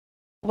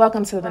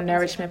Welcome to the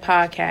Nourishment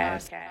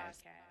Podcast.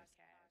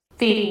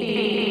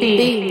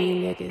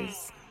 Feed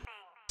niggas.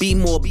 Be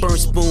more burn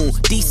spoon,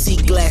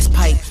 DC glass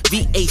pipe,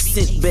 VA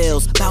scent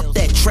bells, about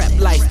that trap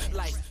life.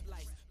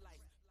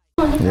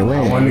 Yeah,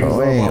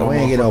 we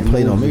ain't get no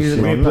play no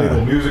music. We ain't play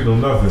no music, no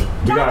nothing.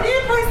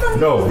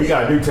 We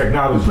got new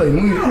technology. We played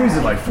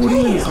music like 40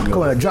 years ago.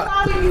 Go ahead,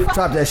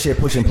 drop that shit,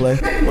 push and play.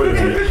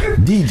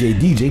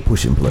 DJ,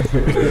 push and play.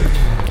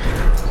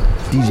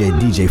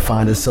 DJ,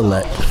 find a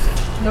select.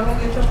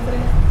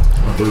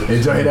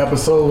 Did y'all hear that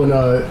episode when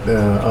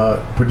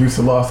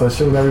producer lost her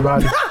shooting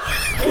everybody?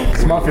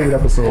 It's my favorite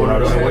episode.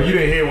 Well, you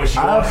didn't hear when she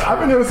lost. I've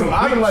been hearing some.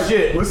 I've been like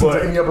listening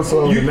to any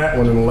episode in that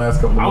one in the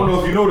last couple of months. I don't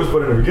know if you noticed,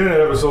 but in the beginning of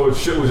the episode,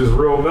 shit was just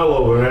real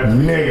mellow, and after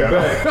nigga.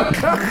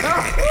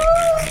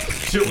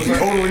 Shit was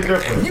totally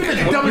different. You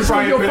did the dumbest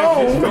on your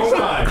phone. No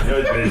lie.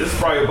 This is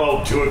probably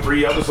about 2 or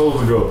 3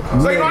 episodes ago.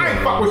 It's like, I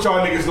ain't fuck with y'all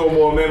niggas no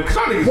more, man, because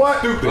y'all niggas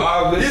stupid.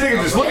 These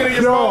niggas just looking at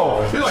your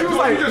phone. She was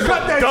like, you just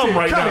cut that dumb shit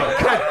right now.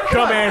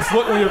 Dumbass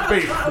look on your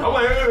face. I'm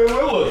like,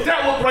 look,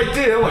 that look right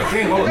there. I'm like,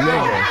 damn,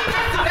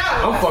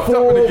 I'm fucked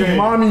up in the game.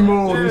 Mommy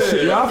mode and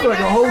shit. I feel like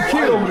a whole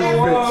kid over this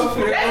bitch.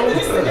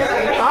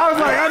 I was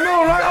like, I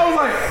know, right? I was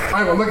like, I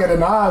ain't gonna look at it in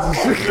the eyes and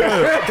shit.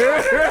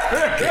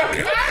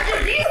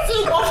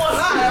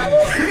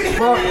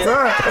 Fuck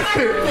that.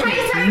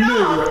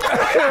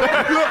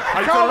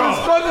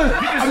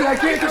 I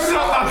can't just sit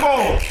off my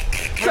phone.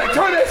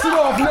 Turn that shit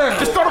off now.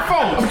 Just throw the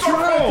phone. I'm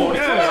trying.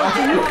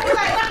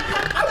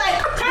 I'm like,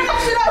 turn that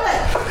shit off.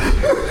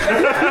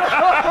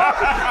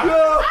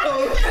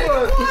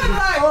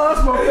 Oh,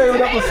 that's my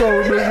favorite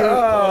episode, nigga.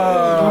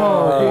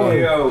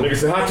 Nigga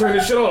said, how turn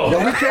this shit off?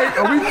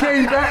 We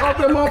came back off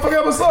that motherfucking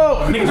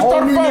episode. Nigga, just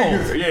throw the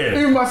phone. Yeah.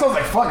 Even myself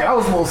was like, fuck it. I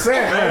was a little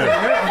sad.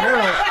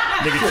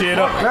 Nigga cheered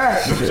up.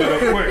 Cheered up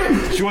quick.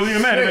 She wasn't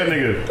even mad at that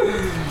nigga.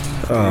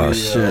 Oh,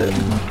 shit.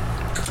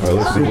 All right,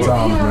 let's see.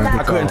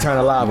 I couldn't turn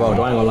the live off,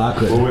 though. I ain't gonna lie, I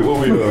couldn't. What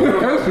we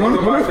doing? One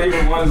of my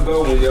favorite ones,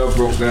 though, when y'all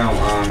broke down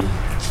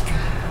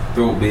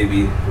Throat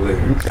Baby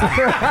liquor.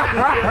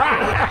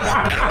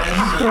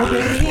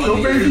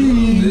 Throat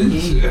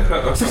Baby.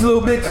 Just a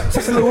little bitch,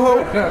 just a little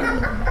hoe.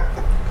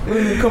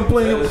 Come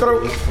play your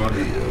throat.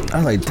 I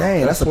was like,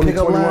 dang, that's a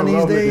pickup line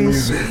these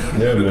days.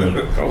 Yeah, man.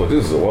 Oh,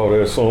 this is a wild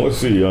ass song. Let's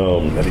see.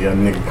 That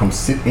young nigga come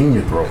sit in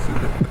your throat.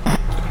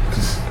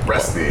 Just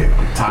rest there.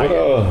 Tired. I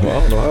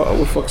don't know.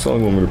 What fuck song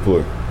you want me to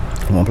play?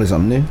 You wanna play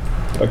something new?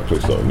 I can play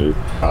something new.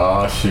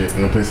 Oh shit,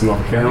 you wanna play some off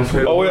the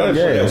camera? Oh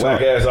yeah,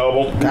 whack ass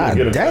album. God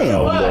damn.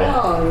 Oh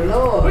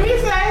Lord. What do you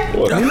say?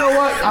 What? You know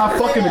what? I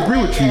fucking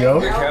agree with you, yo.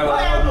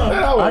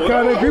 I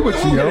kinda agree with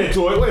you, yo. We'll get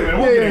into it. Wait a minute,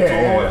 we'll get into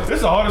it. This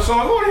is the hardest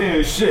song on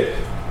here. Shit.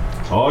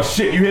 Oh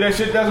shit, you hear that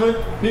shit, Desmond?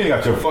 You ain't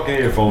got your fucking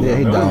headphones Yeah,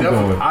 he on.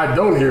 don't. I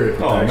don't hear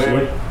it. Oh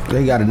actually. man.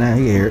 He got it now,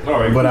 he can hear it. All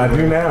right, But I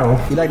do now.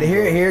 You like to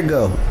hear it? Here it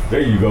go. There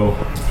you go.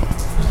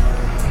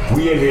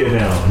 We in here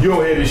now. You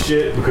don't hear this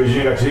shit because you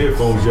ain't got your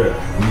headphones yet.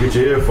 When you get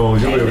your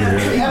headphones, you'll be able to hear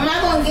it. Am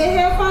I gonna get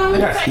headphones?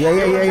 Yes.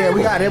 Yeah.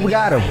 We got him. We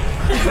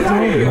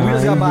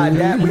just got by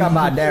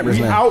adapters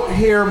We now. out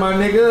here, my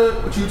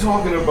nigga. What you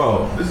talking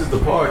about? This is the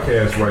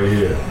podcast right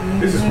here.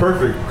 This is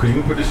perfect because you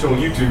can put this shit on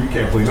YouTube. You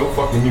can't play no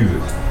fucking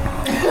music.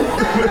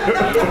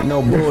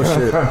 No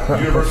bullshit.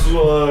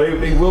 Universal,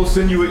 they will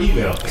send you an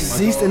email.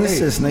 Cease and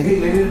desist, Hey,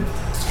 nigga.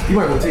 nigga, you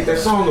might want to take that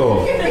song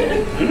off.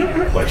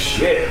 Like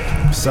shit.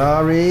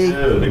 Sorry.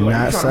 Yeah, they like,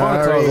 Not you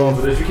sorry. monetize off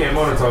of this. You can't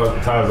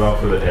monetize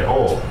off of it at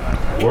all.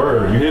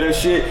 Word. You hear that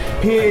shit?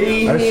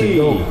 That shit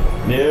dope.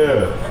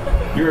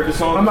 Yeah. You heard the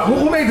song?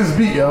 Who made this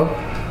beat, yo?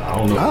 I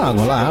don't know. I ain't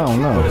gonna lie, I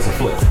don't But know. it's a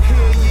flip.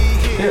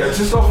 Yeah, it's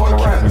just all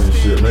fucking rapping and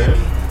shit, man.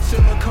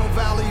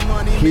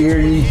 Hear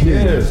ye.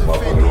 Yes, my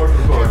fucking Orphan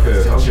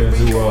podcast. I'm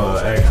getting to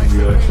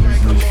actually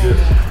introduce this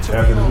shit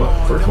after this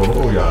month. First of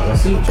all, y'all. I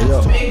see what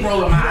Yo. Big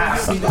roll in my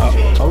eyes. Oh, we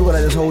gonna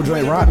let this whole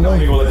joint rock, no?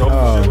 You gonna let the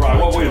whole shit rock?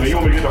 Well, wait a minute. You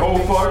want me to get the whole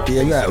part?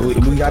 Yeah,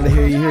 we got to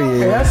hear you here, Hey,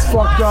 yeah. that's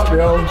fucked up,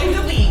 yo.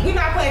 We're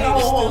not playing the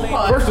whole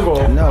part. First of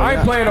all, No, I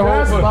ain't playing the whole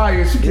That's part.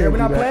 bias. You Yeah, can't we're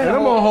do not that. playing And the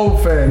I'm whole- a whole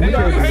fan. You Y'all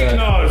can't do hating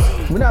that. on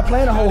us. We're not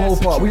playing the whole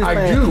part. We just I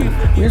playing. do.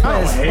 We just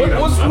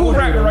playing. Who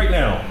rapping right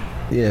now?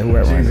 Yeah,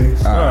 whoever.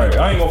 Jesus. Alright,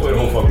 I ain't gonna play the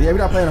whole fucking. Yeah, we're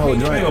not playing the whole I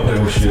ain't joint. gonna play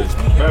no shit.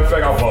 Matter of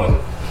fact, I'll pause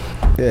it.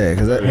 Yeah,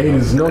 cause that.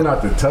 Haters know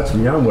not to touch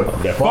me. I'm with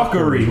That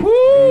fuckery.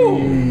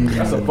 Woo!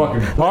 That's a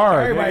fucking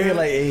bar. Everybody here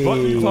like, hey. What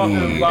you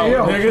talking about,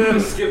 Yo. nigga?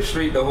 Skip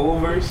straight the whole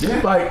verse.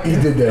 Like he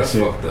did that That's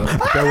shit. fucked up.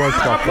 That was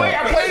fucked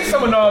up. I played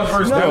some of Nas'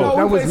 verse No, though. that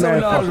we was played some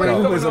of mad Nas' fucked verse.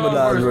 up. We played some of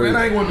Nas' verse. Man,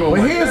 I ain't gonna go But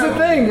like here's that. the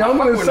thing. I'm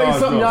gonna fuck say with Nas,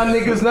 something though. y'all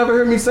niggas never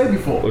heard me say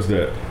before. What's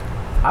that?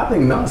 I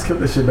think Nas killed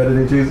this shit better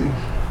than Jay-Z.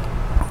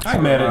 I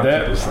ain't mad at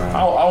that. I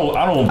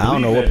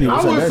don't know what people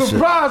I said that was shit.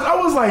 surprised. I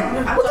was like,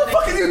 what the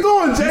fuck are you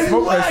doing, Jay? You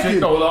Smoke that shit, lacking.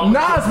 though.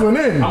 Nas went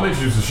in. I'm gonna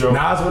introduce the show.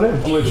 Nas went in.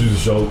 I'm gonna introduce the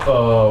show.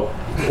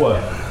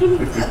 What?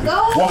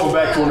 Welcome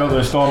back to another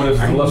installment of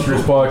this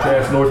illustrious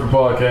podcast, Nourishment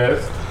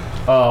Podcast.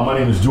 My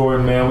name is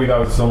Jordan, man. We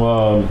got some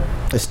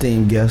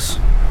Esteemed guest.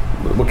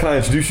 What kind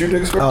of introduce you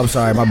niggas? Oh, I'm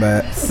sorry, my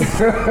bad.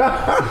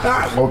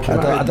 Okay.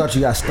 I thought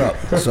you got stuck,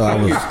 so I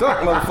was. You stuck,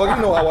 motherfucker.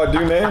 You know how I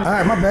do, man. All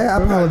right, my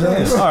bad. I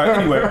apologize. All right,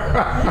 anyway,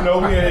 you know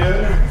we in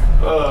here.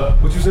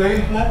 What you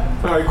say?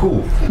 All right,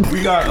 cool.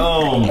 We got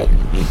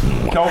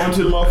Calvin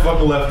to the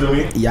motherfucking left of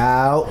me.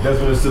 Yow.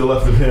 Desmond to the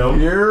left of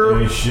him. Yeah.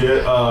 And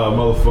shit,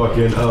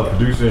 motherfucking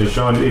producer and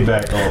Sean they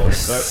back off.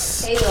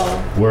 Hey,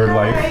 y'all. Word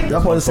life.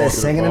 Y'all supposed to say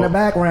singing in the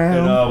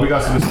background. And we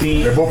got some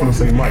esteemed. They're both on the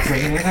same mic.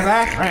 Singing in the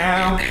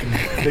background.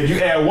 Then you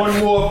add one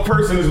more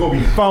person, it's gonna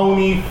be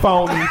phony.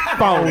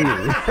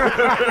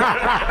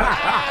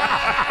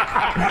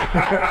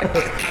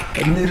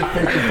 I need a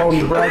fake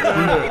phony black.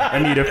 I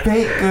need a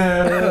fake.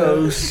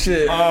 Oh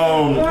shit. We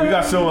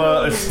got some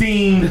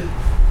esteemed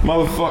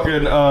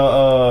motherfucking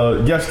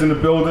guest in the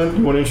building.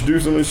 You want to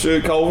introduce them and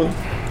shit, Calvin?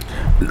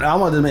 I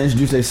want them to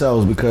introduce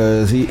themselves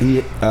because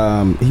he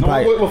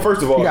probably. Well,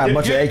 first of all, he got a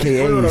bunch of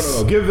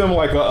AKAs. No. Give them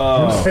like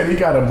You said he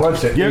got a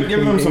bunch of give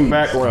them some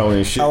background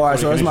and shit. All right,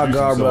 so it's my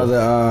god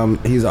brother.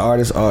 He's an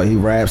artist. He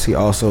raps. He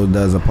also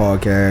does a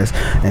podcast,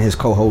 and his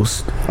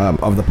co-host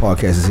of the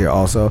podcast is here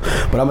also.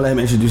 But I'm gonna let him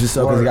introduce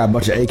himself because he got a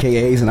bunch of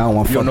AKAs, and I don't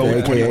want to fuck the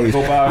AKAs.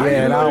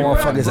 Yeah, and I don't want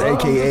to fuck his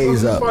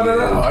AKAs up.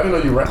 I didn't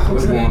know you rap.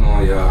 What's going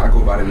on, y'all? I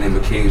go by the name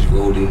of Cage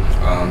Goldie.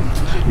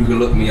 You can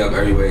look me up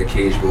everywhere at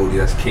Cage Goldie.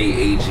 That's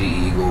Kage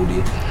Goldie.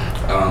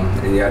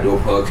 And yeah, I do a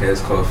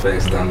podcast called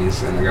Factz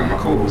Dummies, and I got my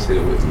co-host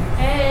here with me.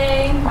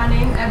 Hey, my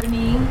name's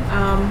Ebony.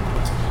 I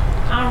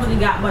don't really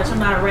got much. I'm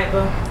not a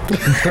rapper.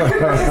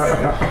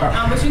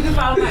 But you can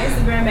follow my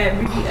Instagram at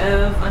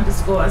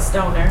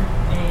BeautyOf_stoner,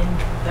 and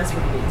that's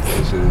what it is.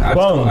 I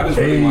just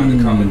really wanted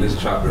to come and just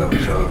chop it up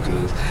with y'all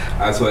because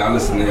I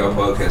listened to y'all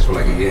podcast for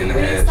like a year and a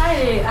We're half.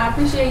 excited. I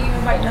appreciate you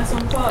inviting us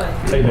on the pod.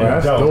 Hey man,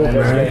 That's dope, man.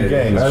 That's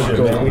That's shit,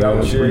 man. dope. We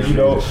out here, you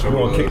know, we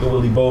gonna kick the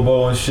Lily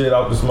Bobo and shit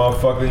out this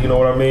motherfucker. You know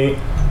what I mean?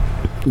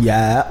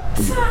 Yeah.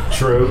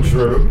 True.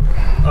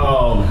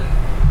 How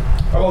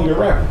long you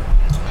rapping?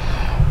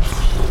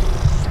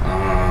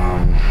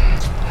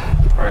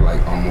 Probably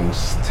like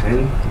almost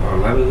 10 or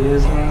 11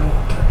 years now.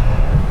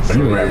 So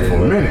you rapping for a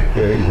minute.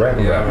 Yeah, you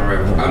rapping. Yeah, I've been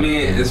rapping. I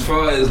mean, as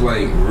far as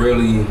like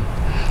really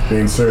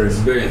Being serious.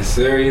 being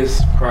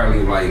serious,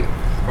 probably like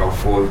about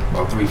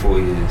 3-4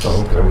 years.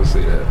 Oh, okay. I would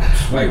say that.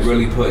 Like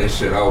really putting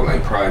shit out,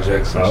 like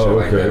projects and shit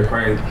like that.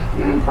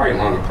 Probably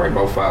longer, probably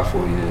about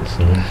 5-4 years.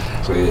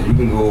 Mm-hmm. So yeah, you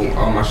can go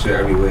all my shit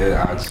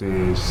everywhere,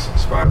 iTunes,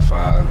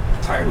 Spotify,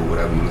 Tidal,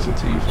 whatever you listen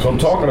to. So I'm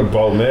talking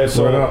about, man,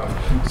 so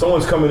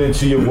someone's coming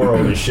into your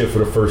world and shit for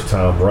the first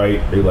time,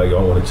 right? They like,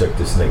 I want to check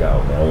this nigga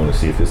out, man. I want to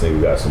see if this nigga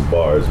got some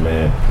bars,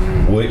 man.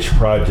 Mm-hmm. Which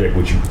project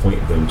would you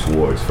point them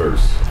towards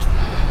first?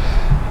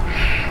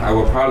 I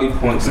would probably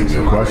point them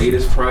to my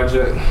latest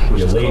project,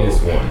 which is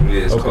latest called, one.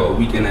 Yeah, it's called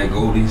Weekend at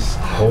Goldie's.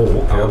 Oh,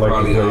 okay. I like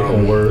probably, to play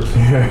on words. So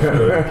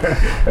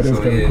yeah, if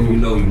you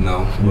know, you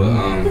know. But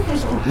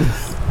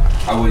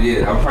I would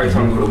probably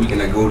tell them to go to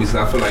Weekend at Goldie's.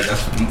 I feel like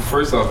that's,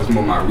 first off, it's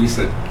more my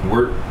recent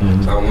work.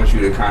 So I want you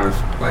to kind of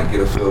like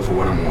get a feel for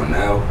what I'm on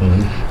now.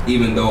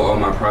 Even though all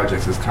my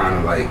projects is kind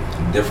of like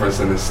different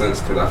in a sense,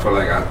 because I feel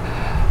like I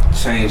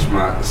changed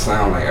my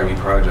sound like every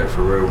project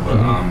for real. But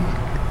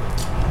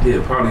yeah,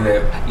 probably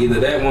that. Either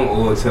that one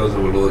or Tales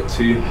of a Lord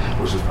 2,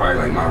 which is probably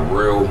like my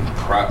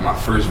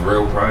first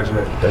real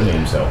project. That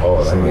name sound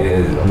hard. So, I'm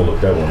gonna look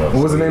that one up.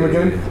 What was the name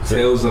again?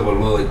 Tales of a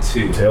Lord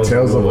 2. Tales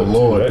of a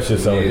Lord. That shit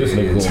sound like this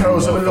nigga.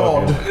 Tales of a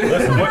Lord.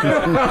 Listen,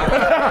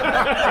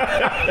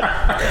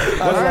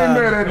 I ain't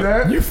mad at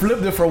that. You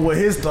flipped it from what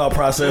his thought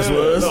process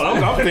was. No,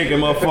 I'm thinking,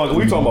 motherfucker.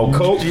 We talking about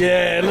coke?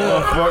 Yeah,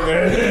 look.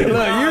 Motherfucker.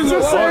 Look, you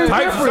just saying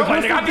Types of different. stuff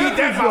like nigga, I need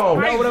that. No,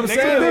 what I'm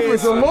saying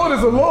is, a Lord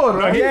is a Lord,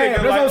 right?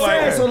 yeah, that's what I'm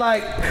saying. So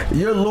like,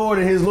 your Lord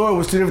and his Lord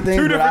was two different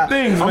things. Two different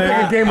things, I'm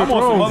man. thinking Game of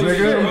Thrones,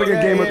 nigga. I'm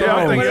thinking Game of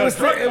Thrones.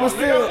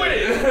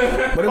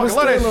 But it was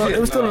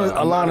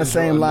still along the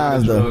same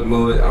lines though.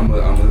 Lord, I'm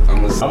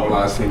a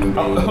civilized human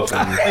being.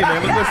 Hey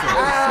man, but listen.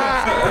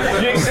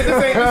 This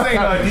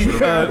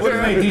ain't what's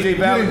his name? DJ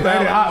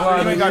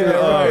Ballard. You ain't got you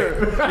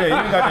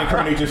ain't got to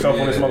incriminate yourself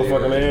on this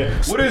motherfucker, man.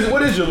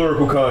 What is your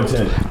lyrical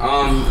content?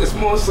 It's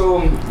more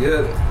so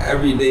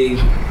everyday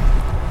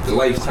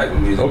life type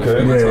of music. Okay. I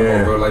talk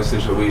about real life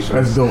situations.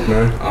 That's dope,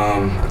 man.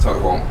 I talk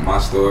about my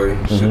story,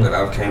 shit that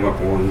I've came up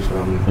on, you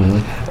feel me?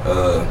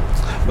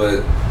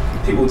 But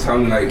people tell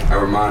me like I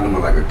remind them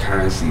of like a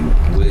Currency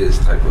Wiz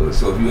type of.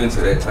 So if you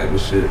into that type of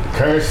shit,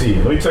 Currency.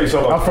 Let me tell you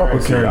something about I fuck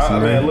with Currency,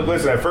 man. Look,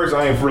 listen. At first,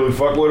 I ain't really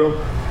fuck with him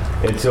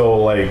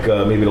until like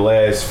maybe the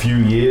last few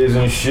years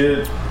and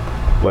shit.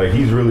 Like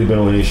he's really been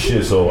on his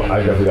shit, so I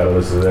definitely gotta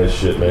listen to that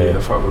shit, man. Yeah,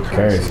 I fuck with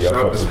Currency. I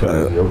fuck with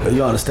Currency. Okay.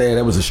 You understand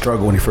that was a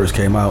struggle when he first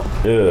came out.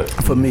 Yeah.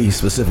 For me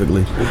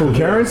specifically.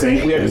 Currency?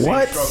 We had the same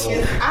What?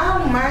 struggle. I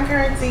don't mind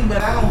Currency,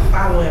 but I don't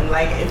follow him.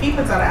 Like, if he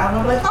puts out an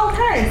album, I'm like, oh,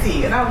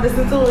 Currency, and I'll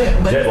listen to it.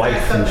 But Jet it's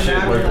lights not and something shit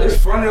I like be it's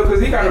funny though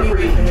because he got a Maybe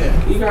pretty for him.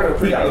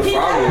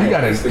 following. He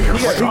got a cult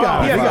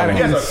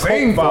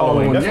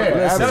following.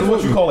 That's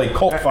what you call a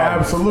cult following.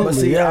 Absolutely. But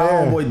see, our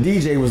homeboy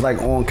DJ was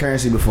like on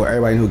Currency before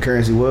everybody knew who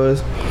Currency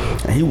was,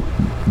 And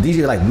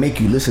DJ like make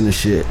you listen to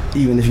shit,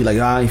 even if you like,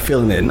 I ain't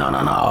feeling it. No.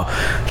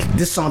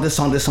 This song.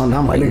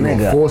 I'm like,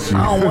 nigga, I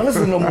don't want to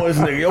listen to no more of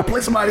this nigga. Yo,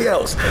 play somebody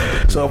else.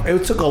 So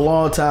it took a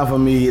long time for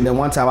me. And then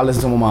one time I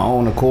listened to him on my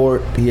own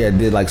accord. He had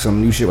did like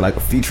some new shit, like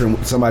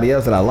featuring somebody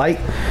else that I like.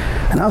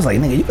 And I was like,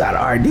 nigga, you got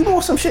R&D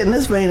more some shit in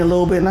this vein a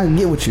little bit, and I can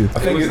get with you. I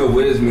think it's the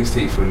Wiz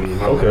mixtape for me.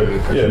 Okay.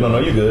 Yeah, no,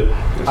 you good.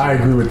 I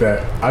agree with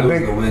that. I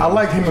think I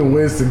like him and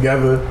Wiz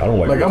together. I don't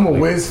like I'm a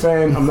Wiz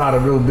fan. I'm not a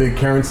real big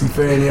Currency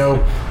fan,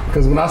 yo.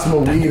 Because when I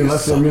smoke weed and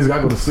listen to music,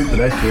 I go to sleep to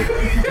that shit.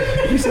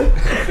 You said?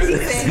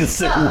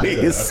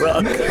 Weed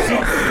suck.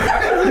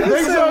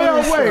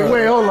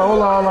 Wait, hold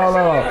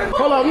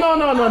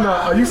on. No.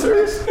 Are you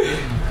serious?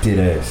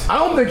 Dead ass. I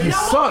don't think he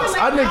sucks.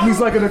 I think he's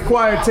like an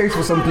acquired taste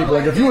for some people.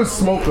 Like if you a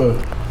smoker.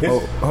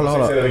 Hold on.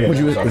 What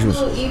you was?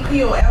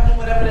 EP or album,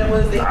 whatever that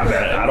was.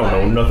 I don't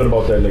know nothing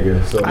about that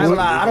nigga. So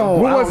I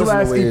don't. When was the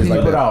last EP he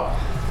put out?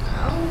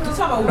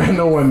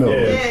 No one knows.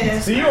 Yeah.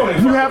 See, you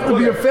have to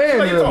be a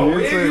fan. I used to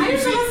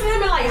listen to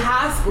him in like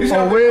high school.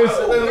 Oh, Wiz.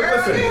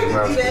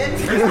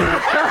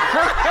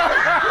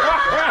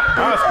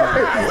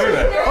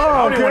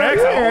 Oh, okay. I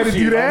had to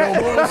do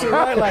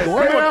that. Like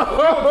what?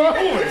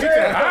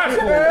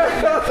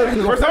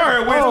 First time I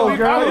heard Wiz,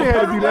 I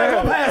had to do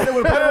that.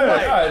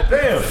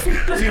 Damn.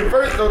 See, the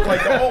first,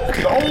 like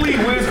the only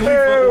Wiz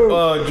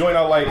Khalifa joint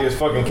I like is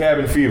fucking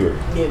Cabin Fever.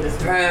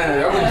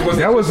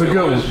 That was a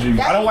good one.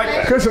 I don't like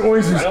that. Cushion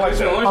Oysters. I don't like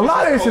that. A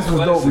lot of that shit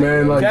was dope,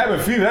 man. Like Cabin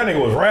Fever, that nigga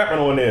was rapping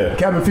on there.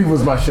 Cabin Fever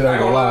was my shit. I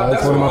ain't gonna lie.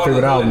 That's one of my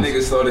favorite albums.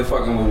 Niggas started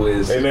fucking with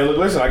Wiz. Hey man, look,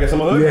 listen, I got some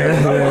hood. Yeah.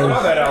 I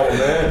love that album,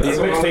 man. This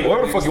mixtape,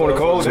 whatever the fuck you want to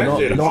call it, that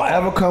shit. Don't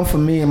ever come for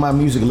me and my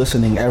music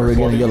listening ever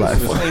again in your life.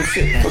 Same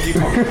shit. Fuck you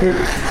talking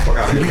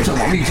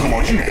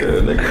about you.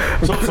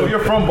 So you're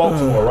from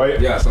Baltimore, right?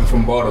 Yes, I'm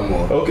from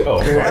Baltimore. Okay. Oh.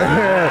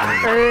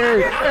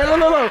 Hey,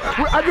 look.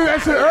 I did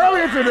that shit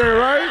earlier today,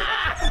 right?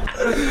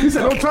 He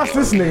said, don't trust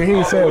this nigga. He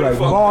ain't say it like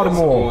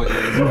Baltimore.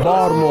 From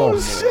Baltimore.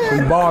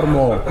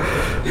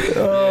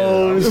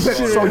 Oh,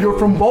 shit. So you're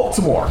from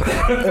Baltimore.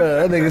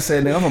 That nigga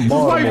said, nigga, I'm from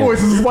Baltimore.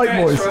 This is white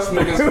voice. Trust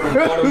niggas from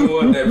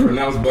Baltimore that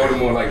pronounce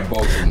Baltimore like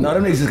Baltimore. No,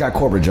 them niggas just got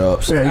corporate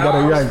jobs. Yeah, you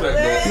like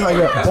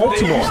that.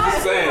 Baltimore.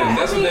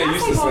 That's what they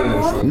used to say.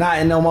 Not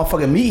in no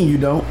motherfucking meeting, you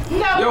don't.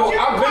 Yo,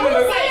 I've been in a...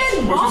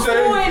 What you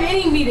say? In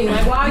any meeting,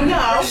 like why you?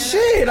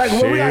 Shit, like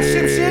when we got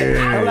shit.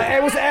 I'm like, hey,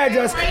 what's the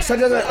address?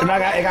 And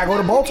I gotta go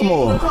to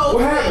Baltimore.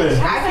 What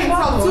happened? I can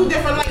talk two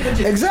different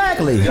languages.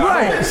 Exactly.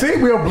 Right. See,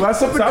 we'll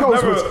bless up the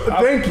coast.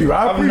 Thank you.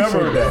 I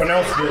appreciate that.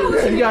 Pronounced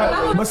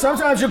it. But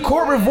sometimes your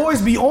corporate voice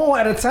be on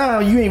at a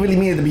time you ain't really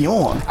mean it to be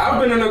on. I've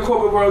been in the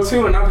corporate world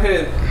too, and I've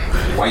had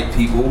white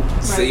people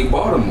say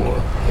Baltimore.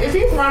 If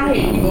you from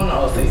here, you gonna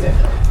all say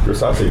that.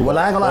 Well,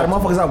 I ain't gonna lie, the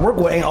motherfuckers I work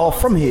with ain't all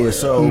from here,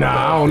 so. Nah,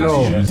 I don't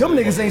know. Them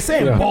niggas ain't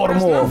saying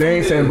Baltimore. They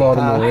ain't saying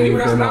Baltimore.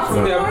 That's not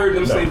from there. I've heard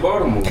them say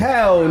Baltimore.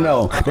 Hell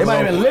no. They might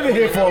have been living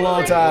here for a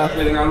long time.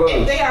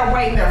 If they are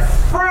white and they're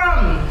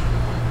from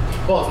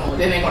Baltimore,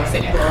 then they ain't gonna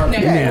say that.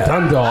 Yeah,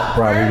 Dundalk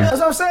probably. That's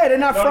what I'm saying. They're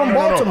not from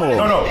Baltimore.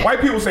 No.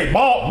 White people say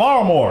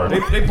Baltimore.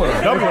 They put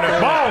a W in it.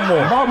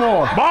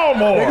 Baltimore.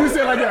 They do say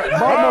it like that.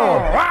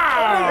 Baltimore.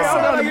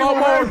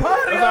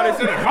 That's how they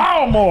said it.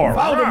 Baltimore.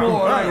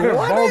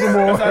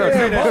 Baltimore. That's how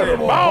they say that shit.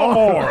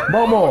 Baltimore.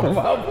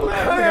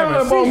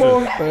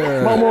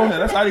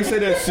 That's how they say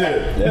that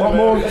shit.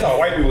 That's how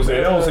white people say it.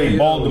 They don't say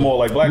Baltimore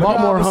like black people.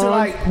 Baltimore,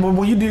 like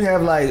when you do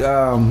have like,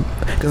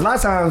 because a lot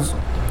of times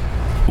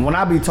when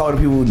I be talking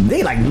to people,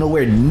 they like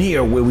nowhere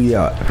near where we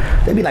are.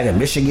 They be like in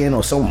Michigan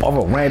or some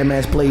other random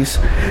ass place,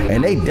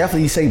 and they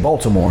definitely say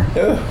Baltimore.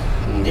 Yeah.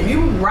 If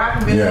you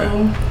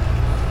Rockville.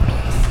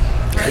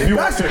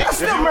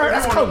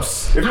 That's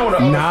close. They say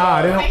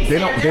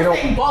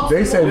Baltimore.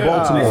 They say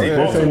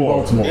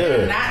Baltimore.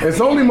 Yeah.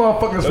 It's only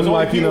motherfuckers from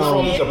like, you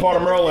know, the part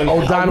of Maryland.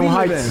 O'Donnell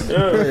Heights.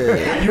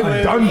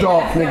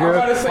 Dundalk, nigga.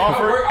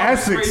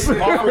 Essex.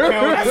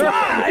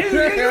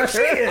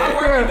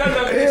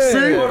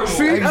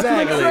 See?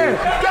 Exactly.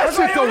 That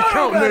shit don't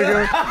count,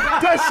 nigga.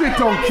 That shit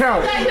don't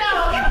count.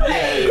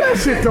 That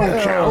shit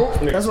don't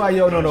count. That's why you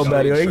don't know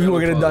nobody. You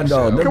work at a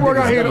Dundalk. Come work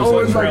out here in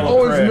Owens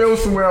Mill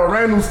somewhere,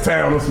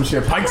 Randallstown or some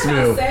shit.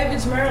 Pikesville.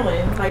 Savage,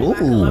 Maryland, like by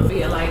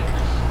Columbia, like.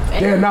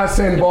 They're not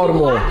saying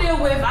Baltimore. I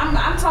deal with,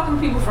 I'm talking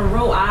to people from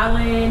Rhode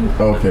Island,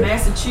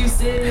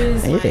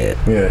 Massachusetts,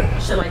 yeah,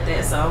 shit like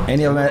that. So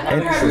any of that? I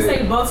never heard them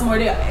say Baltimore.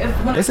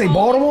 They say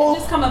Baltimore. It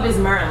just come up as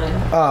Maryland.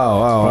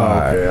 All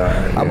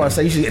right. I'm about to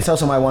say you should tell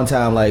somebody one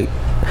time like,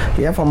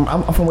 yeah, I'm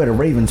from where the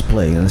Ravens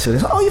play, and so they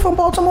say, oh, you from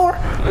Baltimore?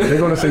 They're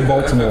gonna say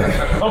Baltimore.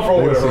 I'm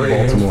from where the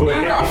Ravens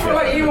play. I feel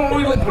like even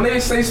when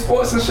they say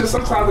sports and shit,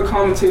 sometimes the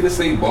commentators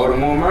say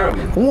Baltimore,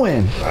 Maryland.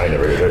 When? I ain't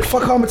never heard that.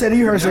 Fuck commentator,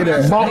 you heard say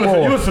that.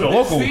 Baltimore. You listen to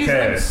local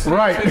cast.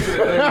 Right. I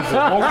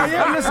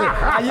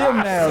am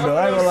now, though.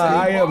 I ain't gonna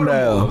lie, I am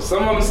now.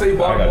 Some of them say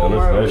Baltimore,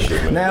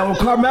 Maryland. Now, when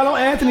Carmelo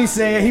Anthony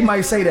said, he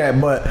might say that,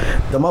 but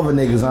them other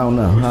niggas, I don't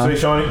know. What you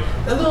say, Shawnee?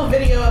 The little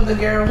video of the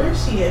girl,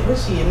 where's she at?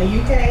 Was she in the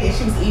UK? And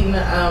she was eating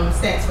the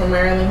snacks from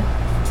Maryland.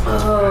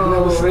 I've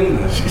never seen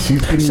her. She's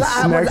getting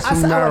snacks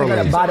from Maryland.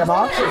 There's a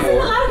lot of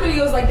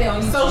videos like that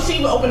on YouTube. So she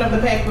would open up the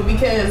pack, but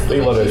because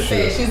she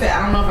said,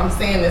 I don't know if I'm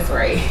saying this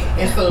right.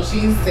 And so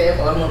she said,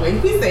 well, the way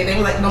we say, they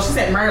were like, no, she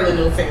said Maryland,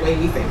 the same way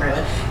we say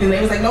Maryland. And they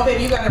was like, no,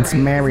 baby, you got to. It's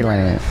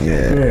Maryland.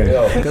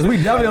 Yeah. Because we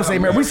definitely don't say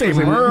Maryland. We say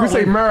Maryland. We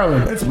say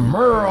Maryland. It's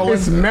Maryland.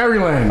 It's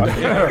Maryland.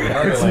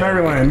 It's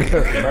Maryland.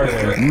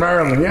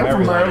 Maryland. Yeah,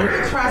 from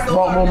Maryland.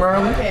 Baltimore,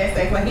 Maryland.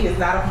 Act like he is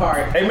not a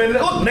part. Hey, man,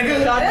 look,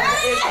 nigga.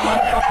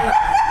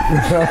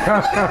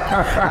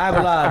 I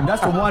ain't lying.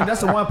 That's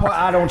the one part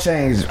I don't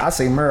change. I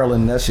say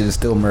Maryland. That shit is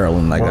still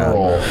Maryland. Like yeah,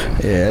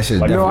 that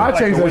shit. No, I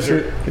change that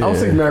shit. Yeah. I don't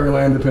say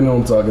Maryland depending on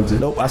who I'm talking to.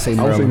 Nope, I say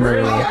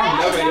Maryland.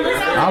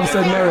 I've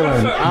said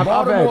Maryland. I've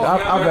bet.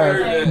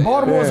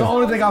 Baltimore is the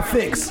only thing I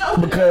fix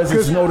because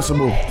it's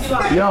noticeable.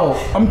 Yo,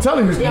 I'm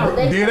telling you,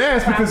 dead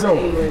ass because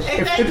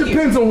it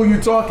depends on who you're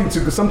talking to.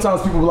 Because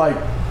sometimes people are like,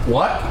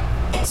 what?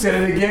 Say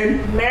it again.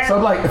 So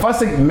I'm like, if I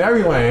say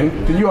Maryland,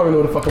 then you already know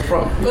where the fuck I'm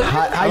from.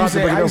 How you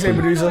say,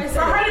 producer?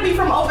 For her to be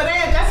from over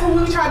there, that's what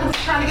we were trying to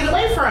get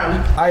away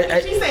from.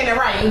 She's saying it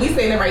right, and we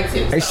saying it right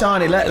too. Hey,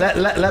 Shawnee,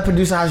 let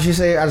producer how she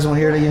say it. I just want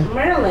to hear it again.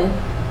 Maryland.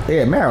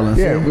 Yeah, Maryland.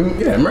 Yeah,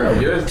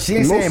 Maryland. She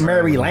ain't saying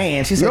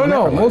Maryland. She said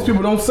Maryland. Most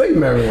people don't say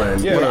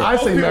Maryland. Yeah, but I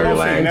say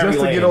Maryland just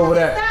to get over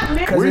that.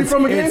 Where you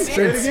from again?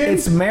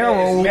 It's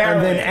Maryland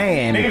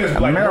and then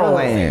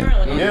Maryland.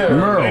 Yeah,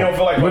 they don't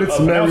feel like but it's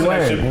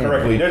Maryland. Shit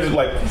correctly. They're just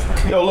like,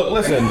 yo, look,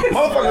 listen,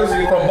 motherfuckers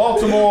from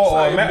Baltimore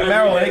or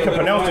Maryland, they can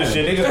pronounce this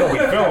shit. They just don't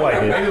feel like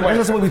it. That's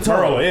just what we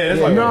talk. Yeah,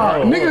 it's like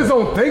niggas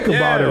don't think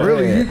about it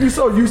really. You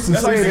so used to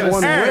saying it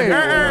one way.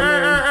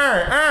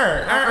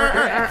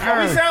 We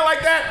sound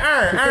like that.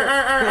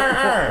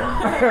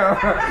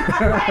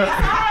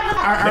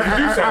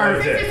 He's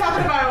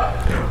talking about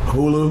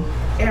Hulu.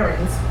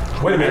 errands.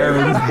 Wait a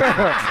minute.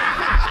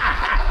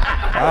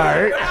 All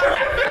right.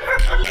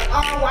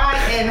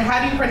 R-Y-N.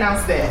 How do you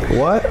pronounce that?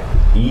 What?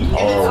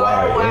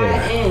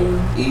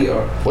 E-R-Y-N.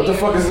 E-R. What the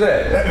fuck is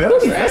that?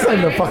 That's not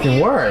even a fucking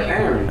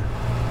word.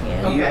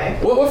 Okay.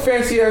 What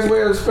fancy ass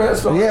way of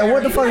spelling? Yeah,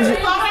 what the fuck is it?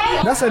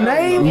 That's a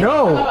name?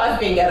 No.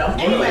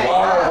 Anyway,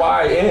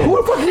 R-Y-N. Who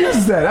the fuck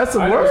uses that? That's a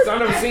word? I've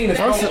never seen it.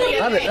 That's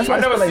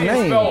I've never seen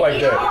it spelled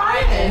like that.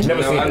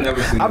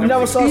 I've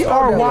never saw it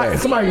spelled that way.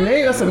 Somebody's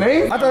name? That's a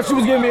name? I thought she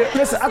was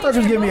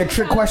giving me a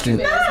trick question.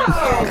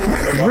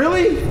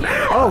 Really?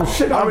 Oh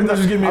shit! I thought she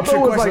was giving me a trick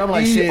question. I'm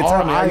like, shit,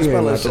 tell me how you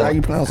spell it. How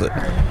you pronounce it?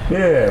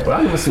 Yeah, but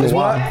I never seen it.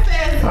 What?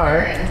 All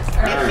right.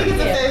 If she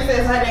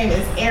says her name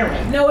is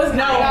Erin. No, it's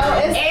not.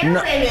 Erin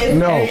is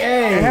no.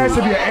 It has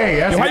to be an A.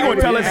 How you gonna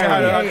tell us how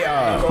to?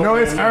 No,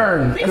 it's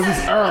Earn. It was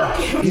Earn.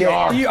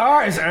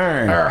 E-R is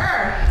Earn.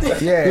 Yeah,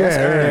 that's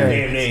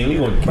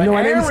Earn. No,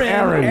 my name is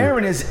Aaron.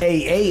 Aaron is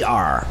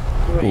A-A-R.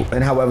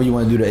 And however you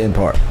want to do the end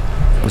part.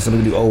 But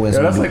somebody do O and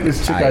that's like this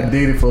chick I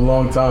dated for a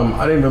long time.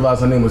 I didn't realize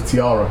her name was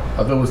Tiara.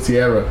 I thought it was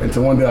Tiara.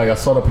 Until one day I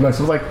saw the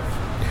pronunciation. I was like,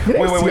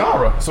 wait,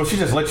 Tiara. So she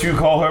just let you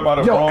call her by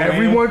the wrong name?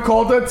 Everyone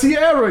called her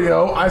Tiara,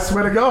 yo. I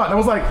swear to God. And I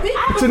was like,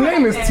 but your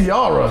name is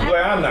Tiara.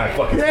 Like, I'm not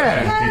fucking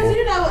Because,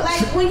 you know,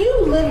 like, when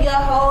you live your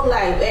whole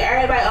life,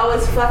 everybody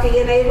always fucking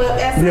your name up.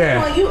 That's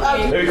when you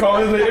They call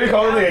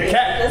it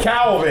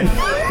Calvin.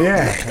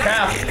 Yeah.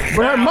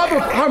 But her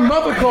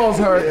mother calls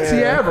her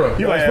Tiara.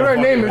 But her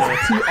name is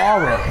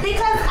Tiara.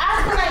 Because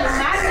I feel like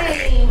my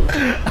name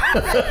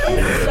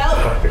is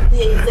spelled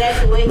the exact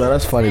way. No,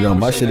 that's funny though.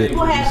 My shit is.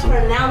 People have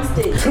pronounced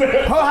it.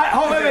 Hold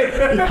on, wait.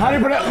 How do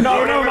you pronounce?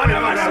 No.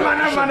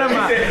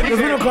 Because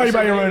we don't call you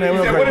by your real name.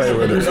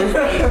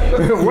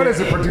 What is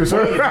it,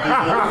 producer? I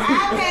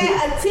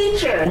had a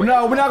teacher.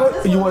 No, we're not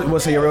going. You want to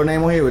say your real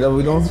name on here? What are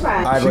we doing? That's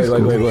fine. All right, go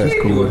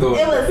ahead. Cool.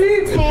 It was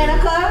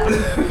Tanika.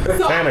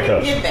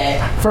 Tanika. Get that.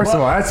 First of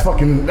all, that's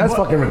fucking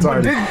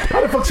retarded.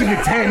 How the fuck should you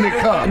get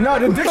Tanika? No,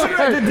 the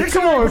dictionary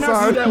Come on,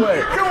 son. that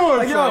way. Come on,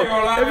 like, yo, son.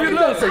 if you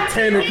look, say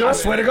Tanika. I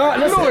swear to God.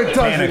 Listen, No, it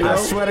doesn't. I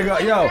swear to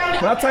God. Yo,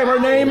 when I type her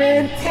name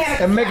in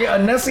and make it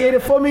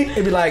enunciated for me,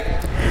 it'd be like,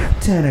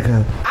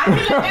 Tanika. And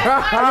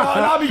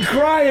I'll be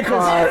crying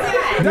because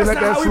that's not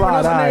how we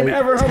pronounce her name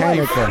ever in her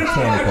life.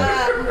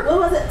 Tanika. What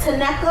was it?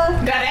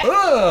 Taneka? That's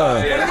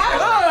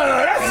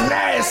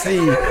nasty.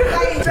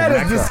 That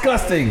is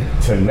disgusting.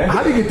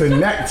 How do you get the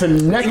neck to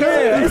neck?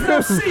 Yeah, there's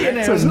no C in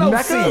there. There's no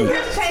C.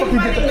 Change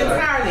my name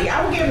entirely. I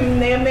will give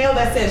them a mail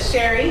that says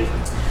Sherry.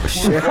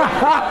 Your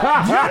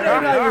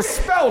name not even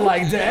spelled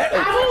like that. I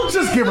will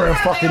Just give her a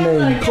fucking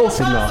name close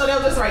enough. So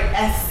they'll just write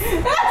S.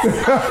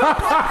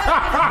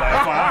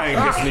 I ain't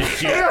missing this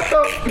shit.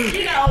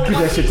 You know, Keep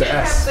that shit to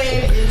S.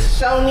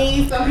 It's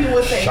Shoni. Some people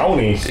would say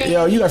Shoni.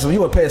 Yo, you got some.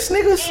 You a pair of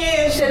Snickers?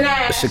 and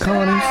Shania.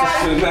 Shakoni?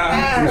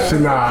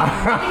 Shana.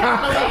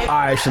 All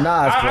right,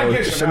 Shania's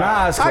close.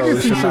 Shania's I can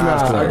close. see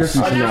Shana. I can see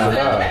When I was in Shana.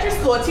 elementary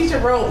school, a teacher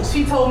wrote,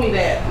 she told me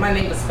that my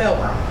name was spelled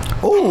wrong.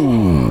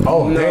 Ooh.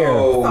 Oh, damn.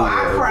 So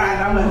I cried.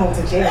 I went home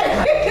to jail.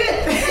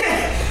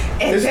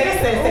 And then it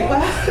said, say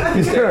what?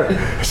 He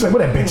said,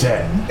 where that bitch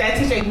at? That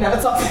teacher ain't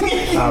never talked to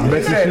me. I bet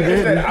It's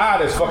that I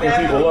that's fucking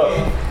people up.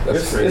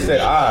 It's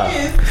that I.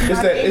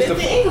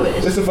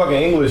 It's the fucking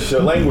English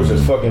language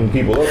that's fucking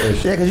people up and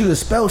shit. Yeah, because you can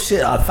spell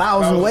shit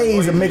 1,000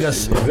 ways and make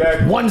us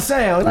one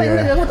sound. Like,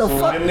 nigga, what the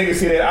fuck? Them niggas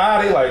see that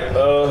I, they like,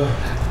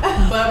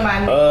 But my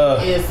name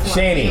is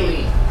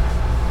Shani.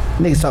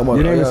 Niggas talk about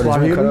your name is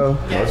Swahili?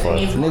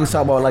 Niggas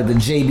talk about like the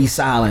JB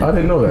silent. I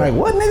didn't know that. Like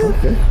what, nigga?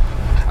 Okay.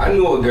 I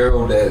knew a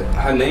girl that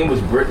her name was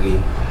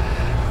Brittany,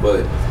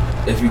 but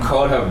if you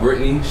called her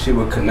Brittany, she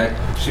would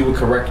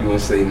correct you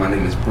and say, my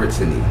name is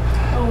Brittany.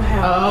 Oh,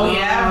 hell. Oh,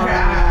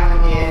 yeah.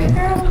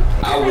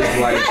 I was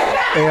like,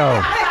 Hey,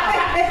 yo.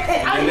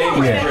 your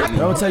name is Brittany.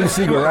 Don't tell you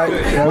secret, right?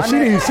 Yo, she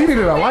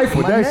needed a life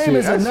with that shit. My name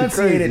is That shit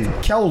enunciated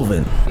crazy.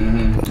 Kelvin.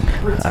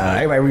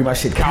 Everybody read my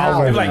shit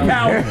Calvin. Like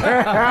Calvin.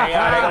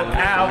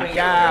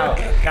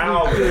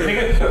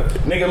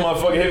 Nigga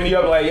motherfucker hit me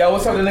up like, yo,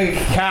 what's up with the nigga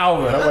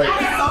Calvin? I'm like,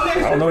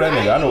 I don't know that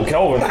nigga. I know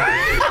Kelvin.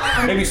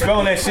 They be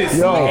spelling that shit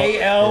Calvin.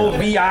 I'm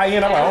like, I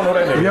don't know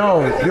that nigga.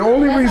 Yo, the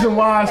only reason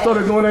why I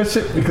started doing that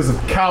shit because of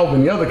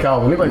Calvin, the other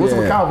Calvin. They're like, what's up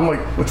with Calvin? I'm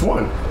like, which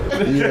one?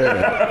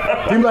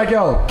 Yeah. He be like,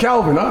 yo,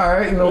 Calvin, all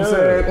right, you know what I'm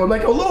saying? Or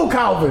like, oh, little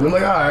Calvin. I'm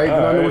like, all right,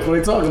 then I know which one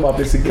they talking about.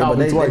 They say But Calvin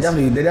they twice.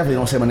 definitely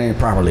don't say my name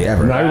properly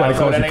ever. Nah, everybody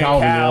calls you that nigga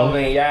Calvin,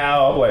 Calvin, yo.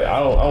 I'm like, I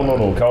don't know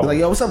no Calvin. Like,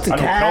 yo, what's up to I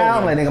know Cal?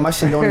 Calvin. Like, nigga, my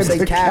shit don't even say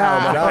To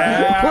Cal.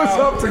 But What's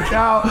up to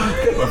Cal?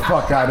 Get the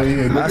fuck out of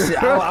here. my shit,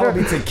 I would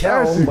be to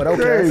Cal, That shit but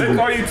okay. crazy. They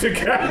call you to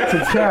Cal. To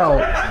Cal.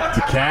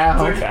 To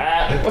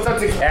Cal. What's up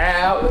to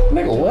Cal?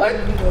 Nigga, what?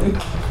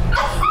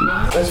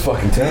 That's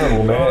fucking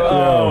terrible, man.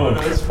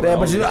 Yeah,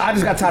 but I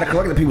just got tired of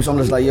correcting people, so I'm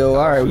just like, yo,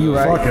 all right, you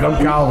right. Fuck it, I'm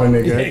Calvin,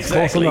 nigga. Yeah, It's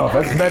close exactly. enough.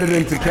 That's better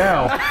than to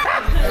Cal.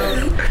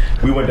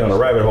 We went down a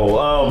rabbit hole. You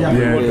want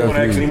to ask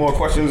definitely. any more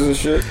questions and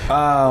shit?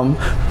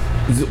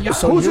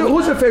 So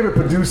Who's your favorite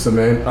producer,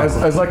 man?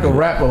 As like a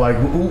rapper, like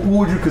who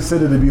would you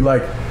consider to be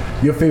like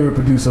your favorite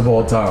producer of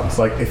all time? It's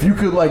like if you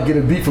could like get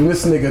a beat from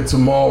this nigga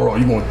tomorrow,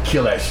 you gonna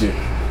kill that shit.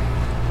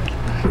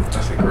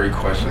 That's a great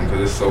question because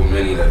there's so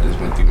many that just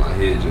went through my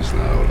head just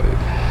now. Like,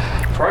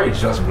 probably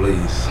Just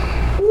Blaze.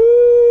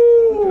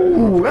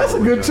 Ooh, that's a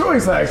good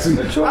choice, actually.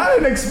 I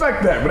didn't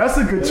expect that, but that's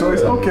a good choice.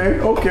 Okay.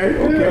 I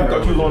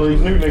thought you was one of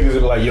these new niggas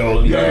that like, yo,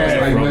 let me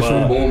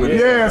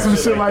Yeah, some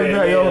shit like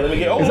that, yo.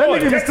 Is that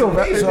nigga still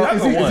valid? Is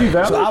he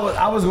valid? So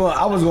I was going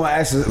to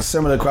ask a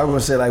similar question. I was going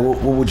to say, like,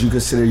 what would you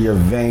consider your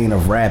vein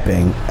of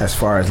rapping as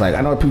far as, like,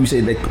 I know people say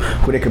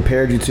who they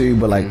compared you to,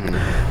 but, like,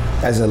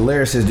 as a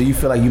lyricist, do you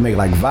feel like you make,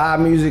 like,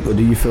 vibe music, or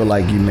do you feel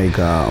like you make...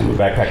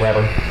 backpack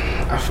rapper?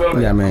 I feel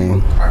like Yeah, I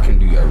mean- I can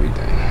do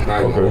everything.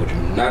 Not gonna hold you.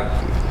 Not...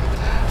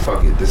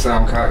 Fuck it. To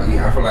sound cocky,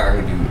 I feel like I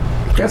can do...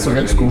 That's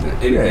cool.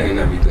 Anything and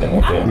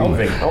everything. I don't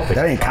think.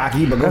 That ain't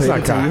cocky, but go That's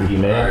ahead. not cocky,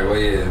 All right, well,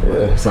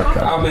 yeah. It's not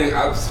cocky.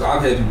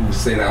 I've had people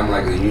say that I'm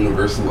like a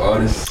universal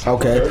artist.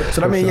 Okay.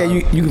 So, I mean, yeah,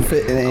 you can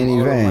fit in any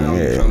vein.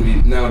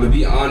 Yeah. Now, to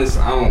be honest,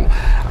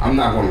 I'm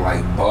not gonna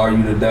like bar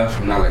you to death.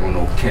 I'm not like on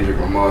no Kendrick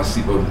Lamar,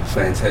 super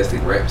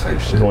fantastic rap type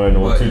shit. Going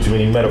on But too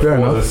many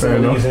metaphors and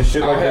similes and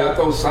shit like I'll that.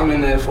 throw something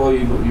in there for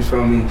you, you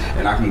feel me?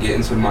 And I can get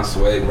into my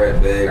swag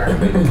rap bag. I can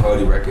make a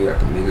party record. I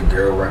can make a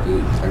girl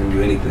record. I can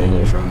do anything.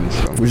 You feel me?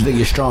 So, What you think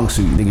your strong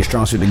suit? You think your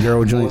strong suit the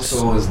girl joints?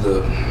 so is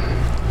the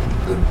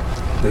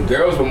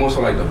girls were more so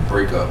like the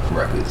breakup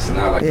records,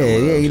 not like Yeah,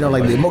 you know,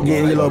 like the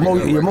getting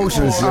your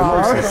emotions.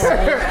 Yeah.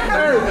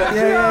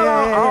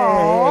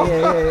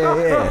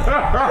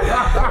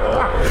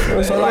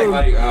 So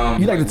like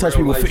you like to touch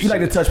people. You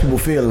like to touch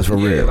people's feelings for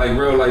real. like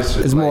real life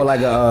shit. It's more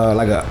like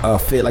a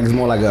feel. Like it's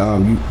more like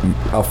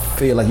a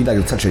feel. Like you like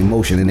to touch an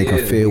emotion and they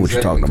can feel what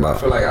you're talking about. I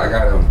feel like I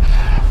got a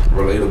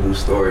relatable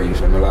story. You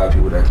feel me? A lot of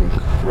people that can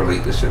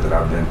relate the shit that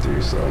I've been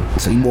through. So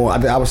you more.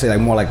 I would say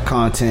like more like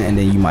content, and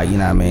then you might, you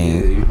know what I mean.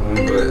 Yeah, you feel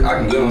me? But I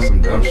can get on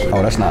some dumb shit.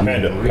 Oh, that's not me.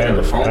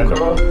 Panda phone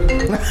call. I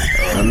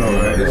know,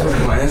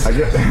 right? I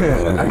get.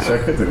 Actually,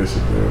 I get to this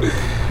shit, man.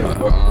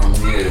 But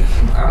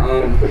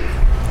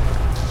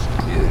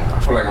I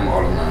feel like I'm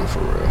all around for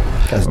real.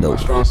 That's but dope.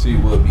 My strong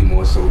suit would be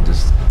more so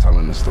just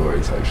telling the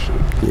story type shit.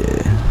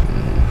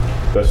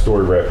 Yeah. Best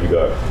story rap you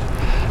got?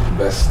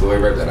 Best story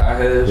rap that I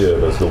have? Yeah,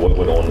 that's the what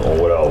went on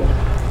what album?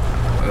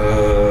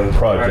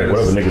 Project,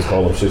 whatever niggas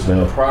call them shits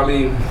now.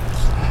 Probably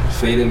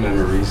Faded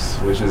Memories,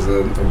 which is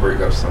a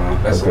breakup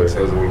song. That's what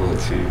Tales of a Little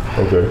too.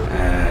 Okay.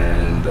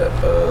 And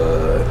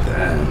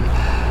damn,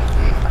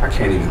 I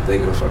can't even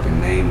think of the fucking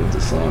name of the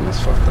song. That's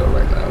fucked up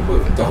right now.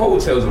 But the whole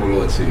Tales of a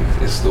Little too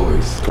is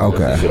stories.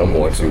 Okay. Shit, I'm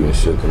going to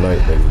this shit tonight,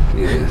 nigga.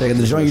 Yeah. Like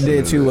the joint you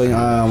did too, when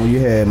you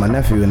had my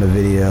nephew in the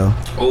video.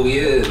 Oh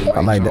yeah.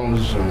 I like that.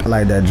 I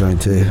like that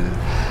joint too.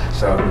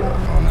 Shout out.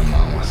 Oh, never mind. I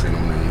won't say no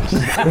names.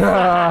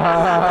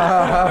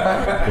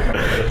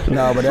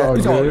 No, but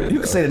you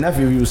can say the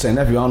nephew if you say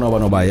nephew. I don't know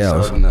about nobody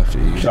else. Shout out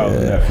to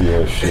nephew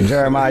and shit.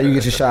 Jeremiah, you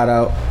get your shout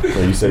out. So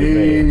you said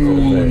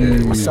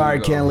name. Sorry,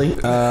 Kenley.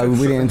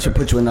 We didn't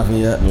put you in nothing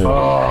yet. Yeah.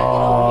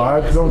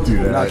 Oh, don't do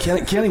that. No,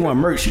 Kenley want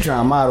merch. She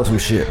trying to model some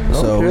shit.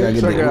 So we gotta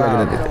get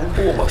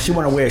it. She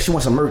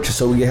wants some merch,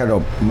 so we get her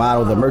to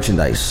model the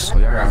merchandise. Oh,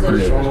 y'all got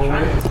merch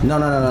on?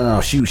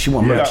 No. She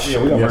want merch.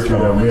 Yeah, we got merch.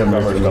 We have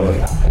merch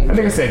coming. I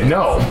think I said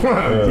no.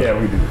 Yeah,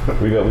 we do.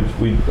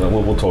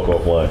 We'll talk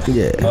offline.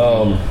 Yeah.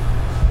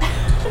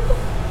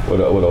 What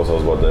else I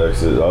was about to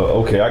exit?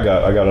 Okay, I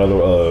got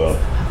another.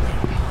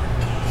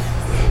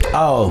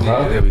 Oh,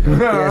 Yeah, there we go.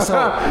 yeah. So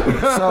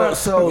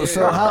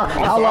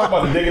how long? I'm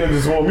about to dig into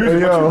this whole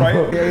music, right?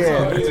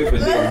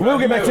 Yeah. We'll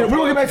get back to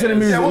the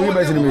music. We'll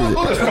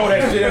just throw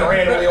that shit in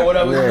randomly or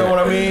whatever. You know what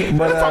I mean?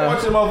 But let's talk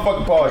about your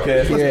motherfucking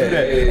podcast. Let's do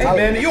that. Hey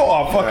man, you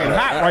are fucking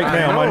hot right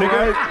now, my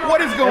nigga.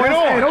 What is going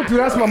on? Hey, don't do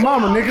that. That's my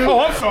mama, nigga. Oh,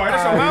 I'm sorry.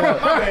 That's your mama.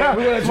 My bad.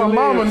 That's my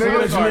mama, nigga.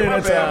 That's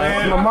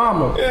my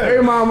mama.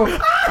 Hey, mama.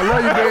 I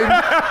love you, baby.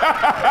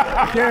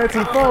 Can't answer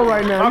the phone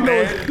right now.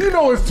 You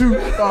know it's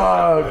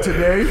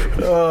today.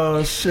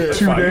 Oh shit.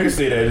 Fine, you can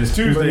say that. It's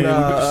Tuesday. We put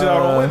the shit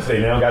out on Wednesday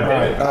now.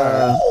 Goddamn it.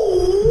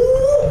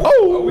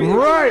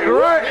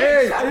 Right.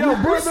 Hey, Yo,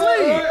 Bruce Lee.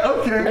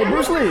 Okay. Hey,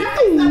 Bruce Lee.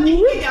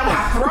 He got my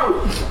throat.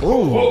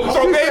 Ooh.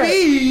 So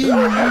baby.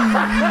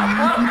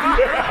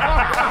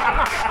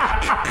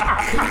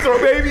 So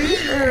baby.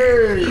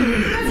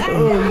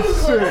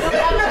 Shit.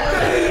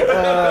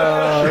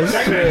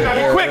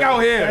 Quick out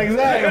here.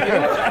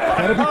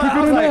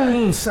 Exactly.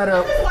 Like, set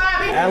up.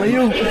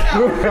 Alley-oop.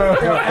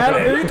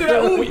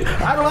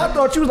 I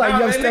thought you was like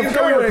young Steph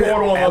Curry. We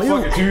record on a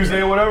fucking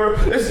Tuesday or whatever.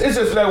 It's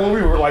just that when we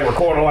were like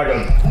recording like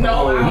a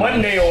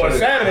Monday or a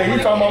Saturday, you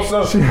talking about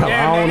something.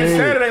 Yeah, man, it's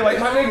Saturday. Like,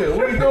 my nigga,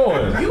 what are you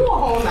doing? You a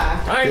whole lie.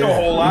 I ain't no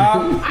whole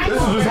lie.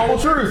 This is just whole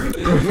truth.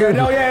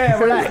 Yeah,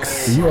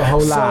 relax. You a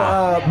whole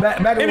lie. Back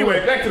to the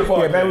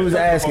podcast. Yeah, back when we was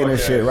asking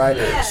this shit, right?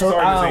 So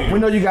we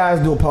know you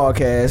guys do a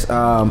podcast.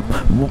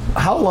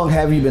 How long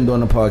have you been doing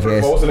the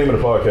podcast? What's the name of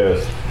the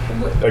podcast?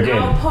 Again.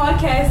 Our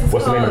podcast is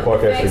What's the name of the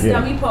podcast Factz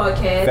again? Dummie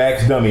Podcast.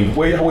 Factz Dummie.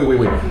 Wait.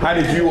 How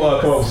did you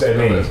come up with that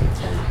name?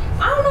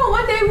 I don't know.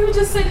 One day we were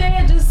just sitting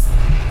there just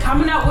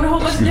coming out with a whole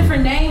bunch of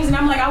different names, and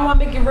I'm like, I want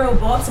to make it real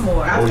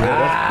Baltimore.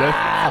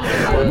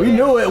 We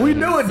knew it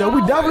though.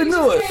 We definitely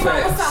knew it.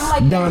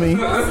 Dummie.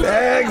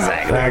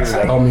 Exactly. Factz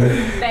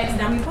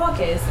Dummie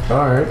Podcast.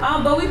 All right.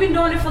 But we've been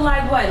doing it for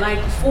like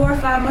 4 or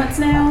 5 months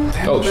now.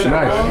 Oh shit.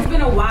 Nice. It's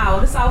been a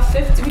while. This is our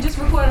 50th. We just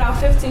recorded our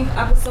 15th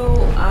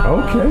episode.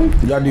 Okay.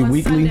 Y'all do on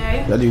weekly?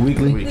 Sunday. Y'all do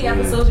weekly? Weekly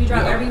episodes. We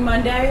drop every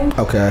Monday.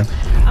 Okay.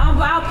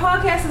 But our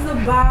podcast is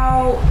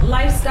about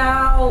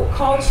lifestyle,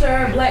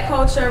 culture, black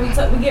culture. We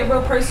get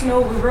real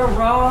personal, we're real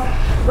raw,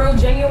 real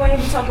genuine.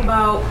 We talk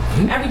about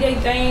everyday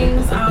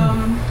things.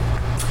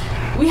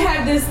 We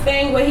have this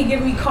thing where he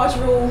give me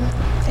cultural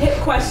hip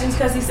questions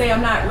because he say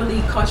I'm not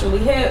really culturally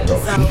hip. So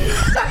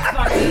that's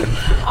funny.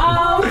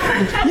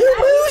 You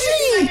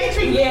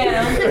bougie!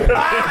 Yeah.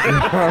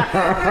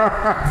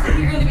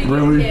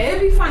 Really? Yeah,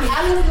 it'd be funny. I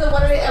listened to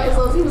one of the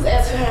episodes. He was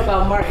asking her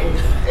about Martin,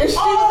 and she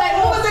was like,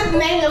 "What was the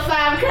name of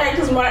 5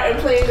 characters Martin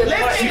played in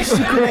Martin?" She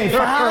could name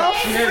 5?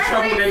 She had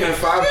trouble naming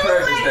 5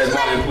 characters that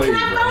Martin played.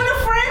 Can I phone a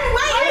friend?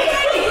 Wait.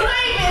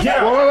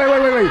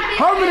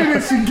 How many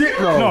did she get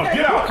though? No,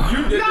 get out.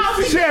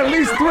 She had at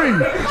least 3.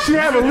 She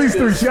had at least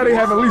 3. She had to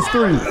have at least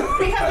 3.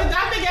 Because the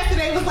doctor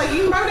yesterday was like,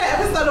 "You remember that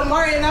episode of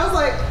Martin?" And I was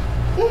like,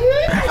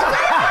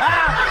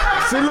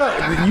 See, look,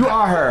 you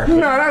are her. No,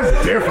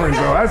 that's different,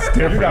 though. That's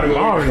different. You gotta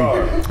go in the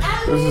car.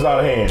 This is out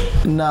of hand.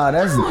 Nah,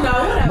 that's.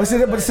 But see,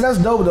 that's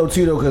dope though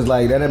too, though, because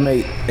like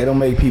it'll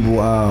make people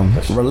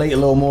relate a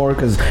little more,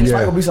 because it's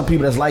like gonna be some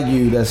people that's like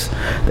you,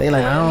 they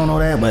like, I don't know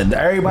that, but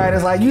everybody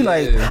that's like you,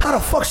 like, how the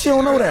fuck she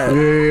don't know that?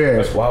 Yeah.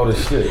 That's wild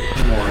as shit.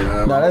 Come on,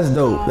 man. Nah, that's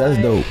dope.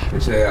 That's dope. I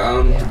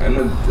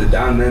know the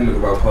dynamic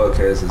of our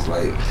podcast is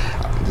like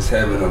just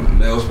having a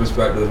male's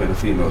perspective and a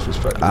female's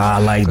perspective. I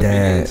like that. We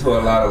get into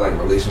a lot of like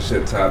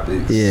relationship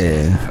topics,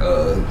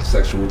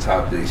 sexual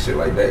topics, shit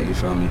like that. You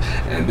feel me?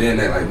 And being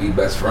that like we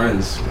best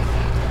friends,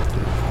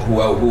 who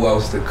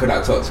else could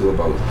I talk to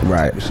about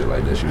shit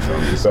like this? You feel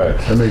me? So,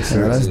 that makes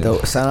sense. That's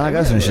dope. Sound like I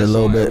got some shit a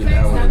little bit.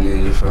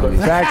 You feel me?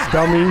 Factz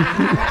Dummie.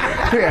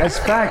 Yeah, it's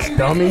Factz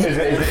Dummie. Is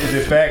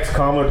it Factz,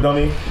 comma,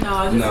 Dummy?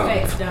 No, just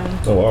Factz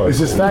Dummie. Oh, all right. It's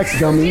just Factz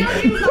Dummie.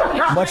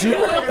 But you,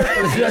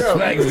 it's just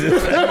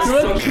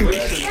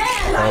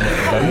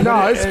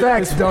No, it's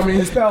Factz Dummie.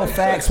 It's spelled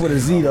facts with a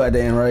Z though at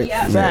the end, right?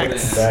 Yeah.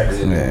 Factz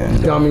Yeah.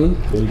 Dummy.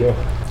 There you go.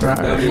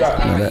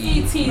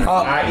 M-E-T.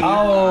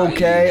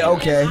 Okay.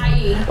 Okay,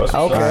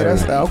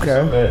 that's okay.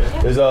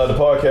 Is the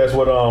podcast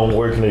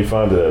where can they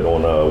find it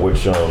on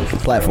which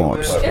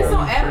Platforms. It's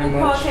on Apple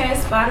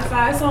Podcasts,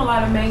 Spotify. It's on a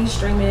lot of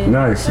mainstreaming.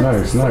 Nice.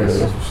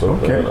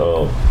 Okay.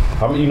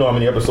 How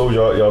many episodes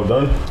y'all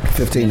done?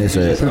 15 they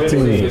said.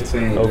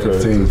 15. Okay.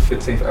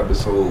 15th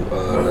episode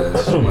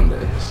last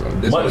Monday. So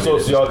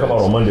y'all come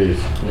out on Mondays.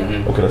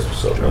 Mm-hmm. Okay, that's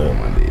what's up, man.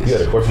 Mondays. You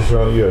had a question,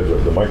 Sean? You had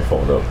the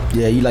microphone up.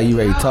 Yeah, you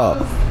ready to talk?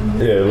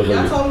 Yeah, look Y'all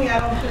like told me I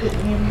don't put it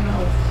in your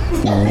mouth.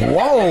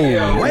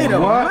 Whoa, wait a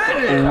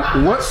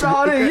minute. What?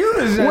 Sean, you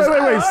was just... Wait. I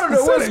don't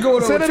know what's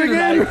going on. Say it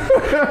again.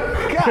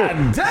 God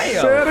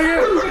damn. Say it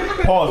again.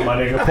 Pause, my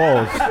nigga.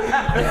 Pause.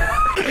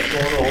 What's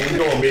going on? What we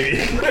doing, baby?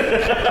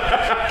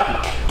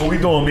 What we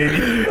doing, baby?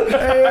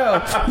 Hey,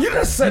 yo, you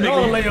just said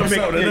all the layups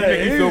up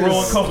today. You feel real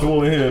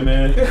uncomfortable in here,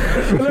 man.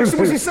 Look,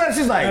 when she said,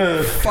 she's like,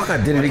 fuck, I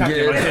did it again.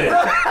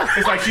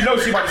 It's like she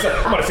knows I'm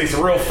about to say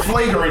some real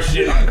flagrant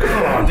shit.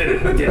 I did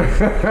it again.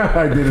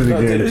 I did it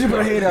again. She put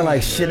her head out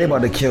like, shit, they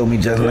about to kill me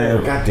just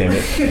now. God damn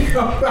it.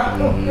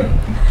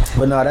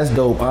 But no, that's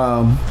dope.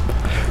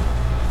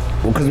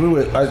 Because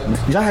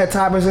y'all had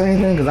topics or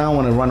anything? Because I don't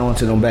want to run on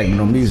to no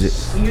music.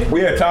 We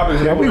had topics.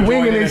 Yeah, we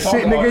winging this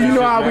shit, nigga. You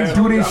know how we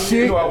do this shit.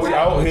 You know how we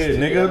out here,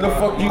 nigga. The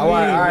fuck you mean? All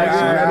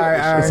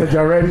right. Said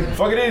y'all ready?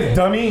 Fuck it is,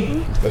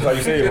 dummy. That's how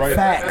you say it, right?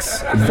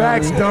 Factz,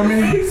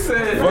 dummy. Fuck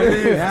it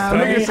is,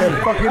 dummy. Nigga said,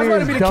 fuck it That's going to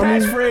is, be the dummy.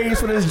 catchphrase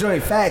for this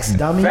joint. Factz,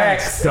 dummy.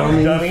 Facts,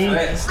 dummy.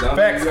 Facts,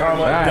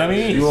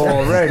 dummy. You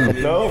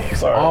already. No,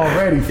 sorry.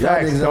 Already, Y'all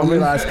facts, niggas don't dummy.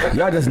 realize,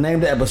 y'all just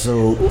named the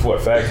episode.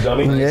 What, facts,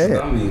 dummy?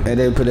 Yeah. And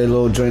they put their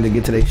little joint to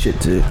get to their shit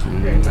too.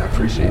 I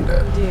appreciate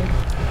that.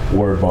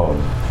 Word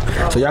bomb.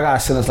 So y'all gotta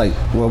send us like,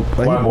 well, we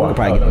can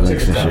probably get the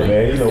links and shit.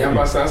 Man, you know, Yeah, I'm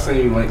about to send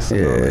you links.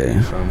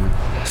 Yeah.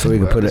 So we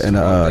can put it in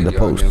the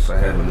post. All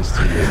All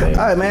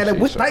right, man.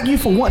 Thank you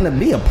for wanting to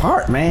be a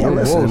part, man.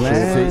 Listen,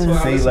 man.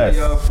 Say less.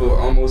 For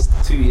almost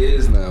 2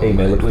 years now. Hey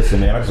man, look,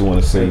 listen, man. I just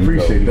want to say,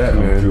 appreciate that,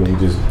 man. Through and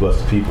we just bless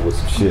the people with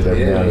some shit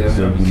every now and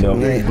then. You know,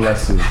 Yeah.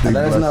 Blessings. And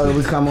let us know that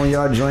we come on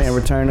y'all joint and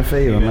return the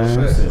favor, man.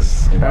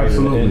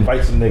 Absolutely.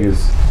 Invite some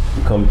niggas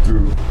to come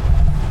through.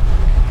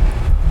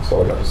 That's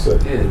all I got to say.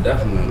 Yeah,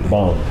 definitely.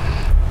 Bomb.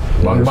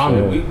 We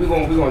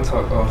gonna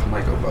talk off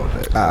mic about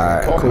that. All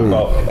right, Talking cool.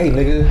 about, hey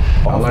nigga,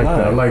 I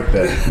like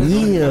that.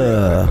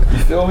 Yeah. You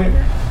feel me?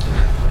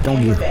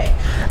 Don't get back.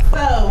 So,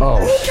 Oh,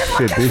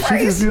 shit. Did she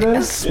just do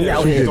that?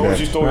 Yeah,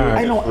 she stole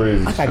I know. I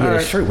gotta get a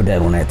shirt with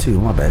that on that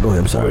too. My bad. Go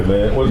ahead. I'm sorry.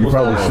 Man, You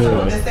probably I'm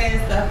should. the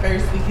sad stuff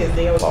first because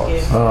they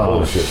always get.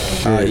 Oh, shit.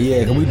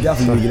 Yeah, cause we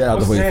definitely need to get that out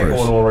the way What's first.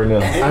 going on right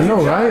now? I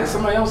know, right?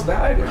 Somebody else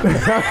died.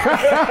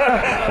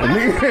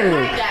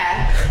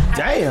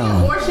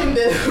 Damn. Abortion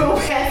bill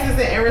passes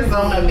in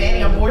Arizona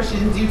banning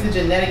abortions due to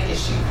genetic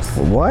issues.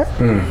 What?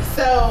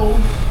 So,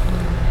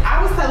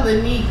 I was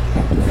telling Neek,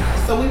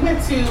 so we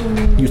went to.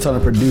 You telling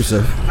the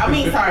producer?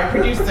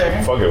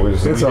 Producer. Fuck it, we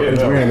just It's up.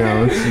 It's weird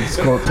now. It's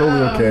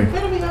totally okay.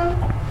 Where did we go?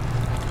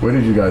 Where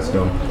did you guys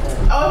go?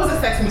 Oh, it was a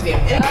sex museum.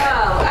 I was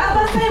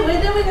about to say, where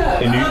did we go?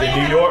 In New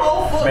York?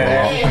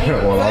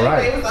 Well, all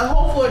right. It was a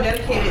whole floor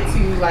dedicated to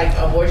like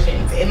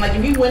abortions, and like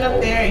if you went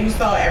up there and you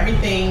saw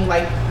everything,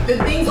 like the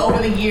things over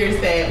the years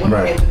that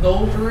women had to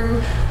go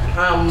through.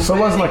 So it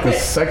wasn't like a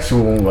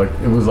sexual, like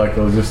it was like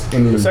a just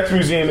in the sex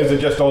museum isn't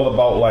just all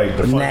about like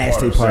the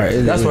nasty part.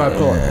 That's what I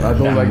thought. I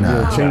don't like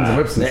the chains of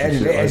lips. They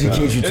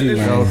educate you too,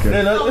 man.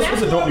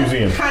 It's a dope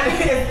museum. It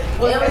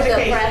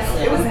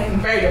was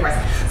very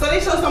depressing. So they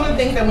showed some of the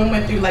things that women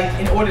went through, like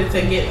in order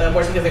to get the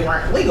abortion because they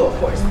weren't legal, of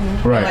course.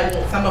 Right. And,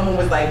 like some of them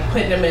was like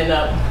putting them in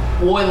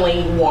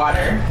boiling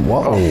water.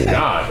 Whoa.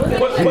 God.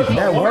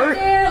 That work?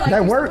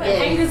 That work?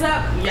 Hangers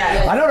up.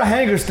 Yeah. I know the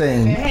hangers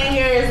thing. The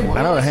hangers.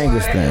 I know the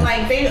hangers thing. And,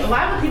 like a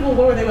lot of people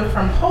they were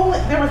from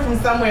Poland. They were from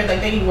somewhere. Like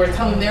they were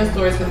telling their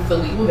stories because it's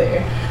illegal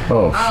there.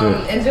 Oh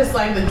shit. And just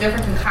like the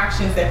different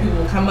concoctions that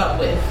people come up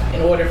with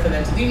in order for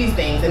them to do these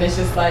things. And it's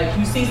just like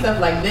you see stuff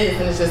like this,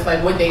 and it's just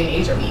like, what day and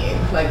age are we in?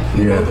 Like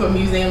you go to a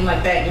museum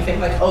like that, and you think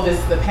like, oh, this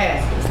is the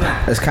past. But it's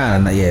not. It's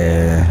kind of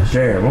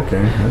Damn.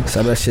 Okay.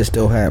 Some of that shit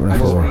still happening. I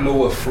just want to know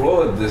what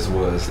floor this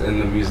was in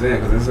the museum,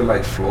 because is it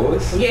like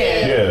floors?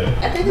 Yeah.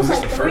 I think it's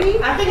like 3.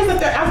 I think it's the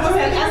third. I was gonna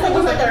say, I think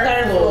it's the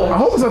third floor. I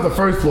hope it's at the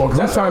first floor because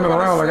I'm signing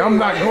around like I'm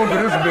not going to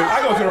this bitch.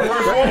 I go to the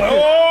first floor. Like, oh,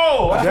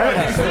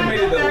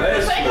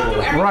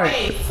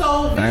 Right. So I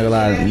ain't gonna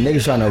lie,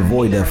 niggas trying to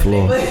avoid that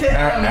floor.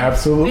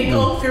 Absolutely. They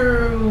go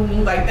through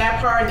like that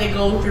part. They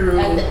go through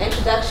Like the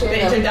introduction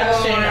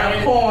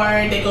of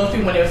porn. They go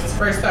through when it was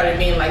first started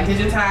being like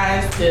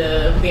digitized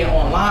to being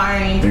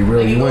online. They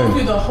really go win.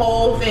 through the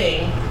whole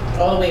thing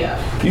all the way up.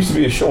 There used to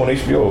be a show on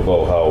HBO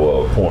about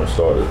how porn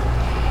started.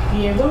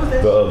 Yeah, what was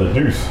that? The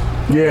Deuce.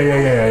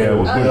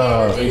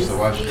 Yeah. I used to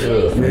watch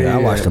it. Yeah, I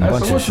watched a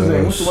bunch of What's his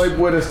name? What's shows. the white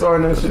boy that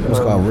starred in that shit? It's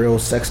called Real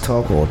Sex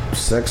Talk or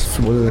Sex.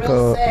 What is it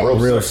called?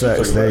 Real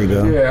Sex. There you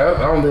go. Yeah,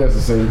 I don't think that's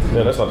the same thing.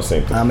 Yeah, that's not the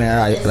same thing. I mean,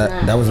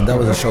 that was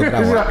a show that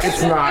I watched.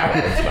 It's not.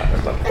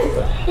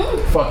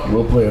 Fuck you.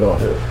 We'll play it off.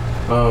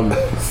 I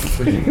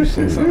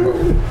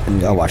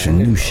watching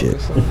new shit.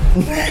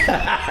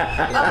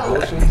 Yeah,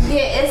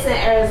 it's in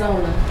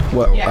Arizona.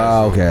 What?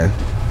 Yeah. Okay.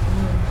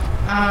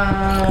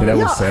 that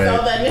was sad.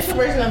 So the initial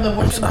version of the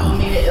abortion bill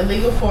made it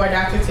illegal for a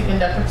doctor to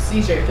conduct a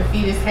procedure if the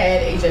fetus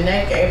had a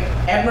genetic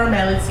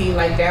abnormality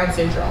like Down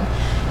syndrome.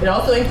 It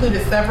also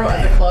included several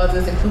other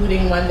clauses,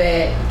 including one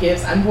that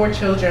gives unborn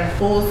children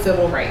full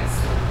civil rights.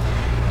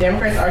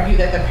 Democrats argue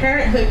that the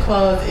Parenthood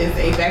Clause is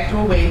a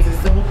backdoor way to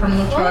civil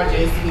criminal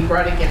charges to be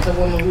brought against a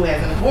woman who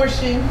has an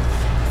abortion.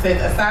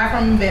 Says aside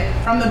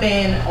from the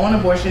ban on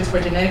abortions for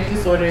genetic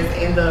disorders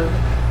and the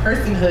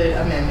Personhood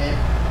Amendment,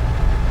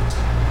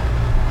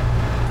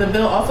 the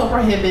bill also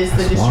prohibits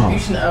the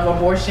distribution of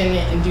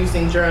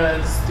abortion-inducing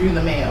drugs through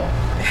the mail.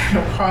 It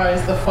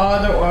requires the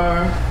father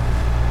or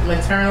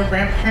maternal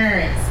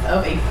grandparents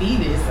of a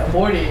fetus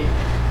aborted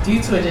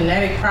due to a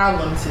genetic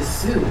problem to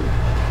sue.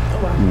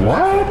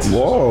 What?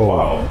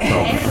 Whoa.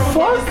 And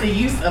prohibits the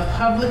use of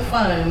public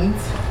funds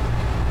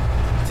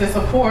to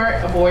support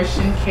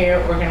abortion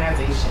care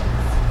organizations.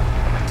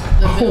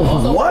 The bill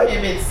also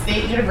prohibits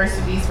state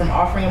universities from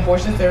offering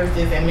abortion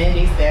services and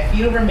mandates that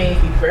fetal remains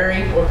be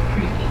buried or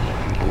cremated.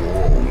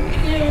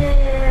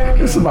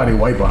 There's somebody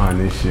white behind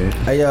this shit.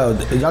 Hey yo,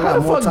 y'all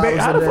got more topics?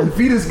 How the fuck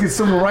fetus get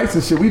civil rights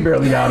and shit? We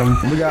barely got them.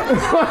 We got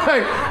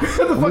like,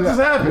 what the fuck just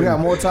happened? We got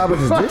more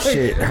topics than this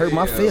shit. Hurt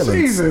my feelings.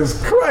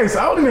 Jesus Christ,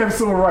 I don't even have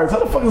civil rights. How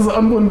the fuck does an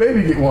unborn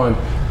baby get one?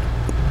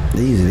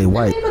 Easy, they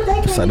white.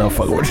 So I don't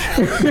fuck with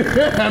you.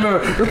 I know.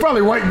 They're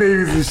probably white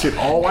babies and shit.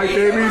 All white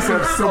babies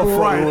have civil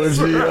rights.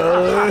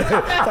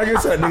 Like I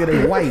said, nigga,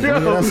 they white.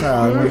 Nigga, that's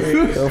how I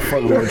don't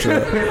fuck with you.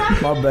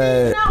 My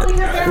bad.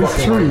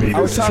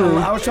 It's true.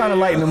 I was trying to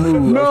lighten the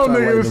mood. No,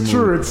 nigga, it's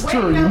true. It's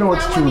true. You know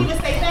it's true. I wouldn't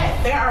even say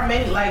that. There are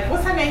many, like,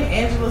 what's her name?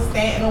 Angela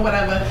Stanton or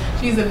whatever.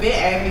 She's a big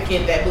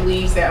advocate that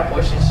believes that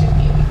abortion should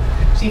be illegal.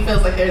 She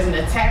feels like there's an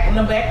attack on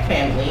the black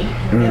family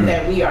and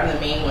that we are the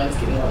main ones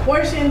getting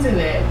abortions and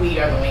that we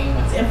are the main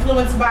ones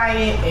influenced by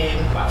it.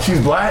 And she's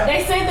black?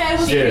 They say that it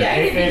was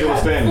Angela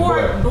Stanton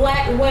for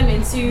black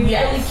women to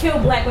really kill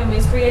black women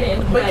is created.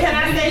 But can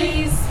I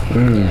say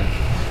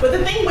But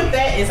the thing with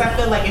that is I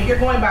feel like if you're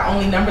going by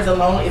only numbers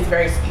alone, it's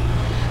very skewed.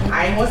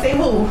 I ain't gonna say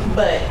who,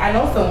 but I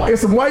know someone.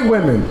 It's some white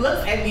women.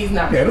 Look at these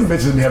numbers. Yeah, them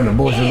bitches be having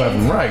abortion left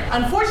and right.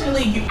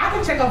 Unfortunately, I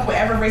can check off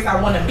whatever race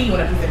I want to be on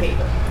a piece of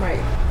paper.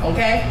 Right.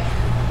 Okay?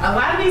 A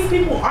lot of these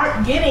people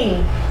aren't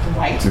getting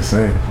white. Just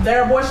saying.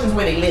 Their abortions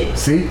where they live.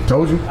 See?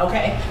 Told you.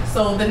 Okay?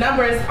 So the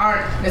numbers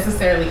aren't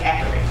necessarily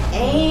accurate.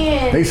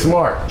 And they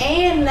smart.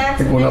 And not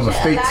to mention,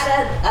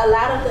 a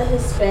lot of the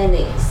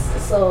Hispanics,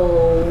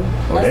 so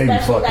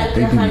especially like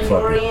the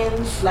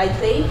Hondurans, like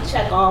they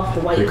check off the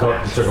white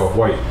box. They check off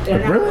white. They're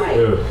not white.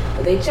 Yeah.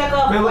 But they check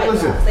off the white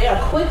box. They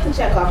are quick to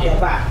check off their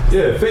box.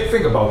 Yeah,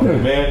 think about that,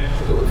 man.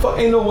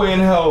 Ain't no way in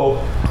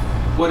hell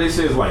what it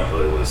says like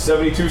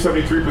 72,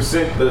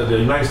 73%, the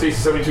United States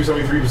is 72,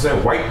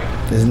 73% white.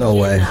 There's no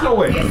way. There's no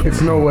way.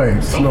 It's no way.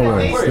 It's no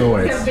way. It's no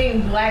way. Because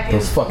being black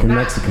those is fucking not,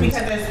 Mexicans.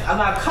 Because there's a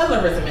lot of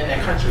colorism in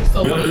that country.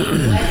 So when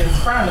black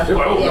is frowned upon.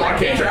 Like, oh, I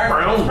can't check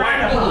brown,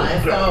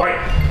 black,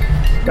 white.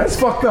 That's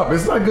fucked up.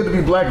 It's not good to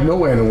be black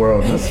nowhere in the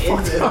world. That's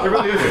fucked up. It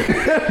really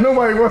isn't.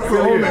 Nobody wants to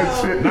own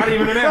that shit. Not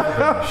even in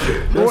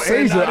Africa. Or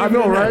Asia, I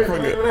know, right?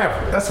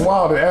 That's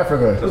wild in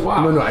Africa. That's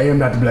wild. No, I am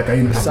not black. I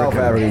am South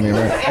African,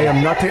 right? I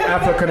am not an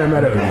African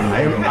American.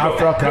 I am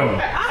African.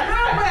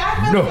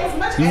 No. As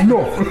much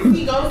as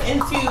he goes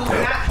into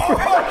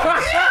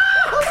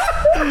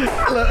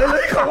Look,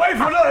 he away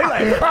from us. He's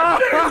like,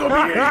 niggas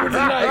gonna be here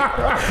tonight.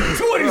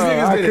 Two of these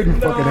niggas I couldn't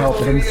fucking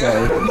help it.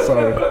 I'm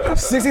sorry.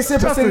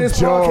 67% of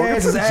this podcast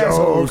is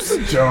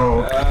assholes.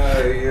 Joke.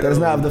 That is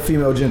not the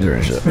female gender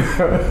and shit. I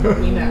was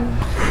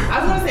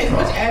gonna say, as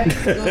much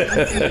advocacy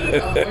goes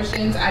into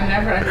abortions, I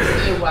never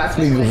understood why.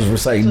 Niggas was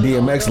reciting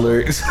DMX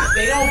lyrics.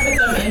 They don't put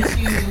them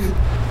into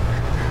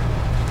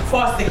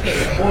foster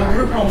care or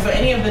group homes or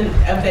any of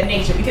that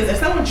nature. Because if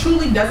someone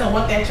truly doesn't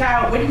want that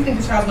child, where do you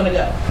think the child's gonna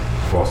go?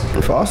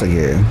 Foster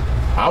care.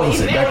 I would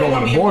say back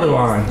over the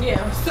borderline.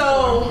 Yeah.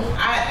 So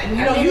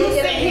you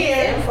sit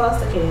here.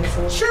 Foster care.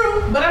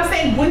 True, but I'm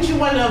saying, wouldn't you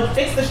want to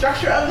fix the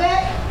structure of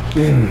that?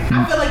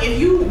 I feel like if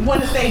you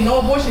want to say no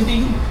abortion,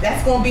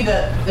 that's going to be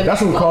the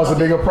that's going to cause a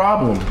bigger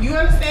problem. You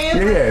understand?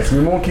 Yeah.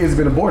 So more kids have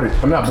been aborted.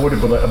 I'm not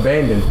aborted, but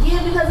abandoned.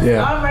 Yeah, because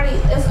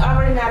it's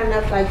already not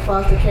enough like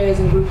foster cares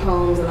and group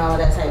homes and all of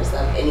that type of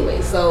stuff.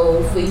 Anyway,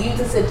 so for you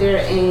to sit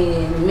there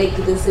and make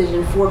the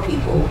decision for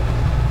people,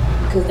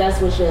 because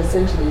that's what you're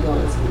essentially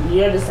doing.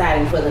 You're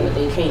deciding for them if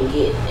they can't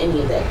get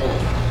any of that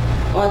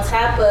done. On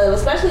top of,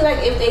 especially like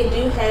if they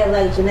do have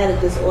like genetic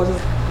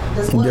disorders.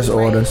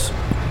 Right?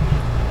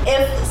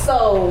 If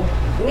so,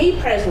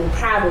 me personally,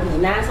 probably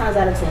 9 times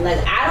out of 10,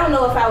 like I don't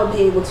know if I would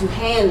be able to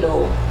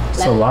handle.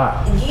 It's a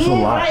lot. Yeah, it's a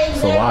lot. Right,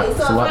 exactly. It's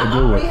a lot to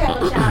do with. I already have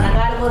a child. I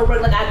gotta go to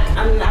work. Like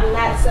I'm not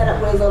got set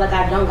up where as though like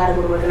I don't gotta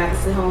go to work and I can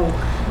sit home.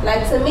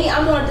 Like to me,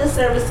 I'm doing a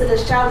disservice to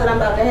this child that I'm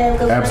about to have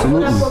because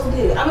what I'm supposed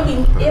to do. I'm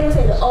gonna be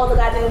irritated all the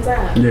goddamn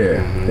time.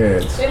 Yeah.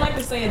 They like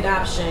to say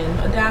adoption.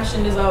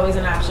 Adoption is always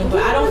an option,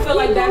 but I don't feel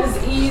like that is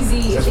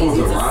easy. It's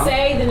easier to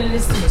say than it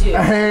is to do.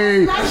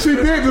 Hey, she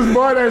did just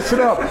bar that shit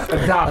up.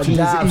 Adoption is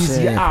an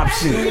easier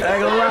option.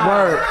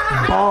 Word.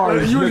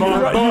 Bars. You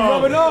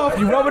rub it off.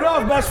 You rub it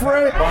off, best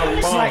friend.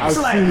 It's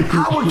like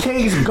how would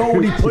Case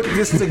Goldie put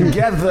this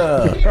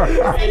together?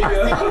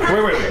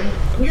 Wait.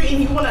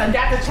 You want to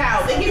adopt a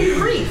child? They give you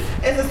grief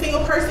as a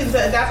single person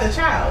to adopt a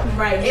child.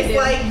 Right. It's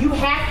like you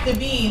have to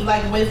be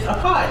like with a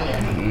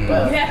partner.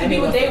 Well, you have to be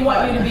what they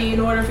want you to be in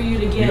order for you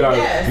to get. You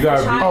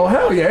gotta be, oh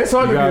hell yeah! It's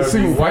hard to be a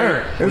single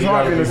parent. It's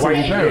hard to be a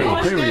single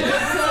parent. Period.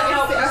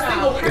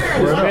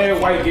 There's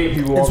mad white gay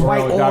people. It's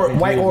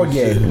white or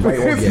gay.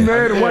 It's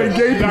mad white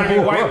gay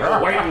people.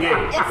 White and gay.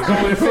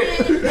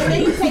 And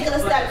then you take it a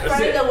step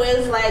further where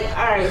it's like,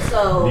 all right,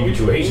 so you get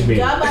you an Asian baby.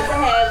 y'all about to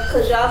have,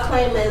 because y'all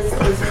claim it's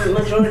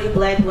majority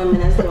black women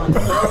that's doing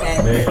this.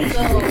 Okay.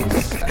 So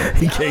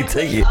he can't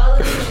take it. all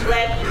of these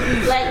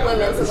black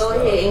women to go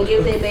ahead and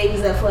give their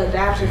babies up for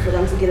adoption for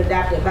them to get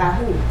adopted by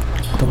who?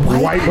 The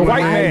white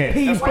man.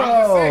 people.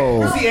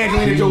 You see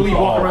Angelina Jolie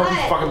walking around with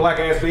these fucking black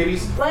ass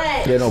babies?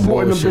 But They don't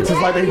Boy, them bullshit.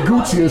 bitches like they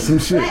Gucci or some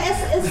shit. but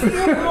it's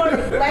still more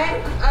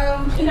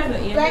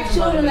black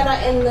children that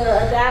are in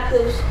the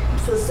adoptive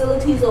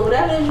facilities or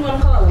whatever it is you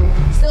want to call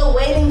them, still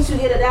waiting to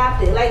get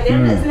adopted. Like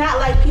it's not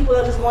like people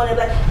are just going to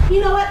like, you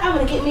know what, I'm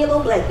gonna get me a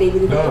little black baby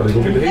today. No, they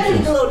gonna get the Let me Haitians.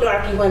 get a little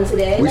darky one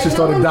today. We should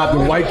start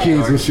adopting white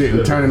kids and shit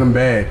and turning them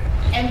bad.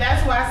 And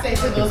that's why I say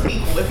to those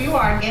people, if you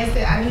are against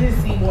it, I need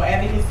to see more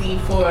advocacy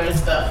for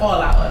the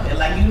fallout of it.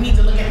 Like you need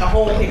to look at the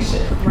whole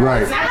picture.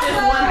 Right. It's not just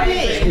one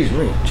thing. Excuse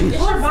me. Jesus.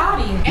 Your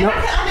body. And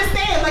I can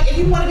understand, like if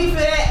you want to be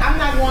for that, I'm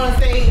not going to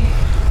say.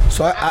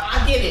 So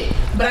I get it,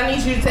 but I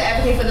need you to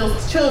advocate for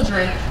those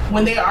children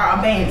when they are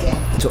abandoned.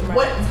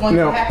 What is going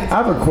to happen to I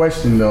have them? a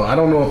question though. I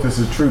don't know if this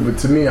is true, but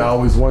to me, I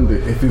always wonder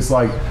if it's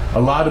like a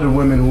lot of the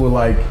women who are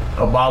like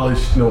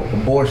abolish,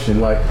 abortion.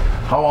 Like,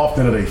 how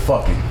often are they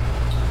fucking?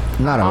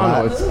 not a I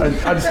lot. don't know.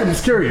 I'm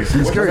just curious. I'm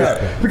just curious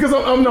because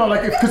I'm not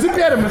like because if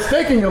you had a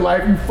mistake in your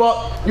life,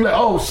 you're like,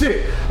 oh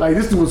shit, like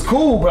this dude was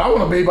cool, but I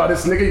want to baby by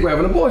this nigga. You have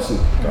an abortion.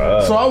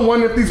 So I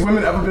wonder if these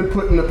women ever been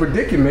put in a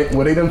predicament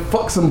where they done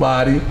fuck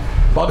somebody.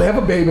 About to have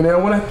a baby and they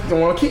don't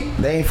want to keep.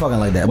 They ain't fucking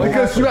like that.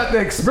 Because you have to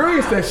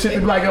experience that shit to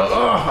be like,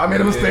 I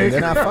made a mistake.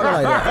 They're not fucking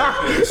like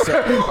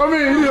that. I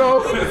mean,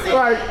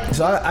 like.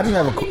 So I just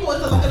have a. People with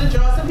the look of the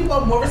draw. Some people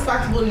are more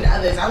responsible than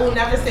others. I will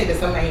never say that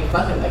somebody ain't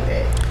fucking like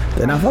that.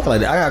 They're not fucking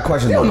like that. I got a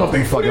question. I don't know if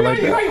they fucking like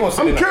that.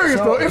 I'm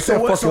curious though if they're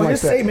fucking So like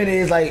his that. statement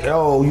is like,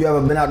 oh, you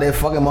ever been out there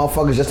fucking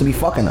motherfuckers just to be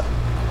fucking them?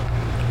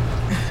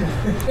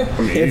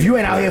 If you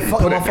ain't out here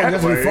fucking motherfuckers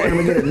just to be fucking them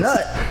and get a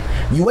nut,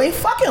 you ain't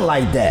fucking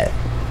like that.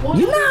 Well,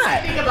 You're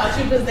not. Think about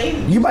you because they.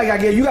 You gotta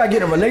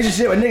get in a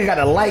relationship. A nigga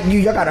gotta like you.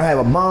 Y'all gotta have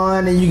a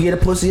bond, and you get a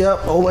pussy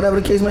up or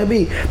whatever the case may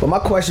be. But my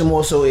question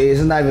more so is,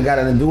 it's not even got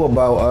nothing to do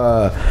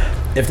about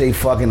if they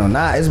fucking or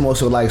not. It's more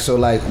so like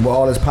with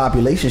all this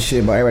population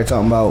shit. But everybody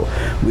talking about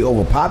we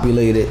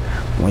overpopulated.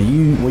 When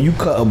you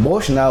cut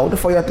abortion out, what the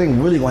fuck y'all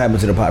think really gonna happen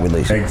to the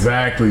population?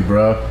 Exactly,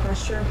 bro.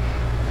 That's true.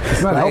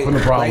 It's not helping the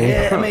problem.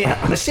 I mean,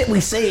 the shit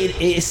we say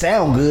it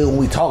sound good when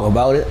we talk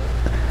about it,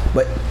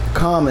 but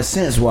common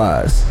sense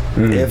wise,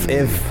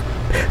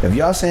 if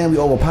y'all saying we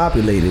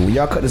overpopulated, when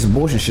y'all cut this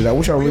abortion shit out,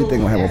 what y'all really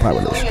think gonna have a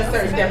population? Only a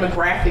certain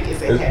demographic is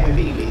that having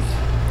babies.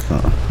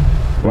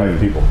 White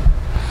people.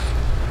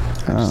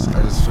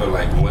 I just feel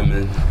like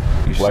women.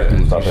 You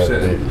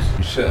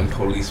shouldn't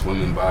police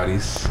women's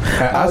bodies.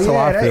 That's how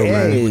I feel,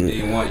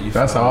 man.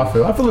 That's how I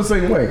feel. I feel the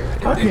same way.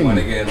 If they want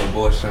to get an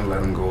abortion,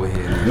 let them go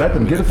ahead. Let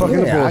them get a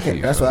fucking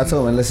abortion. That's what I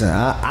told him. Listen,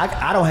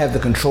 I don't have the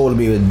control to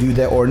be able to do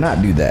that or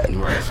not do that.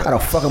 How the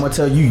fuck I'm gonna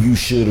tell you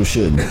should or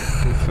shouldn't?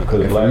 If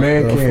a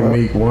man can't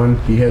make one,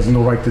 he has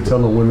no right to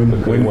tell a woman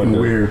when and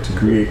where to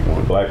create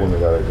one. Black women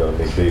gotta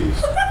make babies.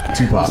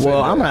 Tupac.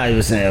 Well, I'm not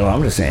even saying.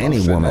 I'm just saying any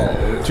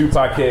woman.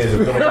 Tupac cares if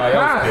nobody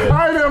else cares.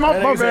 I ain't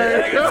my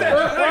bad.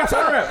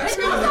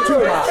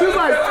 She was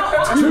like,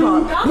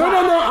 Tupac. No,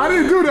 I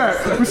didn't do that.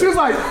 But she was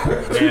like,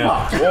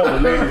 Tupac.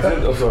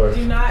 I'm sorry.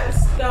 Do not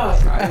stop.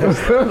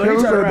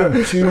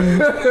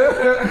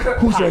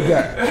 Who said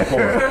that?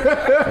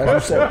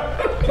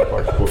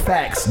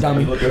 Factz,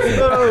 dummy. Oh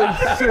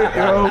shit,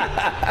 yo.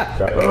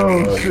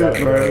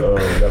 Shit, man.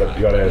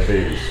 You gotta have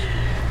babies.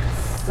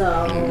 So.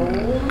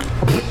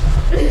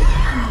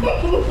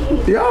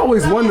 Yeah, I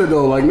always wonder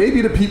though, like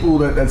maybe the people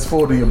that's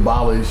for the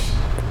abolish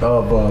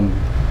of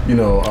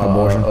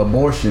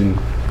abortion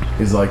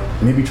is like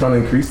maybe trying to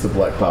increase the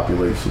black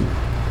population.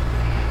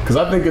 Because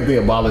I think if they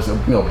abolish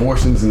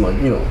abortions in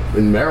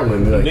in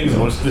Maryland, like, there's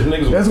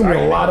gonna be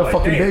a lot of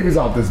fucking babies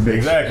out this bitch.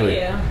 Exactly.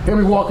 Yeah. They'll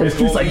be walking the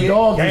streets like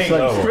dogs and shit.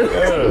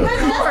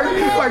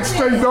 Like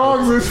stray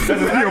dogs and shit.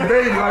 Your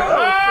baby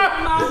like.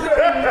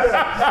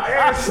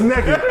 Ass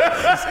naked.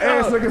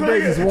 Ass naked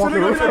babies walking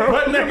around.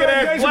 Butt naked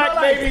ass black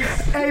babies.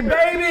 Hey,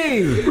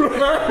 baby.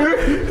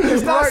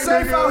 It's not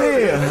safe out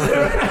here.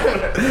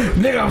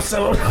 Nigga, I'm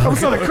selling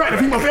crack to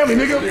feed my family,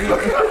 nigga.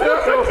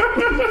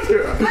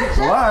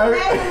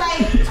 Alright,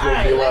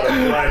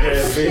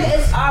 shit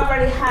is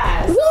already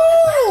high. So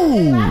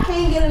if I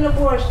can't get an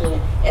abortion,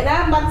 and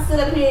I'm about to sit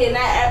up here, and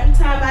every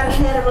time I done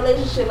had a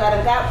relationship, I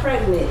done got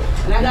pregnant,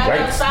 and I got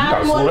like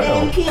 5 more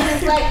damn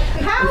kids. Like,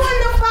 how in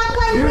the fuck,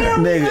 like, where are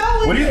we going?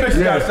 Well, these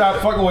bitches gotta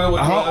stop fucking with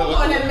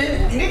on that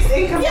mixed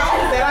income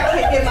that I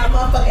can't get my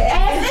motherfucking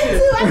ass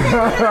into.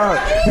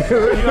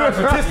 You're not a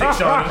statistic,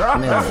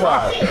 Shawty. That's why.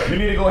 You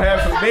need to go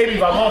have some babies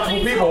by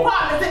multiple people.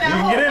 You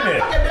can get in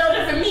there.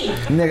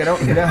 Nigga,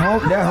 that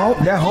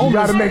home. You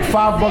gotta make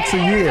 $5 a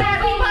year.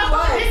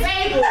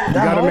 You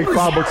gotta make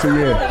 $5 a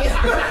year.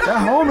 That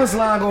homeless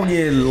line gonna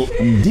get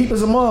deep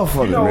as a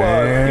motherfucker. You know,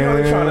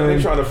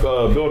 they trying to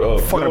build a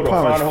fine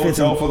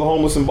hotel for the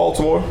homeless in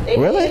Baltimore.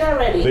 Really?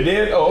 They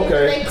did? Oh,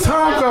 okay.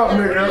 Time's up,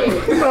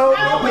 nigga. No.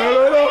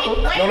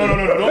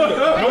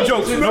 No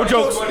jokes, bro.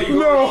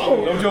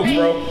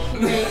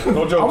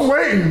 No jokes. I'm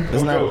waiting.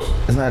 It's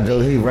not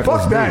jokes. He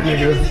reckless. Fuck that,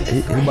 nigga. He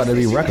about to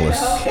be reckless.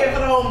 Care for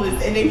the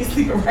homeless, and they be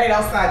sleeping right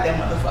outside that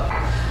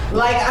motherfucker.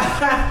 Like,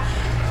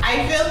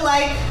 I feel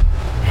like.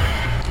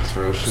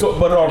 So,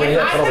 but it already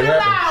if I can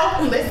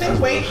happened. listen,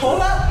 wait,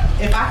 hold up.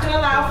 If I can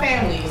allow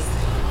families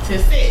to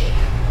sit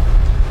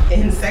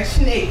in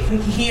Section 8 for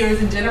years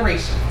and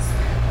generations,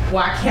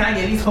 why can't I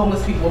get these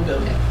homeless people a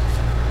building?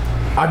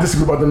 I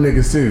disagree about them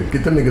niggas too.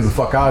 Get them niggas the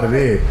fuck out of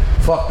there.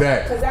 Fuck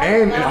that.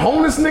 And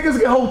homeless niggas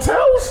get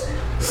hotels?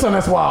 Son,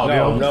 that's wild,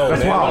 yo.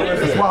 That's wild.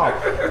 That's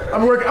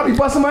wild. I be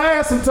busting my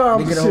ass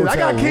sometimes. Shit. I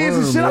got kids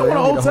and shit. I want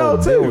a hotel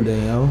too.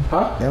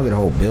 Huh? They don't get a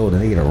whole building.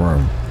 They get a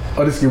room.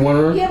 Oh, this get one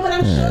room? Yeah, but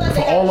I'm sure that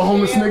for all the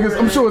homeless niggas,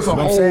 I'm sure it's a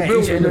whole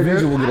building. Each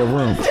individual get a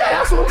room. Yeah,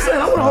 that's what I'm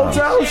saying. I want a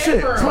hotel and shit.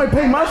 Somebody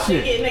pay my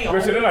shit.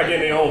 Listen, they're not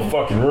getting their own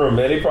fucking room,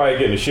 man. They probably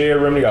getting a shared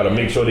room. They gotta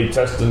make sure they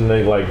testing.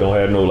 They like don't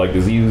have no like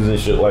diseases and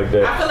shit like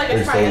that. I feel like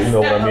it's so, probably you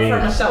know what I mean?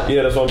 from a shelter.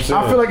 Yeah, that's what I'm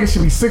saying. I feel like it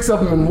should be 6 of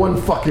them in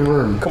one fucking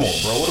room. Come on,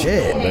 bro.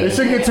 Shit. It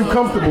should get too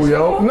comfortable,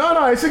 yo.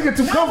 No, it should get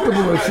too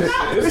comfortable and shit.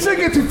 It should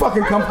get too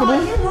fucking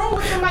comfortable.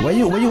 Where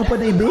you gonna put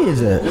their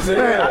beds at?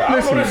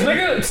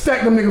 Listen,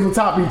 stack them niggas on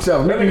top of each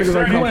other. Make niggas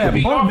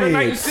uncomfortable. Bunk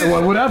beds.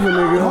 Whatever,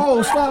 nigga.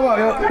 Oh, stop out,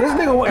 yo. This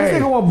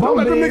nigga want bunk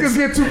let them beds. niggas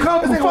get too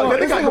comfortable.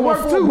 They got to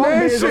work too,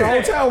 man. Shit.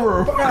 Hotel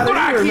room. Fuck out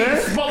of here,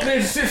 man. Smoke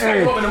this shit,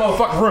 stack up in the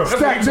motherfucking room.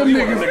 Stack them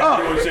niggas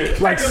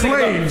up like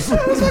slaves.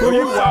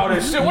 You wild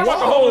as shit. What about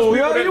the homeless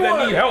people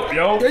that need help,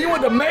 yo? You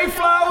want the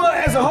Mayflower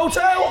as a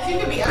hotel?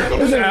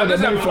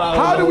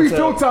 How do we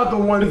filter out the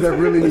ones that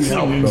really need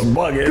help,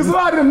 though? Because a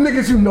lot of them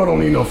niggas you know don't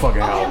need no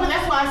fucking Okay, help. but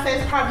that's why I say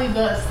it's probably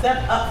the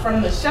step up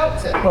from the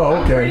shelter. Oh, okay.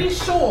 I'm pretty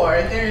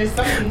sure there is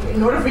something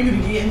in order for you to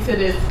get into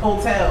this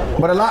hotel.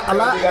 But a lot.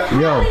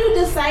 How do you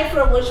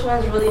decipher which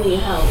ones really need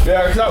help?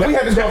 Yeah, because we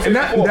had this conversation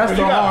before. That's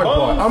the hard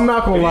part. I'm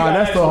not gonna lie,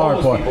 that's the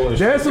hard part.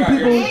 There's some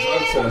people.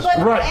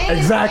 Right,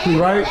 exactly,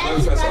 right?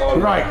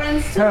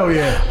 Right. Hell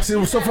yeah.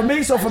 So for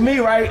me,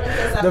 right,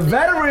 the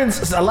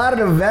veterans, a lot of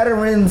the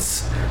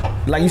veterans,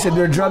 like you said,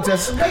 they're drug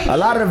tests. A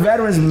lot of the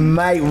veterans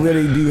might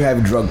really do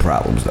have drug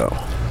problems, though.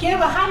 Yeah,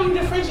 but how do you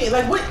differentiate?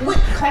 Like, what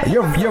class?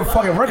 Your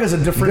fucking records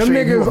are different. Them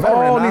niggas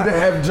all need to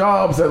have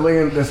jobs that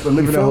live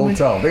in a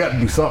hotel. They got to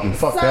do something.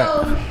 Fuck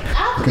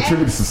that.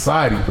 Contribute to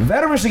society.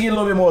 Veterans should get a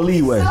little bit more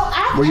leeway.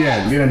 Well,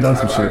 yeah, they done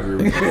some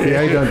shit.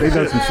 Yeah, they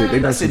done some shit. They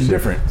done some shit.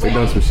 Different. They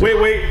done some shit.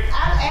 Wait.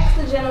 I've asked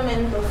the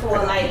gentleman before,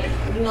 like,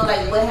 you know,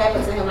 like what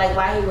happened to him, like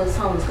why he was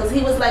homeless, because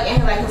he was like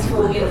in like his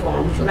full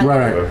uniform, like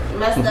right.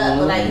 messed up,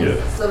 but like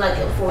still like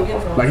a full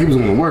uniform. Like he was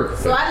going to work.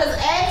 So I just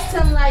asked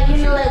him, like, you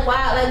know, like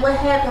why, like what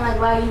happened, like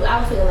why you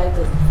outfit like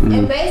this,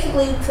 and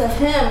basically to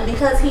him,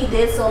 because he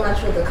did so much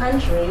for the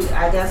country,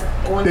 I guess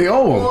going to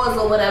wars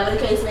or whatever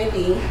the case may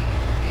be.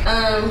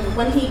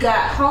 When he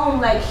got home,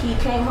 like he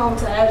came home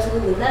to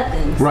absolutely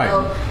nothing. Right.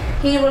 So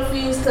he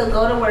refused to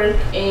go to work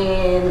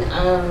and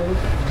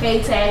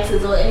pay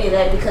taxes or any of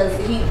that because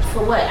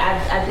for what?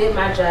 I did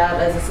my job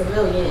as a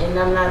civilian and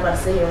I'm not about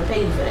to sit here and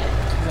pay you for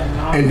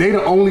that. And they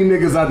the only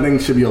niggas I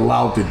think should be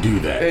allowed to do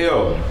that. Hey,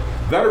 yo.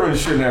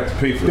 Veterans shouldn't have to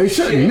pay for They this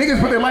shouldn't. shit. Niggas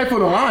put their life on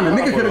the line. The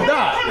nigga could have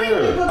died.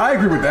 Yeah. I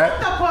agree with that.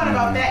 The part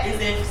about that is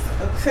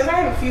because I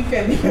have a few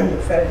family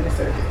members that are in the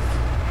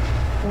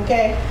service.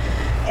 Okay?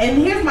 And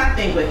here's my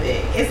thing with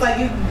it. It's like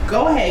you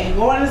go ahead, you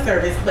go on the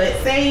service, but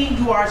say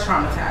you are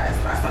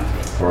traumatized by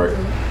something. Right.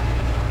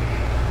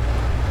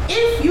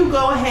 If you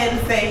go ahead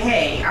and say,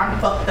 hey, I'm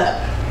fucked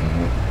up,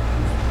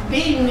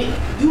 then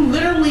you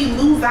literally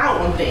lose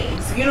out on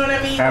things. You know what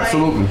I mean?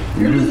 Absolutely. Like,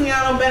 you're losing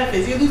out on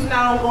benefits. You're losing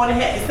out on going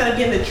ahead instead of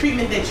getting the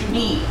treatment that you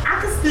need.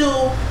 I can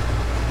still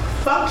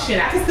function.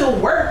 I can still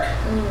work,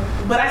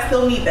 but I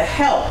still need the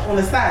help on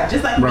the side,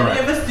 just like many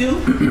of us do.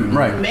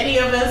 Right. Many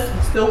of us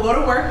still go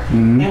to work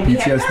and we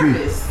have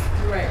purpose.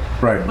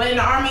 Right. But in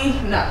the Army,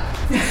 no.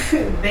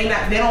 They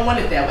don't want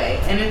it that way.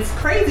 And it's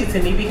crazy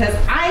to me because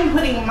I'm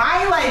putting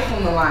my life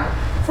on the line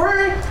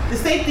for the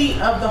safety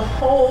of the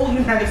whole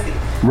United States.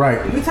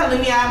 Right. You telling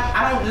me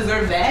I don't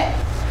deserve that?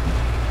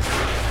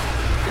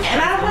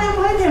 And I don't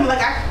blame him.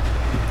 Like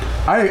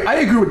I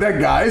agree with that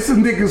guy. It's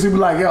some niggas who be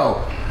like, yo,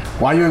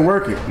 why you ain't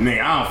working?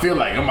 Nigga, I don't feel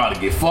like I'm about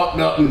to get fucked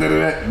up and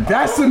da-da-da.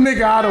 That's the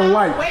nigga I don't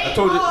like. I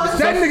told you,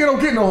 that nigga don't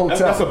get no hotel.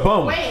 That's a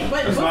bum. Wait,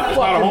 but it's not a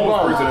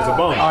homeless person, it's a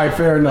bum. Alright,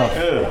 fair enough.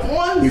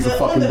 He's a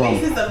fucking on the bum.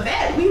 basis of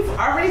that, we've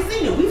already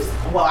seen it.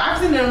 I've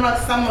seen it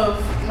amongst some of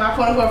my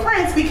quote unquote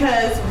friends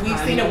because we've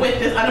seen it with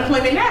this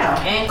unemployment now.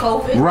 And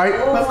COVID. Right.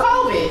 With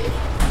COVID.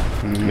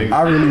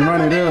 I really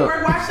run it up.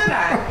 Why should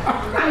I?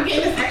 I'm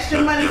getting this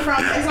extra money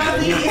from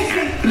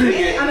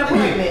XYZ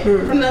unemployment.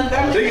 From the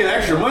government. They get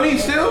extra money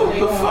still?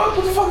 The fuck?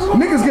 What the fuck is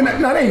going on? Niggas get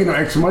no, they ain't get no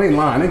extra money. They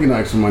lying. They get no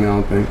extra money, I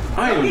don't think.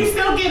 You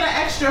still get an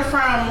extra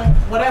from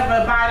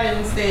whatever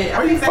Biden said.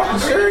 Are you fucking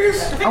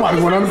serious? I'm about to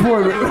go on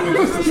unemployment. I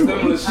think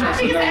it's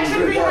extra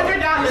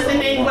 $300 and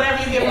then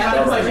whatever you get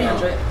from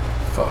unemployment.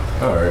 Fuck.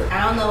 Alright. I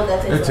don't know what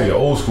that takes. Let's take it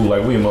old school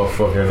like we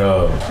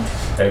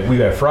motherfucking we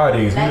got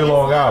Fridays, we the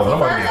Long Island.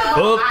 I'm about to get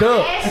fucked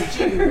up.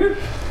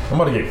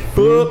 I'm about to get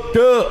fucked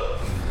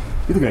up.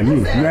 You look at me.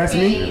 You asked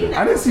me?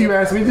 I didn't see you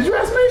ask me. Did you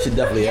ask me? She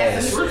definitely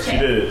asked. She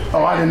did.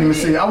 Oh, I didn't even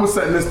see it. I was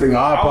setting this thing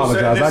up. I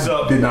apologize.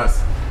 I did not.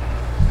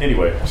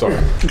 Anyway, sorry.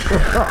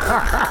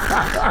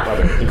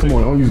 Come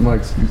on, don't use my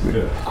excuse.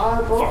 All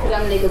both of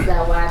them niggas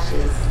got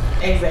washes.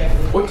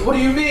 Exactly. What do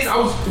you mean? I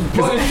was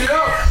putting shit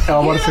up. I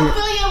You want to don't say.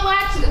 feel your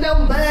watch, no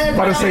buzz.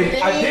 About to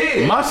say, I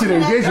did. my shit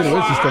ain't digital.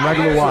 It's just a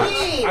regular watch. I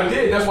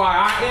did. That's why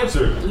I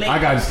answered. I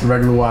got just a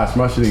regular watch.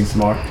 My shit ain't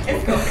smart.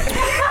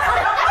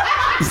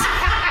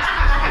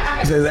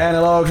 It says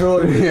analog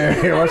shoulder.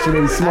 Yeah, my shit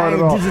ain't smart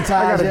at all. I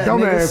got a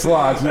dumbass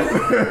watch.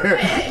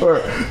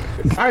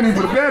 I ain't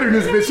even put a battery in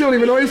this bitch. She don't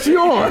even know if she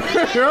on. Is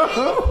it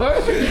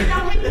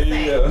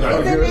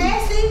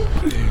nasty?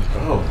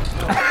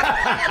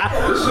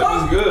 This shit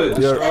was good.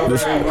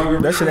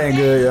 That shit ain't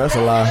good. Yeah, that's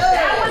a lie.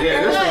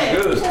 Yeah, this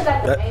was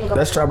good.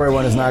 That strawberry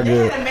one is not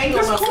good.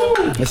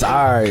 It's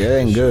alright. It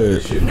ain't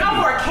good. No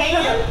more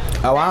can.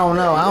 Oh, I don't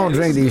know. I don't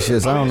drink these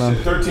shits. I don't know.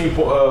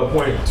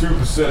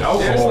 13.2%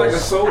 alcohol. It's like a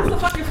soda.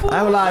 I ain't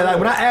gonna lie. Like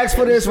when I asked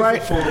for this, right?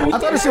 I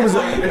thought this shit was.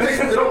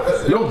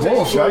 Yo,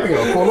 bullshit. I think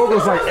a Four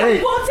Locos like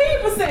 8.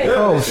 14%.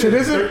 Oh shit,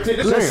 is it?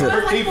 Listen.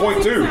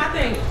 13.2. I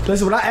think.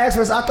 Listen, when I asked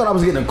for this, I thought I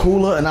was getting a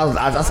cooler, and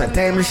I said,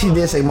 damn, she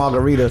did say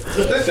margarita.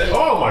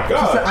 Oh my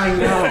god. I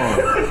know.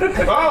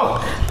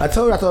 Oh. I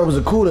told her I thought it was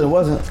a cooler. It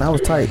wasn't. I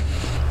was tight.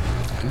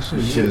 This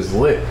shit is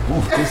lit.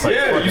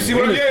 Yeah, you see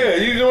what? Yeah,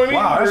 you know what I mean?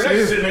 Wow,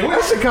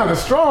 that shit kind of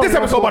strong. This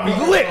episode about to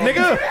be lit,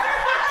 nigga.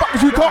 Fuck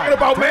is you talking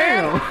about,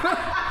 man?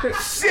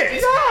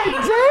 Shit.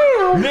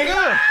 Damn.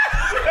 Nigga.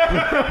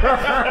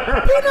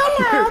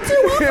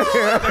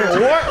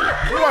 What?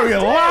 We about to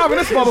get live in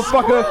this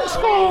motherfucker.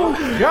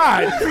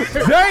 God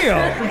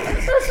damn.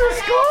 That's a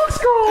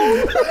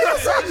skull.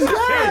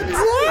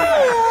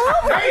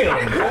 Damn.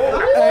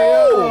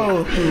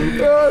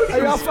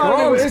 Hey, y'all follow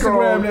me on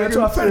Instagram now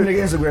too. I found a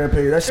nigga Instagram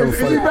page. That's so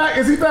funny.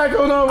 Is he back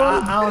on over?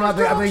 I don't know. I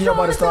think y'all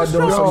about to start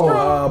doing some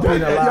more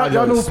Peanut Live.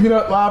 Y'all know who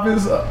Peanut Live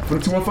is for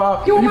the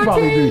 215? You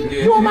probably do.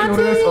 Yeah. You know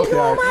this? Okay. I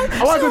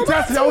wasn't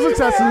testing. I'm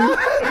just asking.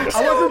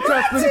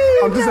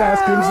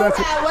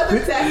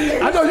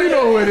 I know you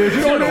know who it is.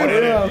 You know who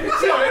it is.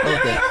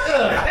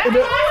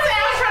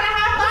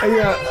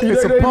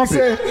 It's a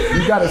puppet.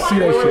 You gotta see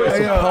that shit. It's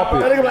a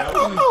puppet. I think I'm like, oh,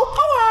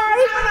 alright. I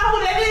don't know who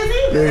that is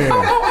either. Yeah.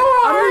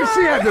 I mean,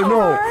 she had to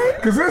know.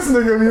 Cause this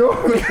nigga be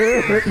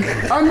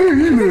on I knew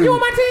you knew. You on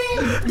my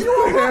team? You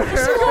on my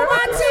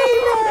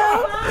team now?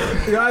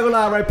 Yo, I ain't gonna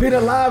lie, right?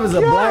 Peanut Live is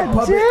a black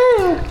puppet,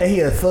 and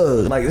he a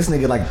thug. Like this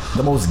nigga, like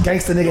the most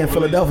gangster nigga in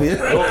Philadelphia. I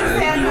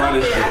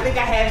think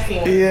I have seen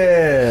it.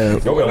 Yeah.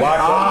 Yo, get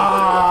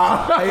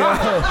locked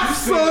up.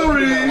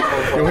 Sorry.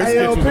 Hey,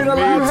 yo, Peanut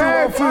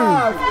Live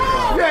 205.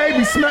 Yeah, he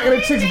be smacking the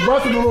chicks,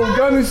 busting the little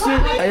gun and shit.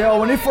 Hey, yo,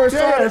 when he first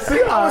started,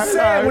 I was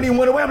sad when he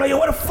went away. I'm like, yo,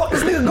 where the fuck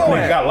this nigga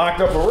going? He got locked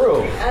up for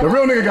real. The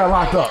real nigga got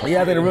locked up.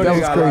 Yeah, I think the real That nigga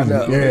was got crazy.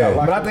 locked up. Yeah.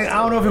 But I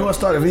don't know if he's gonna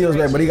start the videos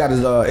back, but he got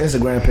his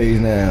Instagram page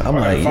now. I'm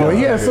like, Yo,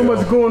 he had so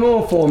much going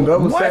on for him. That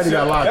was sad he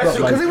got locked up.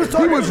 Because he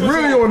was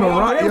really on the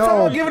run. He was talking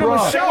about giving him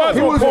a show.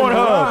 He was on the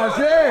rise,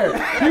 yeah.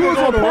 He was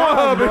on the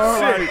rise,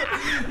 and shit.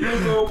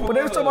 But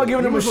they was talking about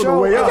giving him a show.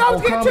 way up. On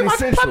Comedy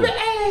Central.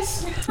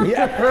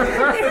 Yeah.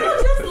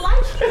 Just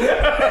like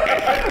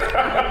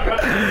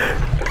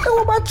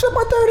Oh, my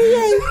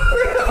 38.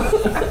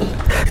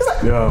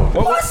 Yo.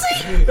 What was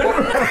his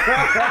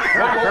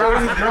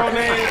girl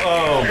name?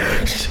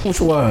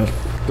 Which one?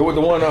 The one,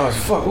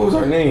 fuck, what was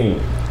her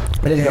name?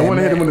 I want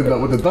to hit him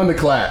with the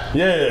thunderclap.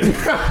 Yeah.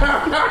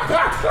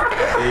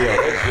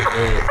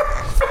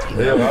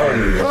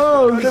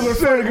 Oh,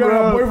 shit, Girl,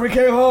 bro. boyfriend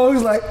came home,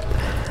 he's like,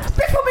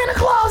 bitch, put me in the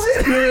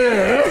closet.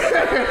 Yeah.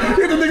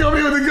 Hit the nigga over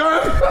here with the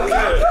gun. He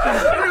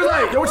was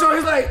like, yo, what y'all?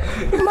 He's like,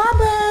 my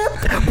bad.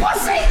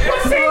 Pussy.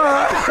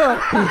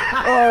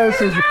 Oh, that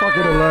shit's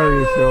fucking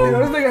hilarious, Yo, yo.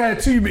 this nigga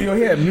had he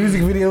had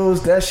music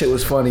videos. That shit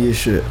was funny as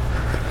shit.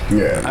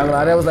 Yeah.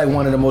 That was like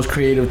one of the most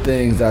creative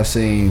things I've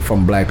seen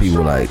from black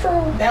people. Like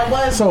that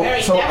was so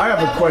I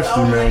have a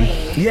question, man.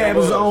 Yeah, it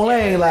was his own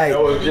lane. Like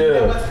that was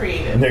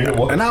creative.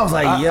 And I was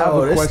like,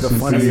 yo, this is the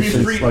funniest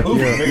shit. Like,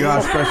 you're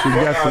our special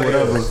guest or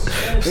whatever.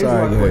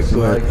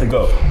 Sorry,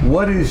 go ahead.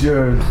 What is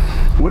your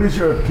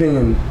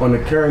opinion on the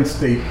current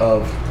state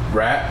of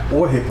rap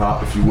or hip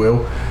hop, if you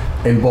will,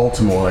 in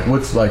Baltimore? Like,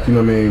 what's like, you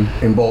know what I mean,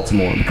 in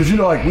Baltimore? Because you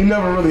know, like, we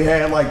never really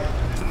had like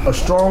a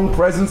strong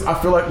presence. I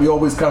feel like we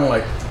always kind of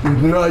like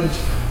nudge.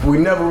 We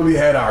never really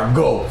had our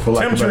go, for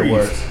lack of better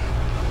words.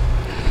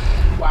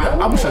 Wow.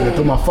 I wish I could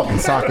throw my fucking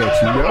sock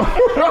at you, yo.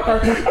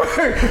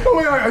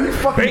 Are you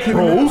fucking kidding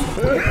me?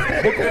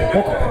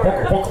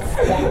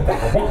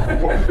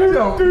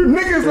 Yo,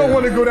 niggas don't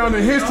want to go down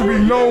in history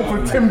known for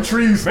Tim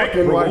Trees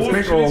fucking like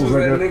snake rolls.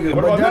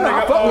 But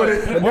I fuck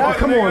with it. But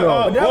come on,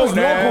 though. That was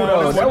local,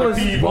 though. That was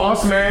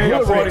Boss Man. He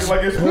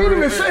didn't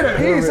even say that.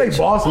 He didn't say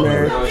Boss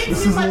Man.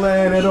 This is the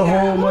land of the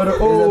home of the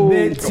old.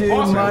 It's a bit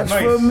too much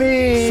for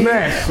me.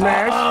 Smash.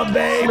 Oh,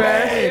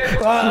 baby.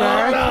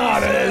 Smash.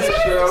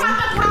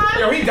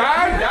 Yo, he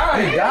died?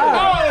 He died.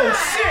 Oh,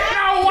 shit.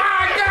 No,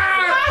 why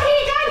God?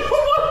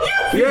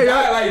 He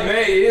died like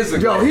man years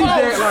ago. Yo, he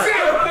dead like...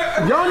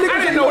 Y'all niggas I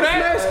didn't know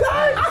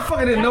that. I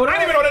fucking didn't know that. I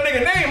didn't even know that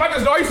nigga name. I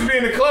just know I used to be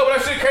in the club when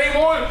that shit came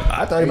on.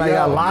 I thought he might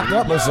got locked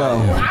up or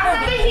something.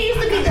 I think he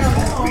used to be there.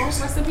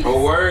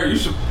 Oh, word. You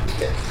should...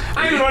 I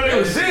didn't even know that nigga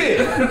was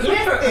dead.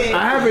 I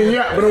haven't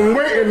yet, but I'm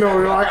waiting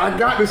though. I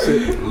got this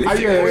shit. I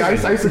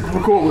used to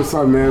record with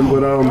something, man.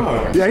 But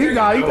yeah, he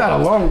died a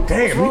long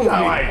damn. He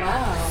died like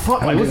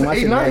fuck, like was it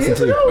 8, 9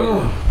 years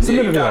ago? It's a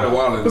minute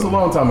ago. It was a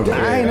long time ago.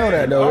 I ain't know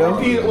that though.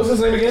 What's his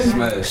name again?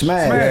 Smash.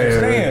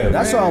 Damn,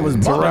 that song was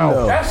bumping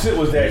though. That shit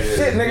was that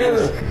shit,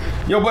 nigga.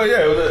 Yo, but yeah,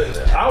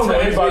 I don't know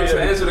anybody to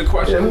answer the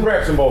question. Yeah, who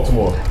raps in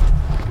Baltimore?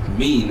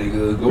 Me,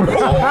 nigga. Go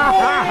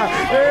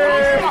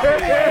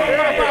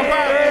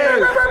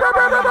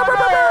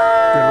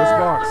Good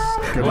response.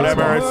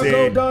 Whatever I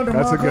said.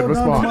 That's a good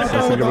response.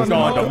 That's a good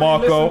response.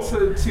 DeMarco. Listen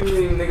to too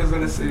many niggas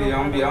in the city. I'm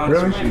gonna be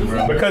honest with you,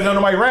 bro. Because there's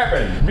nobody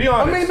rapping. Be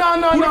honest. I mean,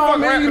 no. Who the fuck I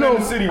mean, rapping you know,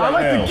 in the city I right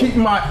like now? to keep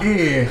my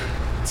ear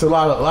to a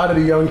lot of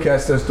the young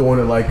cats that's doing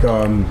it, like What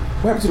happened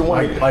to the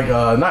one? like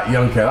not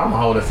young cat. I don't know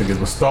how old that thing is,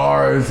 but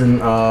Stars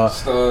and I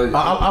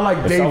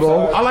like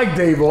Davo. I like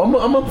Davo.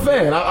 I'm a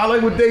fan. I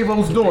like what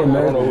Davo's doing,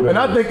 man. And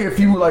I think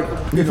if you like,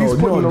 if he's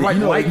putting the right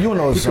light, he can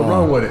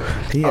run with it.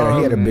 He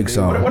had a big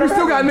song. But we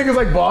still got niggas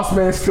like Boss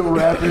Man still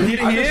rapping.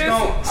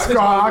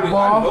 I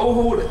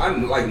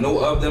know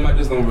of them. I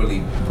just don't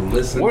really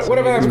listen.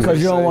 Whatever happens?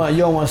 Because you don't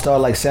want to start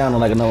like sounding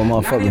like another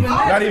motherfucker.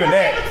 Not even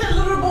that. It's a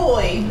little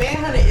boy.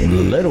 Manhunter is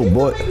Little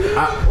boy.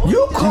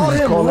 You call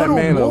him little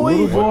boy?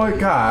 Little boy?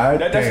 God,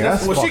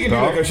 that's what she can do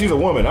that because she's a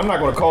woman. I'm not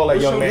going to call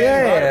that young man.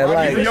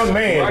 Yeah, he's a young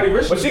man. Roddy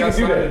Ricch, but she can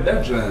do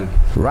that.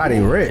 Roddy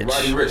Ricch.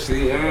 Roddy Ricch.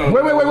 See,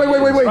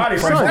 Wait. Roddy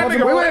Son, Ricch.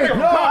 wait.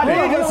 No, I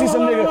didn't even see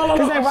some nigga.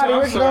 His name Roddy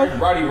Ricch though?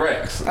 Roddy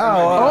Rex.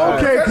 Oh,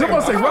 okay, because I'm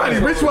going to say Roddy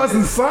Ricch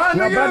wasn't signed,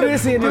 no, nigga. but I didn't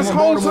see a nigga from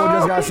Baltimore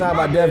just got signed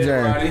by Def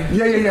Jam.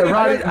 Yeah.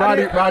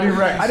 Roddy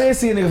Rex. I didn't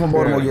see a nigga from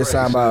Baltimore get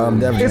signed by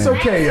Def Jam. It's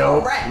okay,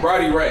 yo.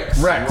 Roddy Rex.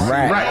 Rex.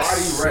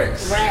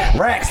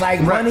 Racks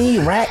like money,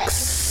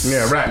 racks.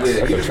 Yeah, Rex.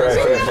 Yeah, he was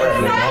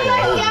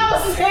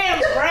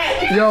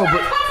Yo,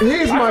 but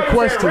here's my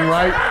question,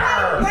 right?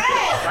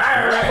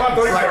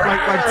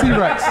 Like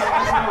T-Rex.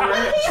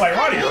 Like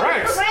Roddy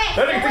Rex.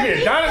 That nigga think he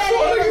a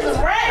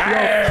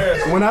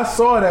dinosaur. When I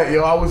saw that,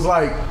 yo, I was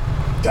like,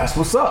 that's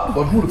what's up.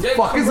 But who the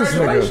fuck is this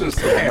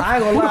nigga? I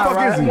ain't gonna Who the lie,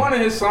 fuck is he? One of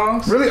his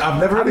songs. Really? I've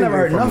never heard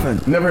nothing.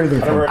 Never heard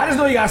anything from him. I just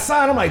know he got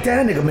signed. I'm like,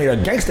 damn, that nigga made a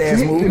gangsta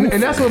ass move.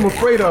 And that's what I'm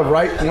afraid of,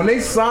 right? When they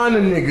sign the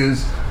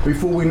niggas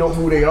before we know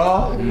who they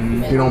are,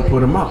 they don't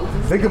put them out.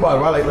 Think about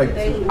it, right? Like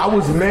I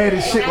was mad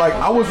as shit. Like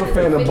I was a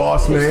fan of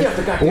Boss Man.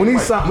 And when he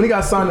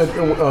got signed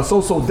to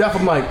So Def,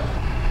 I'm like,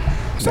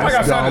 Somebody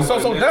got signed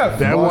to So Def.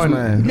 That one,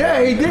 man.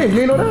 Yeah, he did. You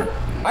ain't know that?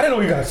 I didn't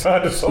know he got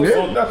signed to So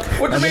Def.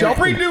 What you made him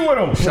pre-do with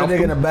him? Put a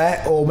nigga in the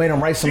back or made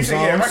him write some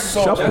songs.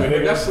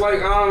 That's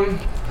like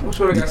what's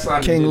what I got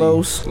signed? King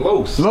Los.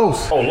 Oh,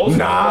 Los.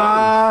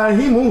 Nah,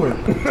 he moving.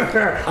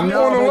 I'm on the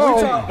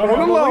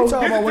low. We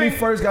talking about when he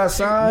first got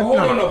signed. Hold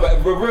on,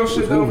 but real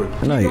shit though.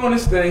 He doing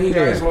this thing. He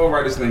got his low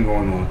writer thing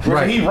going on.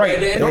 Right. He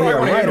right. Nobody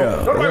want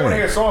to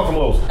hear a song from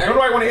Los.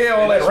 Nobody want to hear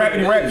all that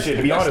rappity rap shit.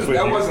 To be honest with you,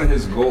 that wasn't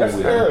his goal.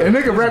 And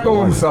nigga rap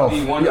over himself.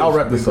 I'll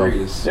rap this song.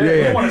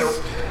 Yeah.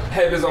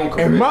 Have his own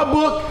career. In my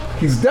book,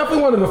 he's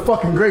definitely one of the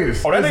fucking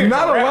greatest. There's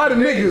not a lot of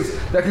niggas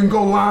that can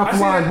go line for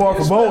line, bar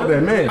for bar with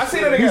that man. I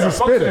seen that nigga at a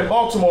function in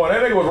Baltimore, and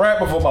that nigga was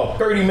rapping for about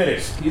 30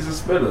 minutes. He's a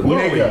spitter.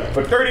 Literally,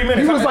 for 30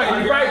 minutes. He was like,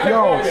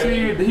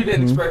 he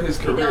didn't expect his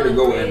career to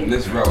go in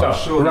this route. I'm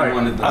sure he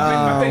wanted to.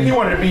 I think he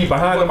wanted to be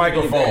behind the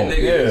microphone.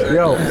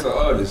 Yo,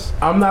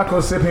 I'm not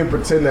gonna sit here and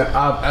pretend that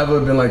I've ever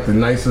been like the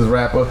nicest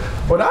rapper,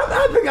 but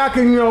I think I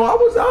can.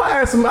 I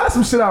had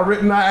some shit I've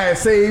written, I had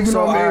saved. You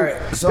know what I mean?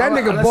 That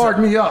nigga barred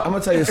me up. I'm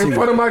gonna tell you in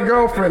front of my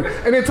girlfriend.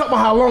 and then talk about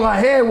how long our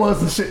hair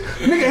was and shit.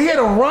 Nigga, he had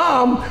a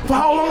rhyme for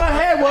how long our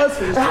hair was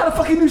and how the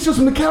fuck he knew shit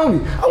from the county.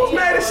 I was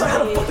mad as shit.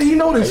 How the fuck did he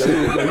know this shit?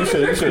 You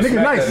should nigga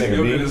nice. That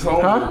nigga, B.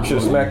 Huh? You should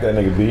have smacked that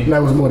nigga, B.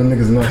 That was more than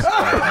niggas nice.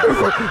 It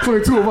was like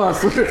 22 of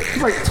us.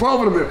 It's like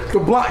 12 of them. The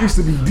block used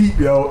to be deep,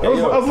 yo. That was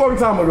a long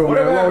time ago,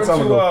 man. A long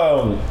time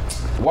ago.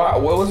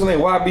 What was his name?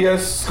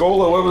 YBS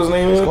Scola? What was his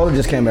name? Scola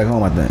just came back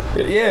home, I think.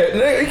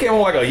 Yeah, he came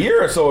home like a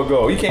year or so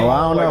ago. He came.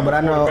 I don't know, but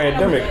I know.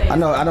 Pandemic. I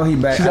know he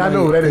back. I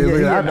know who that is.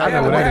 I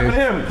know what happened to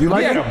him? You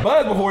like he had a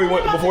bug before he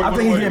went. I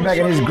think he get back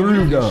in his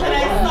groove though.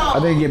 I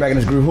think he get back in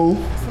his groove. Who?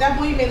 That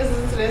boy made us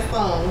listen to that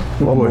song.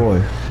 Oh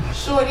boy.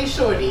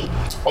 Shorty.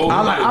 Oh,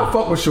 I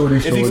fuck with Shorty.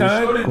 Is he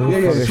signed?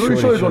 Yeah.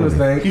 Shorty's on this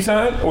thing. He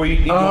signed or he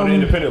doing it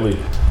independently?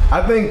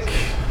 I think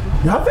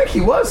he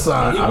was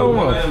signed. I don't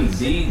know.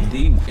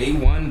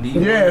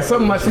 D1. Yeah,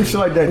 something like some shit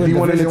like that.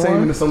 D1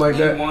 Entertainment or something like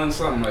that. D1,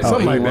 something like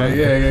Something like that.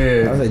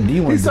 Yeah. I was like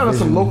D1. He's signing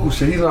some local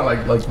shit. He's not like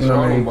you know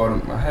what I mean.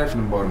 Half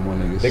of the Baltimore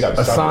niggas. They got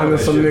signing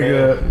some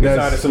nigga. They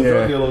signed some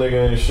drug dealer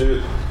nigga and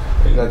shit.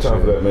 Ain't got time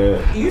for that, man.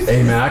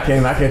 Hey man, I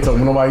can't talk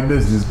with nobody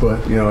business,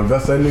 but you know if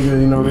that's that nigga,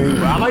 you know what I mean.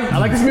 I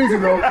like his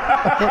music though.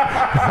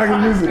 I like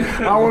his music.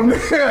 I want to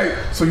like,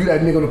 so you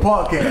that nigga on the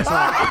podcast?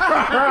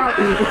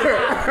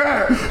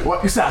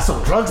 What you said? I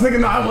sold drugs, nigga?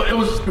 No, it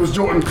was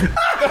Jordan. Get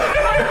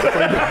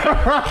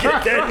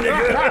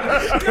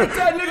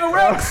that nigga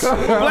Rex.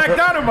 Black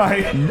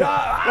Dynamite. You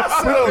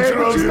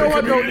know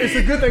what though? It's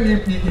a good thing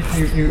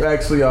you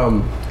actually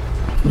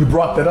you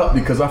brought that up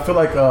because I feel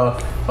like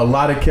a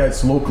lot of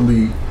cats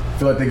locally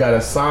feel like they got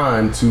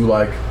assigned to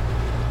like,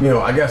 you know,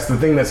 I guess the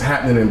thing that's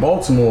happening in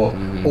Baltimore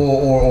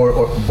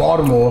or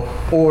Baltimore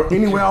or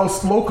anywhere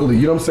else locally,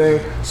 you know what I'm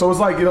saying? So it's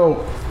like, you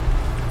know,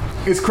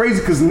 it's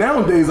crazy because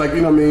nowadays, like,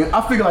 you know what I mean? I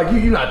figure like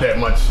you're not that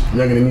much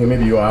younger than me,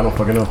 maybe you are, I don't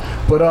fucking know.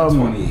 But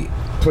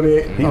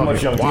 28. He's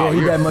much younger. Yeah,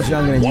 he's that much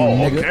younger than you,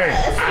 nigga.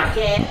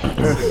 Okay.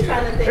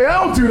 Hey,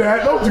 don't do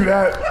that.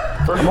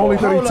 I'm only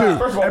 32.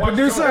 First of all,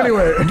 producer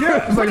anyway.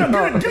 Get him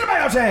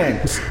out your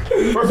hands.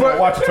 First of all,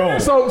 watch your tone.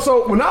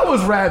 So when I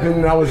was rapping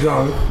and I was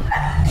young,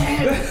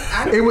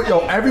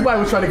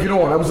 everybody was trying to get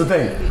on. That was the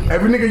thing.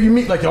 Every nigga you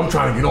meet, like, yo, I'm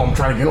trying to get on.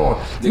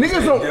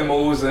 Niggas don't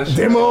demos and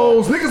shit.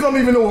 Niggas don't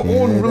even know what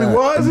on really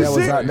was and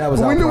shit. That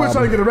was but we knew we were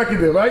problem. trying to get a record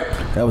deal, right?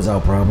 That was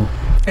our problem.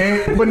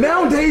 But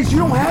nowadays you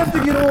don't have to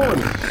get on.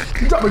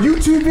 You drop a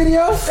YouTube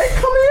video, they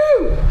come to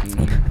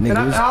you. And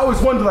I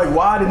always wonder, like,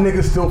 why do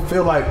niggas still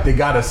feel like they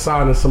gotta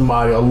sign to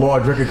somebody, a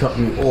large record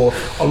company, or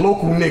a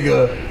local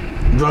nigga,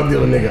 drug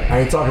dealer nigga? I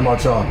ain't talking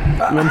about y'all. You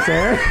know what I'm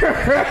saying?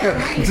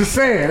 Just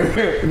saying.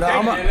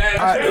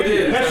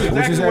 That's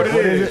exactly what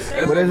it is.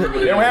 What is it?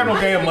 They don't have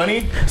no damn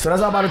money. So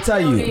that's all I'm about to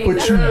tell you.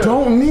 But you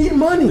don't need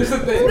money. This is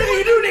the thing. Nigga,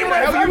 you do need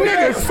money.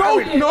 Nigga,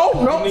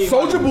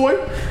 Soulja Boy.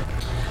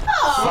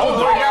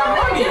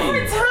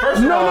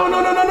 No.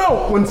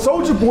 When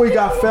Soulja Boy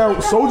got found,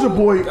 Soulja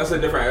Boy. That's a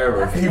different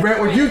era. He ran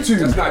with YouTube.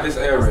 That's not this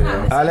era,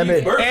 yo. Let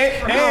me. No,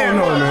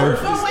 man.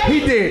 He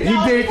did.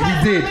 How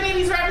many of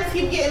these rappers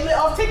keep getting lit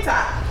off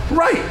TikTok?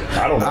 Right.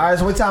 I don't know. All right,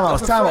 so time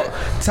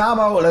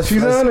out. Let's.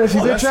 She's on it.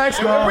 She's in tracks,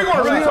 though. We're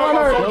gonna really talk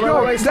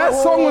about that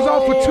song was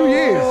out for 2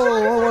 years.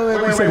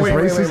 Wait.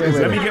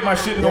 Let me get my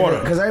shit in order.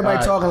 Because everybody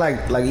talking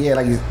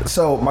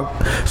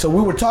so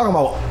we were talking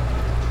about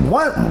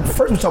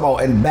first we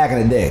talking about back in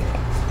the day.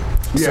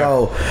 Yeah.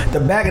 So the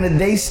back in the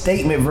day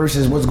statement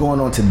versus what's going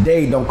on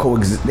today don't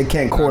coexist. They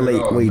can't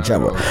correlate with each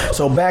other.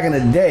 So back in the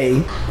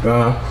day,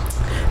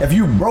 if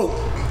you broke,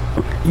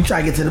 you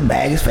try to get to the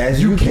bag as fast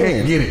as you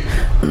can. Get it.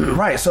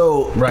 Right.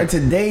 So in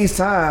today's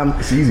time,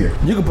 it's easier.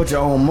 You can put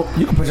your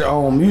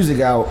own music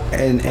out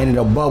and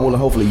it'll bubble and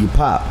hopefully you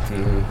pop.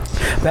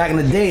 Mm-hmm. Back in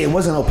the day, it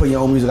wasn't no putting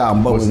your own music out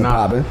and bubbling and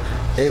popping.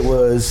 It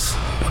was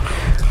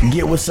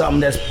get with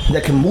something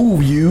that can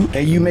move you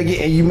and you make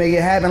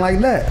it happen like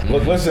that.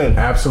 Look, listen.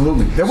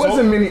 Absolutely. There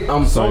wasn't many.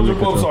 I'm sorry. Soulja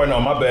Boy. Sorry, no,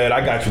 my bad. I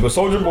got you. But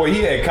Soulja Boy,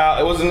 he had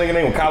it was a nigga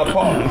named Collie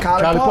Park.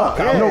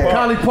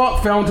 Collie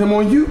Park found him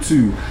on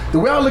YouTube. The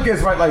way I look at it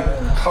is right. Like,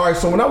 all right.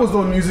 So when I was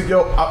doing music,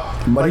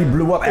 but he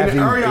blew up after he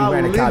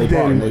ran to Collie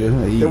Park.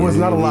 There was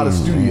not a lot of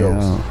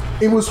studios. Yeah.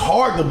 It was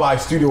hard to buy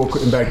studio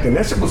equipment back then.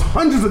 That shit was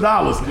hundreds of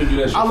dollars.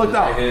 I looked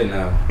out.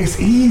 It's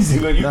easy.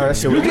 You do that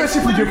shit with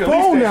your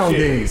phone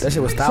nowadays. That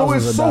shit was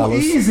thousands of dollars. So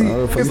it's so easy.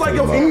 It's like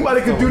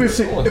anybody can do this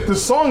shit. If the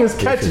song is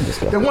catchy,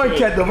 the one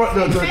cat,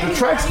 the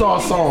track star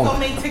song.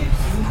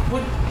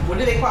 What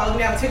do they call it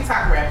now?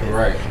 TikTok rapping.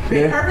 Right.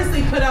 They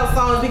purposely put out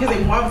songs because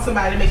they want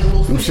somebody to make a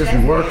little switch. Shit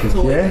be working.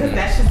 Yeah. Because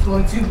that shit's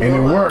going to blow and it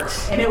up.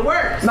 works. And it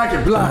works. Knock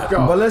it block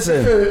off. But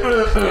listen.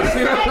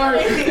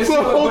 It's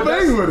the whole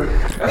thing with it.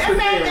 That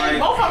man,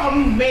 both of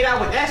them made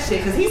out with that shit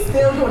because he's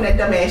still doing that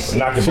dumb ass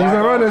shit. She's a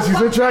runner.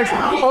 She's in tracks.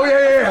 Oh,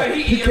 yeah.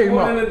 He came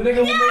up. He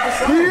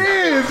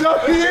is.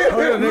 He is.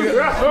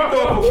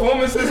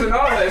 Performances and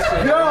all that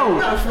shit.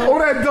 Yo,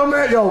 that dumb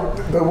ass. Yo,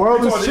 the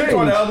world is changed.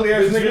 The ugly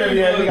ass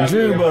nigga.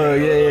 Juba,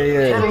 yeah.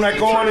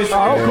 turtleneck on and shit.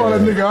 I don't call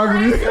that nigga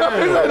ugly.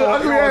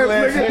 Ugly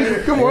ass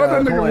nigga. Come on, let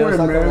that nigga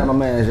win, man. My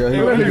man, yo.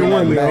 Let that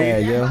nigga win,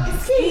 bad, yo.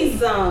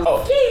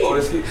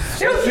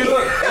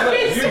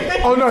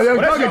 Oh no, yo,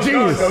 Doug a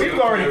genius. He was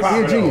already He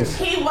popping. a genius.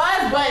 He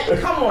was, but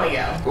come on,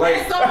 yo.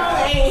 Like,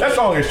 That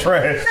song is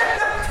trash.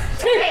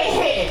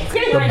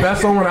 The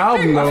best song on the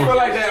album, I feel though.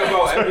 like that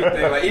about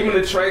everything. Like even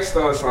the Track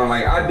Star song,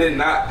 like I did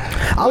not.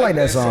 I like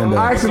that song, though.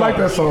 I actually like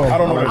that song. I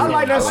don't know. I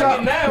like that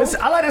song.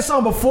 Listen, I like that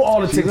song before all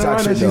the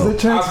TikTok shit, though.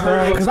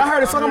 Because I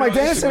heard the song, I'm like,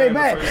 damn, this shit ain't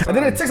bad. And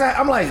then the TikTok,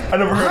 I'm like, I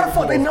never heard how the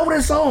fuck they know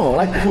this song?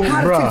 Like, how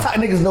the TikTok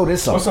niggas know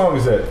this song? What song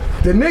is that?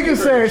 The nigga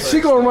said she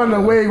gonna run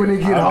away when it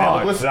get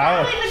hard. Listen,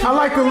 I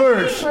like the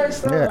lyrics. Yeah,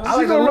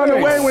 She gonna run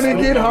away when it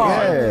get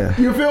hard. Yeah.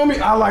 You feel me?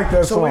 I like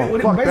that So song.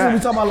 basically, Fuck we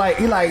that. talking about like,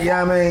 he like,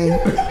 yeah, I mean,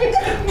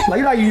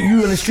 like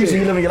you in the streets and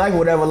you living your life or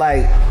whatever,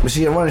 like, but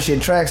she running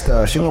shit track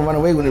stuff. She gonna run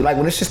away when like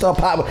when this shit start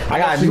popping. I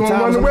gotta She do gonna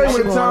times. run away She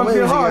when gonna times run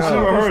get away hard. when She she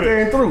gonna heard stand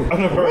it. through. I've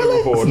never heard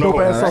it before. Dope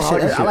ass That song.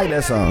 shit, I like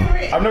that song.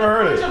 I've never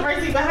heard it.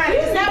 Controversy behind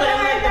it. Never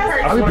heard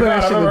that I be playing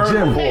that shit in the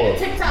gym.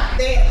 TikTok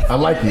dance. I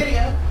like it.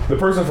 Video. The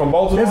person from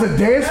Baltimore. There's a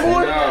dance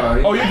for it?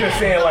 Oh, you're just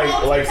saying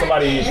like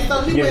somebody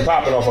getting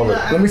popping off of it.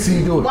 Let me see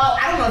you do it. Well,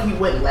 I don't know if he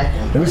wouldn't let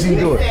him. Let me see you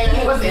do it.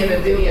 He was in the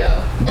video.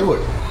 Do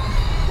it.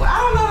 Well, I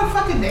don't know the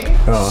fucking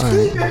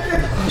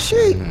dance.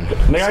 Shit.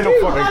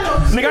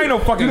 Nigga ain't no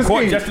fucking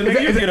court jester.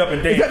 Nigga, you get up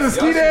and Is that dance.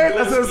 the ski dance?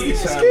 That's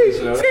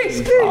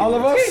a ski. All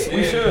of us?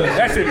 We should.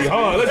 That should be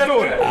hard. Let's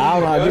do it. I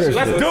don't know how to do this.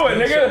 Let's do it,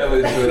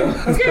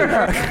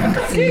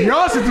 nigga.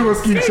 Y'all should do a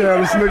ski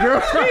challenge,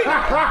 nigga.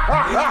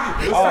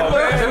 Oh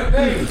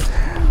man.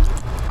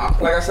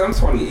 Like I said, I'm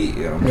 28,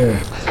 yo.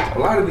 Yeah. A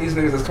lot of these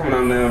niggas that's coming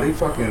out now, they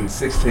fucking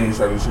 16,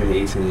 17,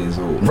 18 years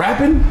old.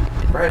 Rapping?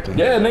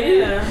 Yeah,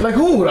 nigga. Like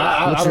who?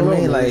 I What you don't know.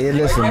 mean? Like, hey,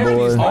 listen,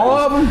 boy. All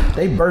of them?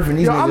 They birthing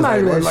these Yo, niggas I'm not like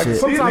even that like. shit.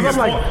 Sometimes I'm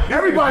like,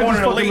 everybody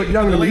just fucking look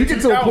younger than me. You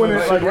get to a point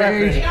at like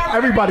age,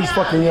 everybody's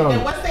fucking young.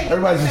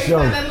 Everybody's just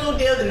young. That little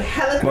deal and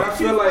hella I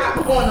feel like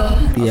on them.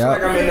 I feel Yeah.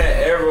 like I'm in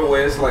that era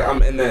where it's like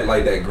I'm in that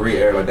like that gray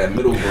area, like that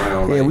middle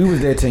ground. Yeah, Like, we was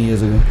there 10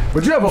 years ago.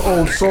 But you have an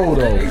old soul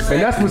though, and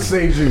that's what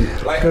saves you.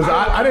 like, Because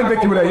I didn't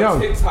think you were that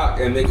young. TikTok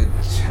and make a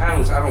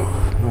challenge. I don't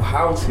know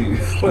how to.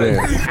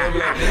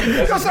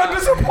 Because I'm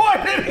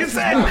disappointed. He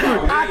said,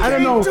 I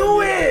don't know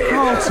do it.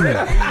 how to. Man,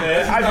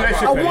 I do that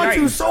shit I for want night.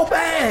 you so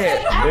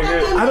bad.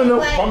 Nigga. I don't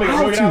know If I make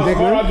how $20 to, an hour,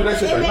 I'll nigga. do that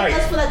shit It for make us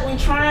night. feel like we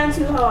trying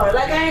too hard.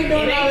 Like I ain't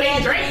doing It all ain't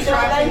that. Drake Like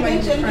trying to bitch, make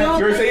and you doing.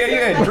 You ever say,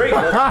 yeah, Drake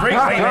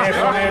ain't ass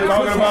on there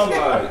talking about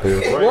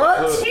What?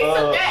 She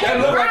took That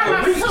look like a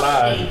reach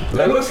slide.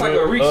 That looks like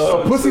a reach.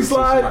 Pussy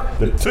slide?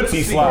 The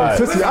Tootsie slide.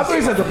 Pussy. I thought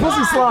you said the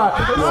pussy slide.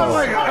 I was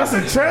like, that's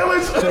a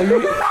challenge? So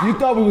you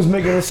thought we was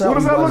making this up. What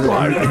does that look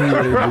like?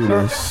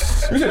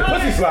 You said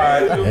pussy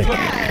slide.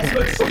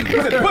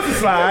 You said pussy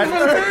slide.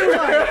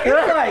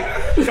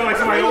 Sound like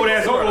somebody old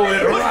ass over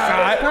there. Pussy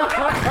slide.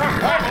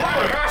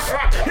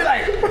 You're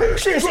like,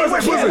 shit,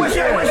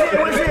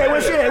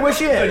 what's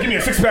shit? Give me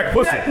a 6-pack of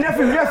pussy.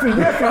 Nephew,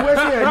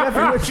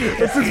 what's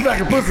shit? A six pack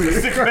of pussy.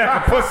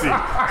 6-pack of pussy.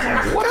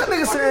 What that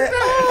nigga said?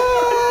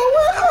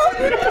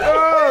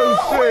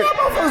 Oh, shit.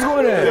 Motherfuckers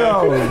going there.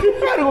 Yo, I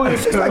gotta go get a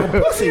 6-pack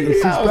of pussy.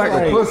 Six pack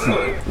of pussy.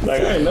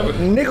 Like, I ain't never.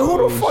 Nigga,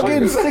 who the fuck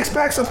getting 6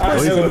 packs of Oh, he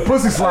pussy? said the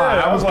pussy slide.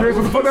 I was curious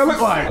what the fuck that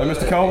look like.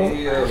 Mr.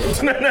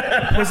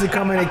 Coleman? Pussy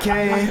come in a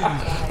can.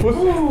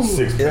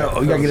 6 Yeah,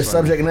 we gotta get a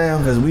subject now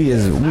because we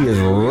is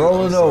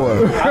rolling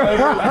over.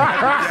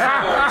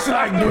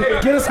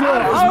 Get a smell.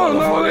 I don't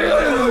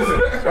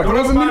know. But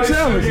that's a new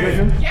challenge,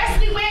 nigga. Yes,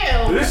 we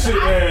will. This shit,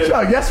 man.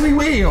 Yo, yes, we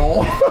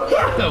will.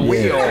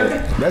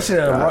 That shit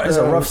is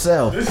a rough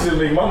sell. This shit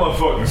make my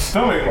motherfucking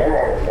stomach.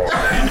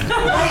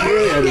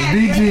 Yeah, the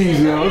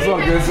BGs, yo. It's all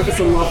good. It's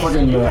a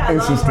motherfucking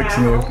incense sticks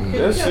in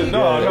there. That shit,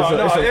 no.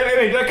 It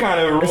ain't that kind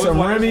of. It's a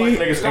Remy,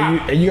 Nigga,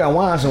 stop. and you got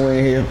wine somewhere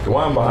in here. The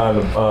wine behind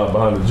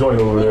the joint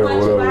over there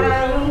or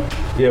whatever.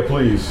 Yeah,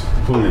 please.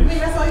 That's all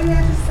you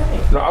had to say.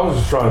 No, I was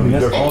just trying to be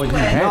different.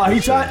 No, he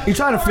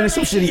trying to finish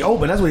some shit he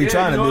open. That's what he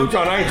trying to do.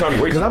 I ain't trying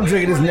to wait. Cause I'm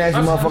drinking this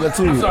nasty motherfucker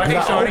too. Cause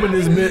I opened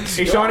this bitch.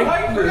 Hey, Shawnee.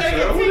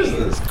 What is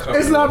this?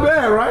 It's not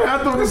bad, right?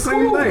 I thought the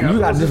same thing. You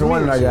got a different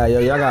one than I got, yo.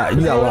 You got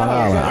Long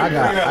Island.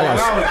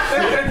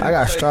 I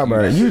got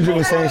strawberry. You drinking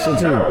the same shit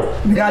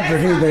too. You got to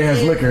drink anything that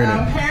has liquor in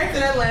it. Parents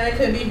in Atlanta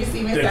could be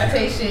receiving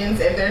citations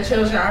if their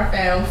children are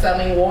found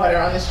selling water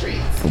on the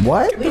streets.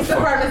 What? Police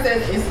department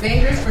says it's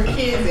dangerous for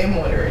kids and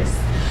motorists.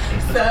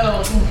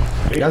 So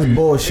That's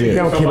bullshit. You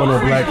don't keep on no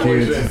black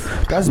kids.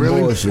 That's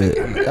bullshit.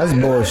 That's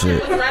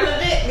bullshit. it's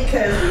relevant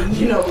because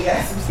we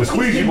got some The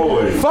squeegee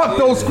boys. Fuck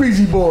those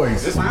squeezy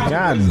boys.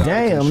 God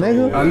damn,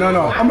 nigga.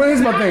 No. I mean,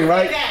 here's my thing,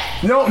 right?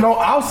 No,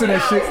 I'll say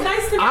that shit.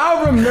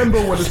 I remember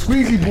when the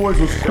Squeezy Boys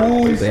was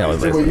cool.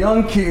 They were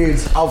young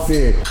kids out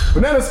there. But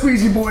now the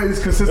Squeezy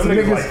Boys consist of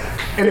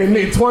niggas in their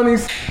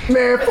mid-20s.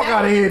 Man, fuck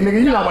out of here,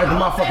 nigga. You not wiping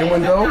my fucking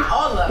window.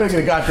 Nigga,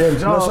 the goddamn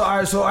job. No,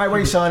 so all right,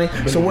 wait, Shawnee.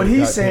 So what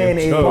he's saying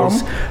is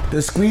the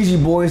squeegee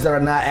boys that are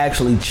not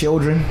actually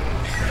children.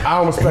 I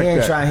don't respect He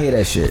ain't that. trying to hear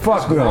that shit.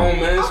 Fuck them.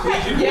 Man,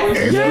 squeegee boys.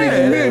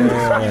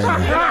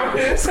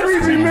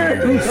 Squeegee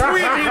men.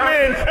 Squeegee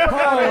men.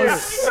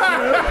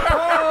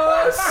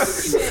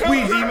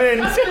 Squeegee men. Squeegee men.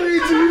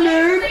 Squeegee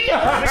men.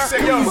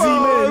 Yo,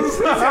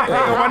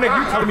 my nigga,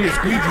 you telling me to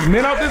squeeze these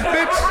men out this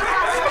bitch?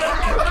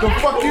 The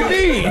fuck you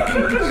need?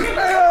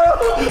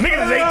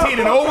 Niggas is 18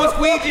 and over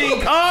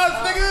squeegeeing cars,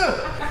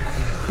 nigga.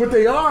 But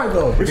they are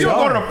though. If you don't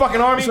go to the fucking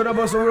army, So that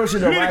was some real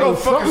shit though, you need right? to go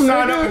fucking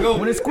sign up and go.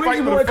 When a fight squeegee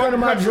for the boy come to fucking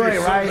my country joint,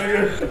 or right?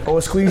 something, Or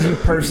a squeegee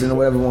person or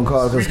whatever you want to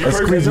call it. Squeegee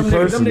person. Them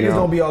person, niggas yo.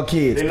 don't be all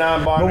kids. They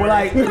But non-binary. we're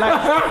like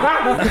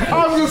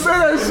I was gonna say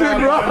that shit,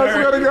 bro. I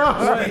swear to God.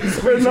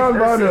 They're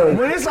non-binary.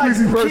 when it's like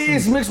Squeegee person.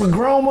 kids mixed with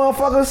grown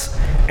motherfuckers,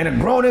 and a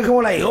grown nigga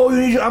going like, oh, you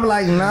need you. I'm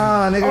like,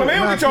 nah, nigga. Oh,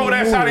 man, nah, get your old keep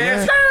ass out of moving, here.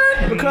 man.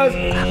 Because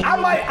I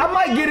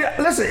might get it.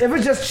 Listen, if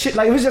it's just shit,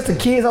 like if it's just the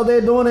kids out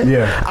there doing it,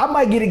 Yeah. I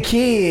might get a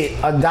kid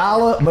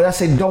 $1, but I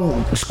say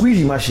don't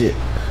squeegee my shit.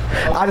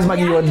 I just might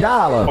give you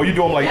 $1. Oh, you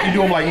do them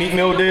like Meek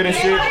Mill did and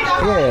shit?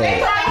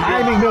 Yeah. I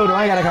ain't big mill though.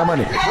 I ain't got that kind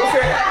of money.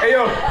 Hey,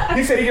 yo,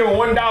 he said he giving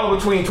 $1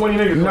 between 20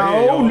 niggas.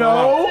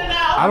 No.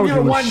 I don't I'm give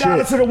giving a $1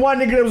 shit. to the one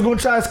nigga that was gonna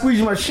try to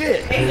squeeze my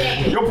shit.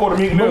 You're Puerto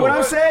Meek Mill. But what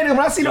I'm saying is, when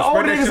I see the Yo,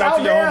 older spread that niggas shit out out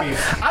to your there,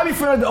 homies. I be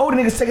feeling like the older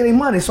niggas taking their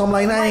money. So I'm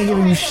like, nah, I ain't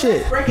giving you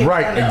shit.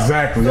 Right,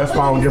 exactly. That's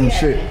why I don't give them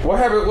shit. What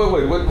happened?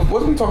 Wait,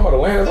 wasn't we talking about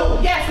Atlanta? So,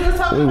 yes, we were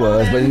talking We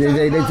was, about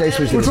but they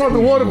switched We're it. talking the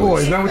Water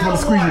Boys, now we're talking the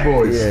Squeegee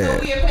Boys. Yeah. So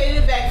we have played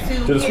it back to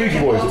the Squeegee here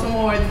in Boys.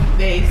 Baltimore, we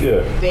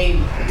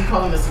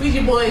call them the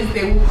Squeegee Boys.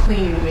 They will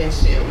clean your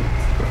windshield.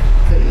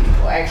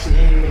 Or actually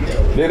any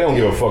window. They don't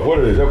give a fuck what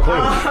it is. They'll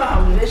clean.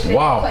 This shit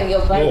Wow. like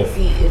your bike Yeah.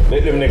 seat. They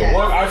them niggas.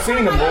 What? I've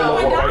seen them roll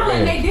up on $1 right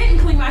and there. they didn't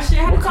clean my shit.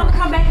 I had to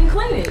come back and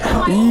clean it. I'm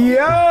like,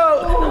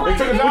 Yo! They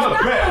took a dollar.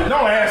 Bet.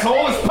 No,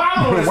 asshole. It's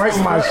power. Wipe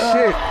my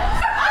shit.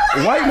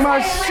 Wipe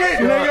my shit,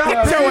 nigga.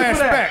 Get your ass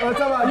back. You was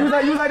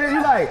like this.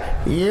 You like,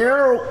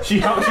 yo. She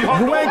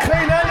You ain't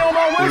clean nothing on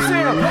my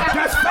windshield.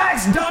 That's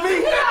facts,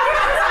 dummy.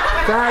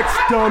 Factz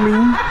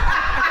Dummie.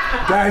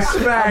 That's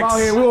I'm out facts.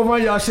 here. We'll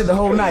run y'all shit the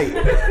whole night.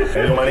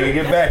 Hey, nobody nigga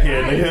get back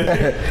here,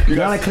 nigga.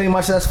 Y'all ain't clean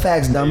my shit. That's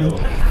facts, dummy. So,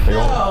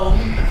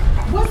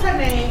 what's her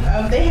name?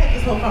 They had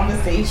this whole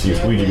conversation. She a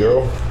squeegee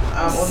girl.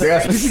 They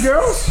got Squeegee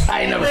girls?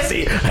 I ain't never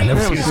seen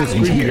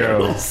Squeegee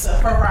girls.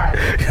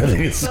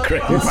 It's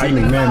crazy.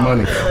 Fighting man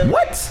money.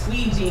 What?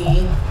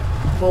 Squeegee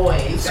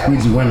boys.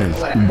 Squeegee women.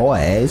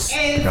 Boys.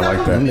 And I like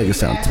that. Them niggas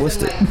sound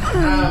twisted. She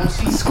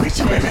decided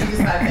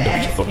to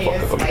ask she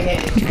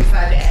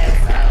decided to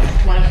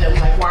ask one of them,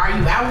 like, why are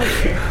you out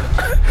here?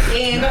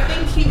 And I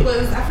think he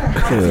was, I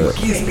forgot how old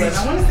he was.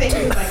 I want to say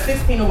he was like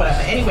 16 or whatever.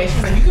 Anyway,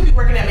 she's like, you could be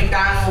working at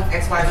McDonald's,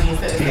 XYZ,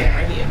 instead of standing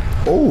right here.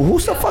 Oh, who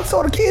the fuck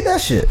told the kid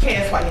that shit?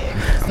 KSYN.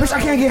 Bitch, I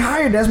can't get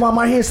hired. That's why I'm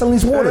out here selling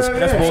these waters.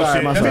 That's bullshit.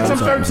 Sorry, my Bitch, son, I'm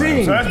sorry.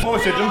 13. So that's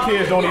bullshit. Them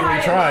kids don't even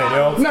be trying,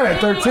 yo. Not at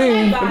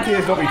 13. Them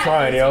kids don't be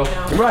trying, yo.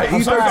 Right,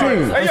 he's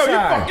 13. Hey, yo,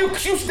 sorry. you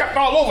stepped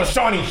all over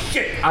Shawnee's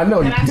shit. I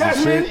know. And I That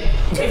told shit. you,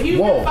 if you've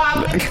Whoa. been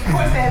following the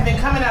course that have been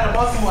coming out of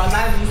Baltimore, a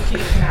lot of these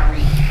kids cannot read.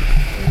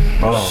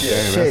 Oh,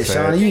 Shit,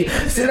 Shawnee, you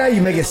see now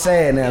you make it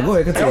sad now. Go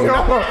ahead, continue.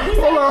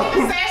 Hold on.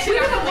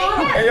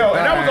 Hey, yo,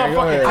 and that was on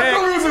fucking I thought tag.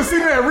 we was gonna see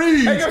that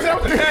read. Hey, yo,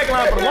 that was the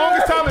tagline for the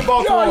longest time in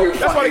Baltimore. Yo, you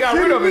That's why they got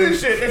fucking rid of it kidding and me?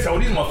 shit. They said, oh,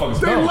 these motherfuckers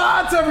They dumb.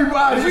 lied to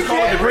everybody. This is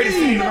called the greatest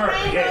city in America.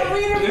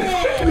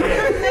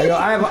 Hey, yo,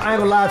 I ain't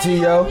gonna lie to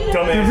you, yo.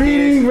 Dumbass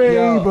Reading kids.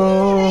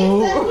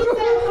 Rainbow.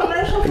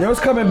 Yo, it's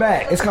coming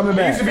back. It's coming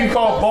It used to back. be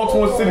called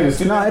Baltimore City. The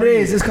city No, it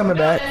is. It's coming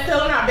back.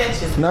 Still not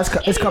bitches. No,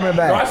 it's coming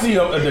No, I back. see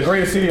the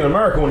greatest city in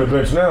America on the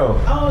bench now.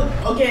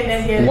 Oh, okay,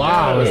 then yeah.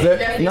 Wow, is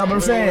that- You know what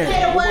I'm saying?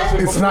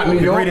 It's not New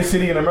The York. greatest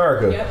city in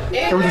America.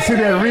 It was a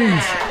city that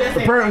reads.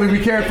 Apparently, we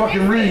can't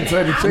fucking read, so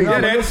they had to change Yeah,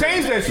 it. they had to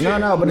change that shit.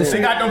 No, but the They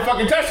city, got them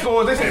fucking test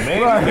scores. They said,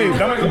 man, Right. these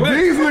dumb as a bitch.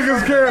 These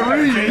niggas can't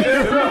read.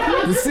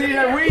 the city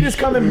that read is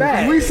coming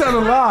back. We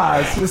selling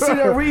lies. The city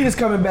that read is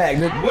coming back.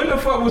 When the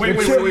fuck was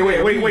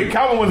Wait.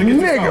 Calvin was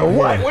against this Nigga, song.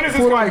 what? When is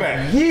this For coming like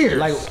back? years.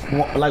 Like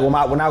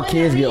when our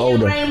kids get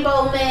older.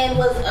 Rainbow Man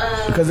was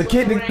Because the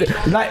kid,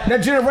 like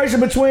that generation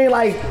between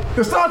like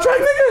the Star Trek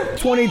nigga.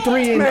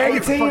 23 and Man,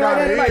 get the 18, fuck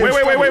outta here. like,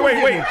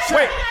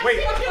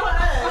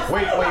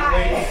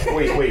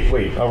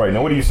 Wait. All right,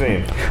 now what are you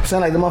saying? I'm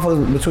saying like the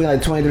motherfuckers between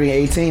like 23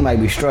 and 18 might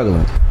be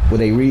struggling with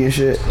they reading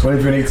shit.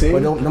 23 and 18.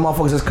 But the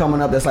motherfuckers that's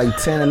coming up that's like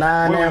 10 and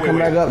 9 now coming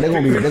back up, they're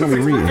gonna be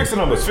reading. Fix the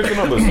numbers.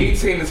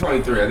 18 to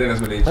 23. I think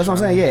that's what they. That's what I'm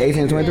saying. Yeah,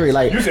 18 and 23.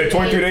 Like You said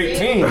 23 to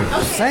 18.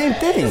 same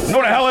thing.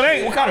 No, the hell it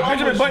ain't. What kind of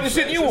Benjamin Button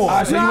shit you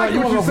on? So Nah, I you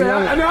get wanna what go you're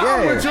saying. for I know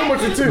I'm yeah. with you, I'm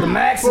with you too. The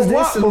max But is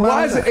why, this and but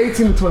why is that. it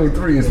 18 to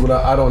 23 is what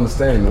I don't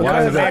understand.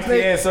 Why is that?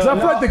 Because Because I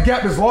feel like the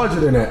gap is larger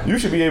than that. you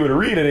should be able to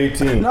read at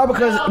 18. No,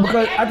 because I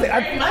think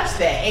very much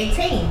that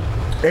 18.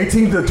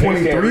 18 to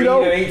 23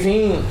 though?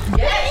 18.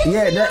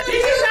 yeah that. Did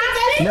you not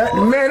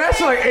Man, that's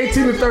like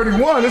 18 to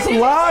 31. There's a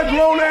lot of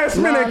grown ass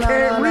men that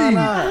can't read.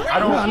 I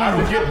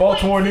don't forget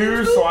Baltimore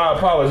news, so I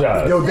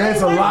apologize. Yo,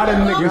 there's a lot of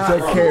niggas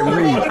that can't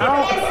read.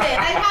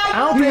 I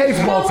don't think he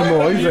hates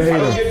Baltimore. He's a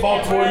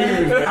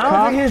hater. I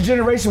don't think his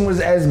generation was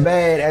as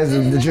bad as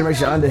the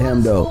generation under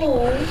him, though.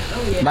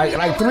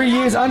 Like 3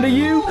 years under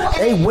you,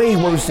 they way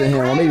worse than him.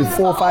 Or maybe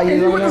 4 or 5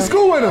 years. You went to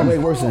school with him. Way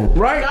worse than him.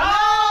 Right?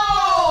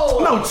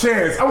 No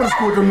chance. I went to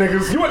school with them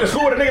niggas. You went to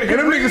school with a nigga that and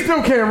them niggas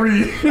still can't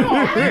read. You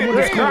went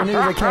to school with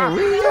niggas that can't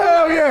read?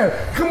 Hell yeah.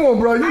 Come on,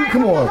 bro.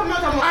 Come on.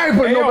 I ain't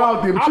putting nobody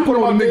out there, but you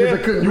know the niggas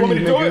that couldn't read, want me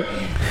to do it?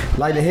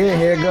 Like the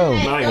here it go. No,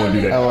 I ain't gonna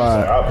do that. No,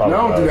 I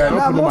don't do that.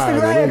 Nah, most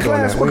niggas in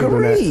class we could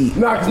read.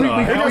 Nah, cause we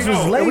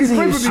was lazy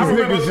we as these shit.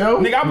 niggas, yo.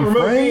 Nigga, I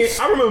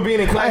remember being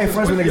in I classes. ain't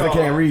friends with niggas that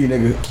can't read,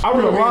 nigga. I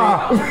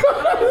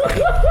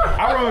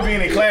remember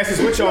being in classes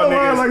with y'all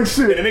niggas. Like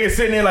shit. And the niggas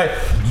sitting there like,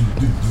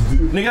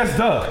 nigga, that's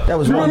Doug. That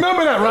was You one.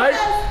 remember that, right?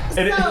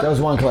 That was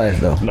one class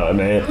though. No,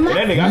 man. And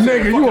that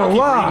nigga, you a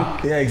lie.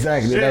 Yeah,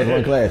 exactly. That was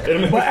one class.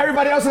 But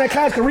everybody else in that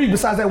class could read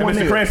besides that one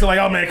Mr. nigga. Cranston like,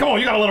 oh man, come on,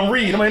 you gotta let him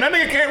read. I mean, that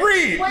nigga can't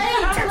read. Wait,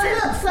 look,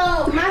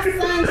 so my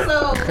son,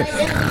 like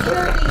in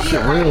the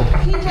year,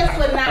 he just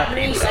would not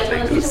read. Like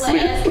when people would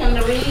ask him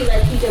to read,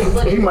 like he just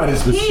wouldn't. He might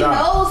have been He shy.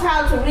 knows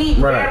how to read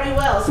very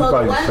well. So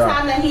the one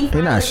time that he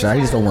not shy,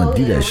 he just don't want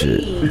to do that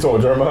shit. You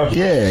told Jeremiah?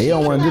 Yeah, he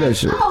don't want to do that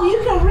shit. Oh, you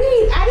can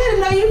read. I didn't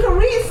know you could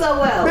read so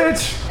well.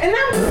 Bitch. And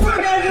I'm just like,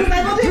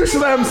 well, You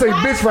should let him say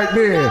bitch right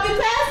there.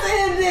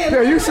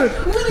 Yeah, you should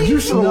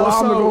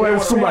allow him to go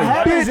at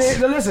somebody.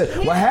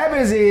 Listen, what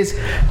happens is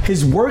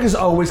his work is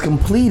always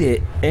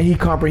completed and he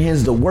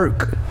comprehends the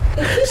work.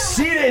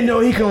 She didn't know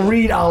he can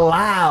read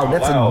aloud.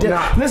 That's a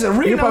difference. Listen,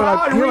 reading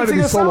aloud and reading to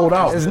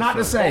yourself is not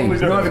the same. You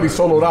don't have to be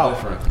soloed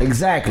out.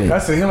 Exactly.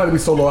 That's it. He don't have to be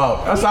soloed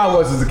out. That's how I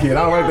was as a kid.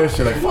 I don't like that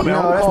shit. Like, fuck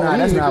No,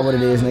 that's not what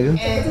it is, nigga.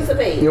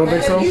 Anticipate. You don't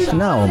think so?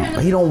 No,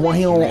 he don't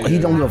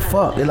give a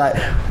fuck. They're like,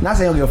 not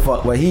saying he don't give a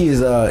fuck, but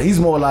he's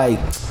more like,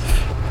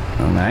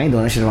 oh, man, I ain't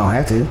doing that shit if I don't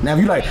have to. Now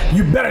if you like,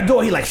 you better do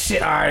it, he like,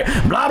 shit, alright,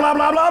 blah blah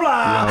blah blah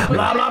blah,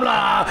 blah blah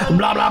blah,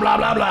 blah blah blah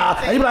blah blah.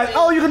 And you be like,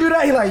 oh, you can do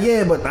that? He like,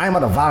 yeah, but I ain't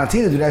about to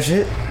volunteer to do that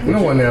shit.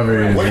 No one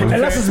ever is.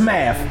 Unless it's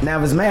math. Now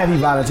if it's math, he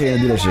volunteering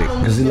to do that shit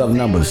because he love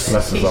numbers.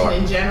 Education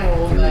in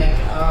general,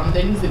 like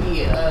there needs to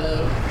be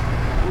a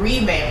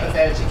revamp of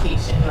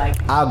education. Like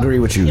I agree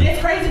with you. And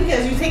it's crazy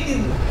because you take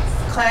these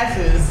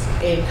classes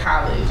in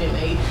college and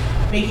they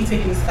make you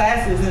take these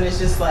classes and it's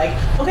just like,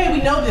 okay,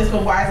 we know this,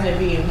 but why isn't it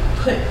being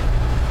put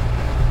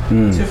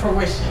to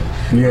fruition?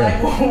 Yeah.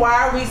 Like,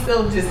 why are we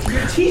still just,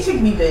 you're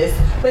teaching me this,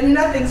 but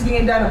nothing's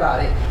being done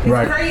about it?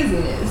 It's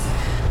craziness.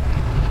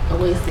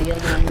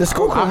 The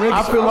school curriculum.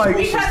 I feel like,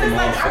 Because it's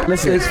like,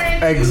 listen, it's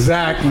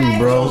exactly,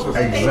 bro.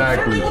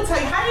 Exactly. People tell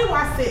you, how do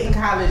I sit in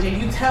college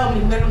and you tell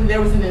me literally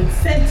there was an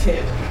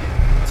incentive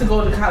to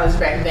go to college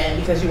back then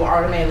because you were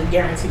automatically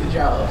guaranteed a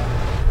job?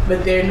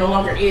 But there no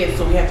longer is,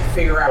 so we have to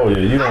figure out. Oh yeah,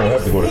 you don't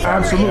have to go to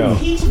college. Absolutely.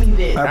 Teach me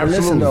this.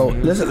 Listen though,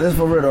 listen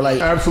for real though, like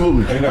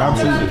Absolutely. And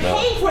I'm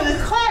paying for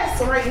this class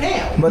right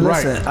now. But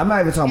listen, I'm not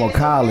even talking about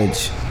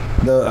college.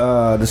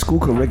 The school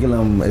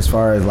curriculum as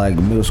far as like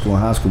middle school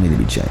and high school need to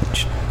be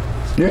changed.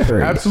 Yeah,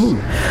 Period.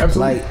 absolutely.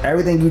 Like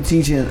everything you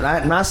teaching,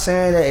 I'm not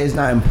saying that it's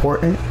not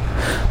important,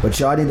 but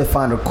y'all need to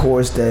find a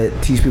course that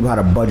teach people how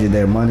to budget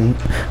their money,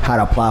 how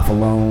to apply for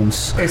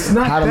loans, It's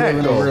not how to that, live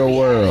in though. the real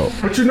world.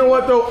 But you know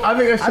what though? I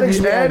think that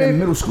should be added in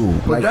middle school.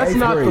 But like that's 8th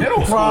not grade.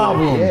 the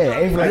problem. Yeah,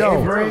 eighth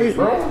grade,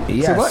 bro.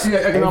 Yes. So what? You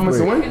had economics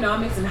and what?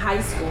 Economics in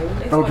high school.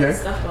 They taught Okay. us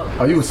stuff about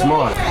Oh, you was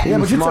smart. Yeah,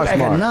 but you took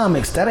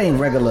economics. That ain't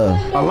regular.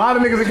 A lot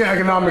of niggas that get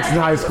economics in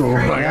high school.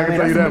 Like, I can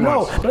tell you that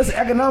No, much. but listen,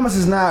 economics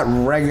is not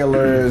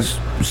regular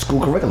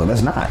school curriculum.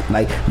 That's not.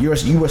 Like you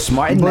were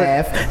smart in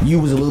math. You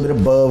was a little bit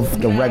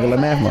above the regular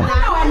math level.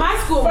 No, in my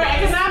school. For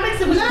economics,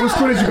 it was What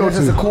school did you go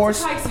Just a to?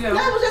 course. Pikesville.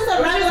 That was just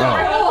a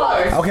regular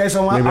course. Okay,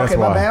 so Maybe that's okay,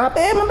 my why. bad.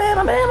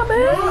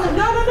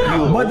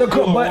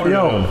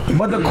 No.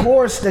 But the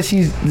course that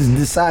she's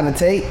deciding to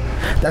take,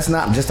 that's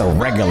not just a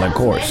regular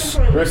course.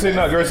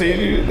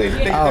 Gersie,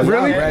 they Oh,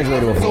 Really? y'all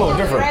graduated with it's a little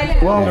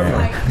different. Well,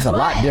 It's a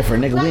lot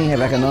different, nigga. We ain't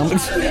have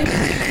economics.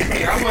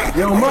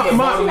 yo,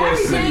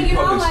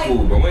 my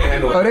school, but we ain't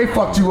had no. oh, they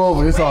fucked you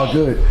over. It's all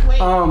good.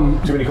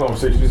 Too many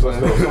conversations. Let's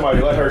go.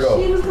 Somebody let her go.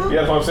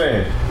 Yeah, that's what I'm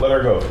saying. Let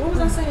her go. What was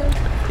I saying?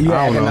 You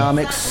I had don't know.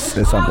 economics or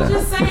I was something.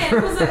 just saying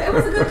it was a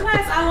good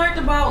class. I learned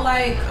about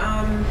like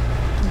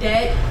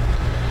debt,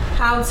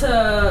 how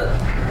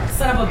to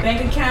set up a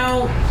bank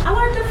account. I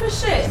learned different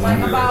shit like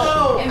about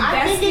So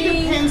I think it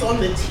investing. depends on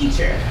the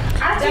teacher.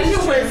 Our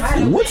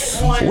teacher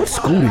was What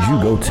school did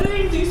you go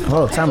to?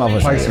 Hold up, time out for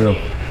a second.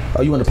 Pikesville.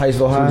 Oh, you went to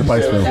Pikesville High?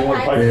 Pikesville.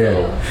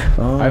 Yeah.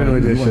 Oh, I didn't know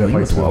that shit at You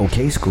went to an Pikesville.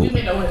 okay school. We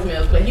didn't know his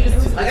meals, but he was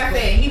just, like I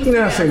said, he was Yeah,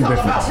 talking same about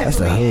difference. That's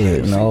the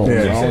hood. No,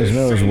 Yeah. Owens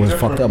Mills was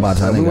fucked up by the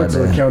time We they went got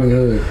to a there. county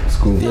hood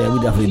school. Yeah, we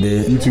definitely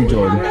You did. too,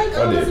 Jordan.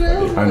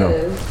 I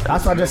know.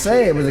 That's what I just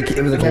said. It was a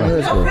county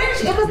hood school.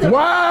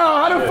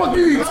 Wow, how the fuck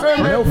you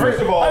determine?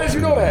 First of all, How did you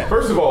know that?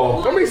 First of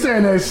all, Don't be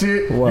saying that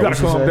shit. What, you gotta what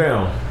she calm said?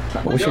 down.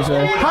 What she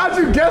said? How'd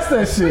you guess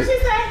that shit? What she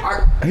say?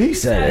 art. He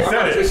said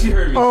it. She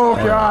heard me. Oh,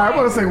 okay, all right. I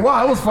want to say,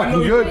 wow, it was fucking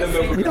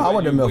good. You know, I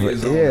went to Milford.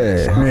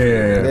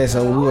 Yeah,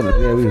 so we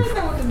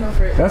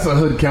That's a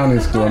Hood County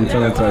school, I'm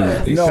trying to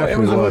tell you. No, it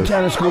was a Hood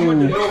County school.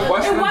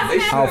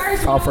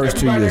 Our first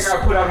 2 years.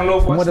 We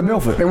went to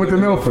Milford. They went to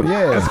Milford.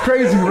 Yeah. That's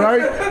crazy,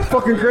 right?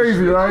 Fucking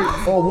crazy, right?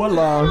 Oh,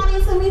 Woodlawn.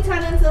 To me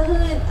turn into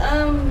hood.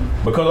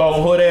 Because all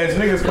the hood ass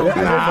niggas come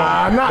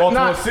from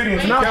Baltimore City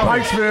and not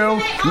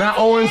Pikesville, not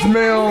Orange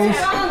Mills,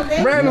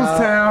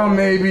 Randallstown,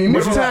 maybe.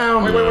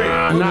 Newtown. Wait.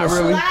 Not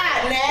really.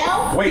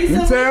 Wait,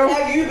 Newtown?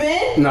 Have you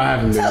been? No, I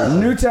haven't been.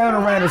 Newtown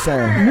or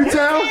Randallstown?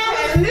 Newtown?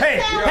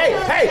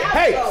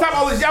 Hey, stop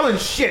all this yelling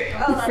shit.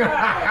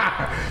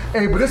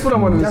 Hey, but this is what I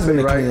wanted to That's say, when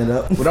they right? clean it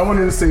up. What I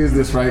wanted to say is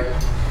this, right?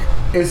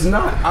 It's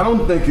not, I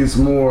don't think it's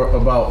more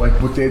about like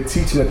what they're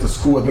teaching at the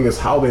school. I think it's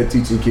how they're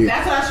teaching kids.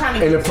 That's what I was trying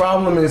to And get the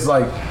problem is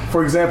like,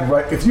 for example,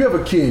 right? If you have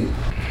a kid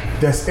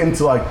that's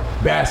into like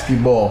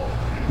basketball,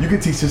 you can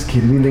teach this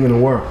kid anything in the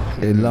world.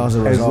 As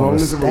long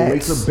as It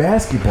relates to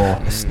basketball,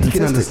 you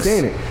can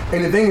understand it.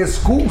 And the thing is,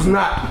 school's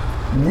not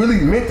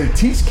really meant to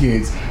teach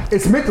kids.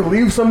 It's meant to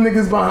leave some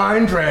niggas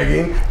behind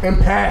dragging and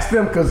pass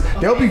them because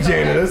they'll be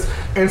janitors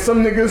and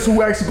some niggas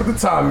who actually put the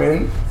time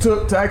in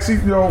to actually,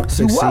 you know,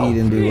 Succeed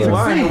and do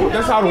well.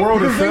 That's how the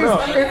world is set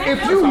up.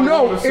 If you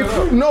know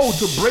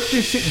to break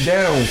this shit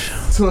down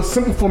to a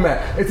simple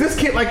format, if this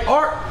kid like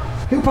art,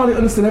 he'll probably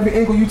understand every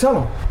angle you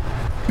tell him.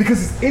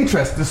 Because it's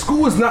interest. The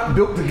school is not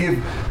built to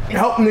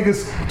help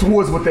niggas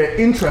towards what they're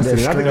interested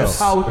in. I think that's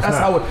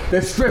how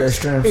their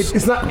strengths.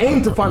 It's not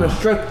aimed to find a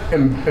strength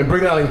and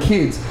bring it out in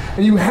kids.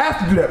 And you have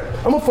to do that.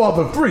 I'm a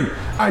father of 3.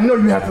 I know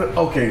you have to.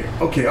 Okay,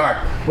 all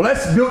right. Well,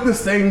 let's build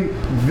this thing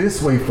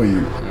this way for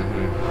you.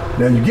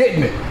 Now you're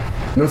getting it. You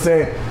know what I'm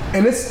saying?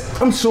 And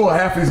I'm sure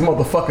half of these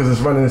motherfuckers that's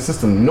running the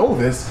system know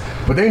this,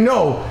 but they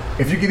know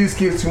if you give these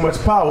kids too much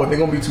power, they're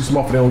gonna be too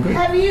smart for their own good.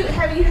 Have you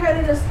heard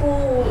of the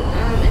school in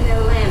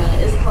Atlanta?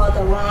 It's called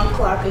the Ron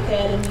Clark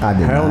Academy. I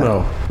did Hell not.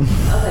 no.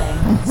 Okay,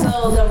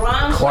 so the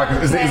Ron Clark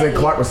is it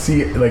Clark with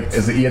C? Like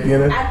is it E at the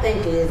end? I think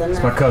it is. I'm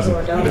not my cousin.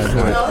 Sure, don't It's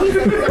no, he's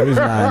It's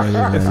not.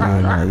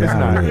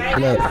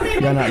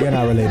 You're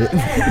not related.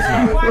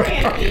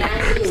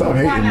 Stop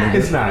hating me.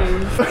 It's not.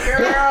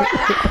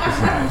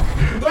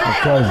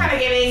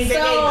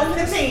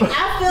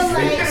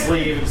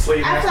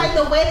 I feel like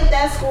the way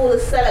that school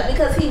is set up,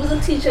 because he was a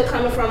teacher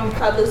coming from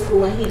public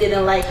school and he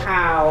didn't like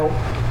how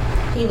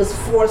he was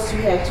forced to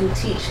have to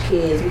teach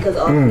kids because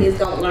all kids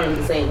don't learn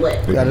the same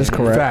way. That is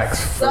correct. Facts.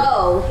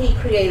 So he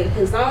created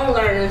his own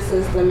learning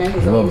system and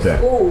his own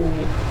school.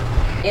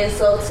 And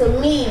so to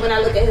me, when I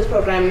look at his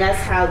program,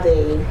 that's how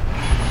they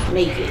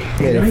make it.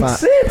 Yeah, It makes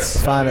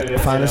sense. Find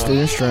a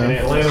student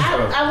strength.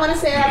 I want to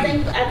say, I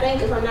think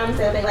if I'm not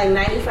mistaken, I think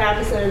like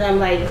 95% of them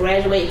like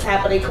graduate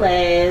top of their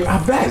class.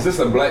 I bet. Is this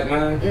a black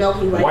man? No,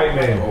 he White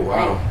man. Oh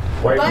wow.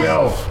 White man.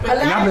 Yo, and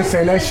I've been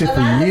saying that shit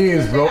for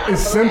years, bro.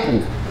 It's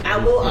simple. I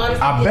will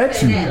honestly I bet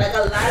say you. that. Like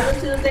a lot of the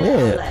students that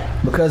are black.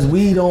 Yeah, because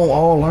we don't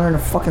all learn the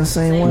fucking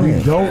same way.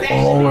 We don't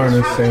all learn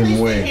the same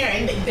way. Here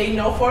and they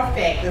know for a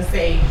fact and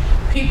say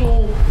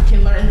people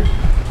can learn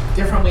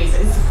different ways.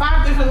 It's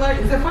 5 different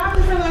learning. Is it 5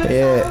 different learning?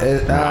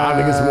 Yeah, I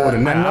think it's more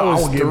than that. I know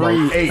it's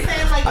 3. 8.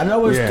 I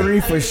know it's 3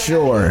 for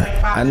sure.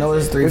 I know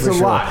it's 3 It's for a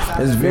sure. lot.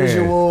 It's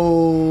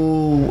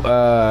visual,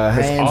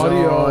 hands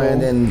audio, on,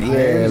 and then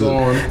hands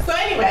on. So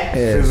anyway,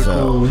 Yeah,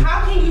 so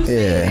how can you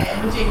say yeah.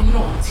 that, but you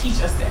don't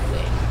teach us that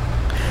way?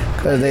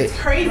 Because It's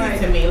crazy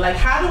to me. Like,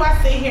 how do I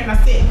sit here and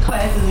I sit in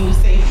classes and you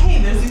say,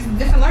 hey, there's these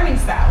different learning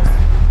styles?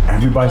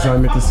 Everybody's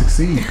trying meant to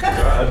succeed.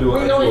 I do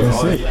audio.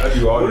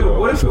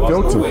 What if it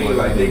was a way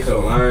like they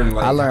could learn?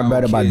 Like, I learn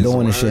better by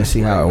doing this shit and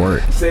see how it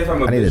works. Say if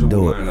I'm a I need to visual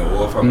do it. learner,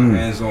 or if I'm a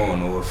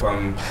hands-on, or if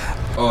I'm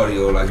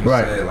audio, like you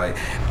said, like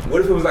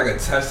what if it was like a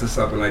test or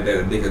something like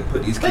that they could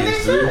put these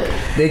kids through?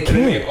 They And can't.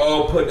 they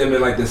all put them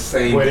in like the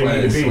same Where they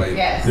need class. to be. Like,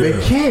 Yes. They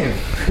can.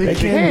 They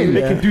can.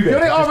 They can do that. Yo,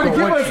 they already Just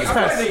give don't us want I feel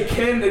like tests. they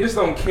can. They just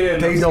don't care.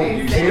 They enough.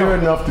 don't care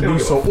enough to do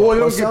so, or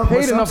they don't get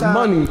paid enough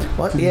money.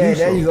 Yeah,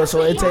 there you go.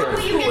 So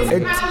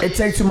it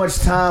takes too much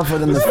time for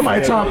them to.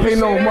 Somebody trying to pay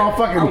no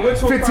motherfucking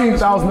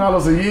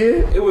 $15,000 a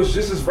year. It was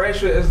just as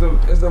ratchet as the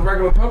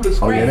regular public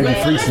school. Oh yeah, they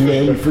be freezing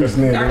there. They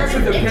freezing I guess it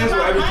there. depends on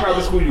every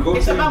private school you go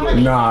It's to. about but-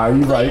 money. Nah,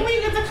 you So right. when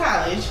you get to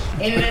college,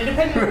 and then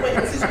depending on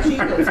what institution you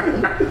go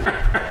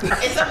to,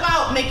 it's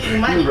about making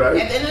money. You're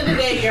right. At the end of the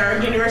day,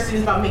 your university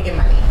is about making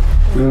money.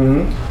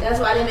 That's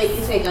why they make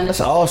you take on.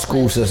 That's all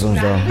school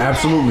systems, though.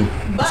 Absolutely.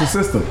 It's a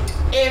system.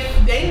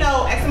 If they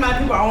know X amount of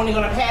people are only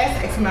going to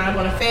pass, X amount are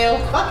going to fail,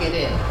 fuck it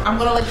then. I'm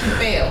going to let you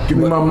fail. Give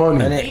me my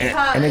money.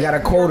 And they got a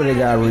quota they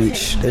got to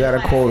reach. They got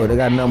a quota. They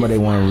got a number they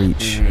want to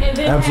reach.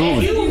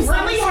 Absolutely. You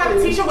really have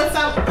a teacher with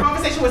some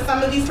conversation with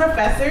some of these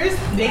professors,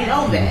 they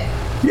know that.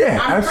 Yeah,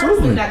 I'm absolutely.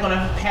 personally not going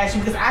to pass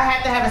you because I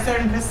have to have a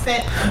certain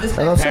percent of this. That's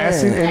what I'm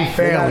Passing saying. and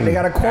failing. They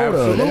got a quota.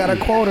 Absolutely. They got a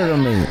quota to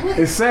meet.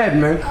 It's sad,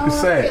 man.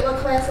 It's sad.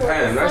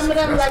 Damn, that's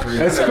crazy.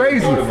 That's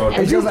crazy.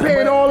 And you just-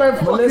 paying all that But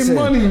fucking listen,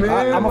 money,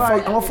 man. I'm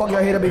gonna fuck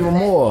your head up even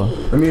more.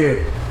 Let me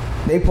hear.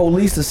 They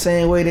police the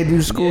same way they do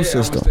the school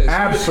system.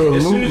 Absolutely.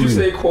 As soon as you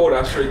say quota,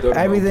 I straight up.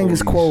 Everything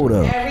is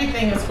quota.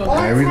 Everything is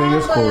quota. Everything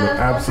is quota. On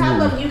Absolutely.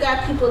 top of you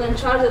got people in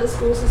charge of the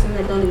school system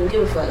that don't even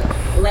give a fuck.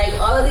 Like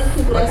all of these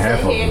people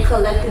that sit here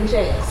collecting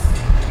checks.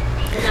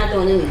 They're not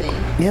doing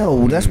anything.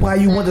 Yo, that's why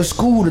you went to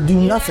school to do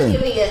nothing.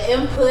 You're not giving your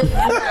input.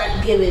 You're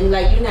not giving,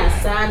 like, you're not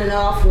signing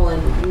off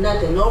on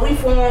nothing. No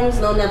reforms,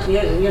 no nothing.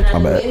 You're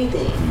not doing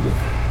anything.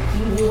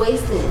 You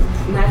wasting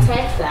my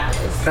tax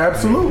dollars.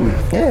 Absolutely.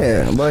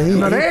 Yeah, but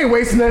no, they ain't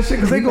wasting that shit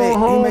because they going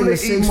home, they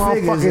eat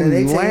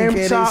motherfucking lamb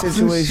chops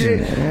and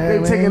shit. They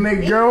taking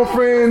their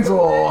girlfriends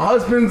or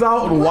husbands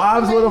out, the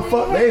wives, what the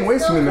fuck. They ain't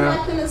wasting it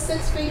now. Collecting a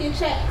 6-figure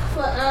check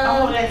for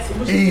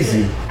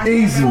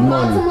easy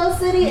money. Baltimore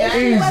City.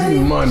 Easy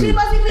money. She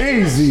wasn't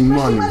even Easy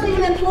money. She wasn't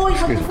even employed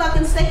with the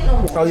fucking state no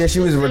more. Oh yeah, she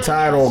was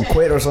retired or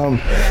quit or something.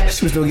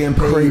 She was still getting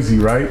paid. Crazy,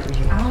 right?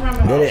 I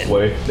don't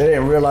remember. They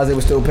didn't realize they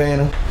were still paying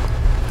her.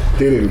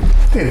 They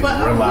didn't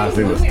realize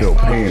they were still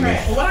paying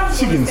her.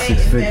 She getting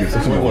 6 figures.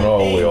 So she went all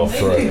the way off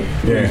track.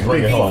 Yeah,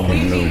 bring it home.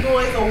 Squeegee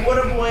boys or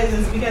water boys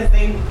is because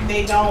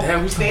they don't know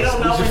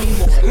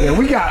anymore.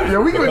 Yeah,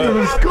 we went to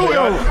the school.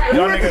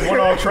 Y'all niggas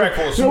went off track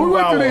for a So we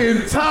went through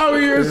the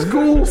entire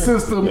school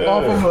system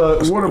off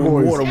of water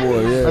boys. Water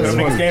boy, yeah. That's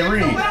Niggas can't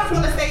read. So what I was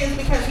gonna say is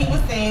because he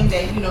was saying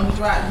that he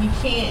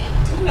can't,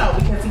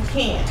 because he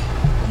can't.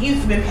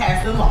 He's been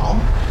passed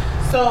along.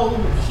 So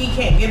he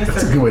can't get a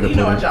certain,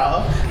 a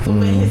job. So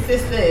but his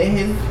sister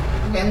and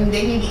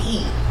they need to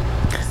eat.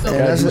 So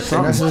that's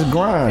his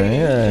grind,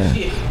 yeah.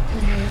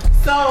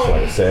 So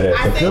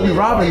I they'll be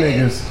robbing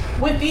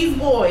niggas. With these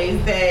boys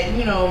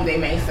that, they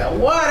may sell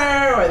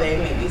water or they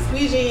may be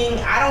squeegeeing,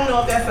 I don't know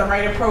if that's the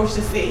right approach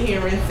to sit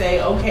here and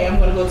say, okay, I'm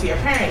gonna go to your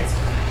parents.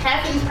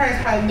 Half of these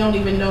parents probably don't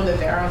even know that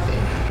they're out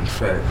there.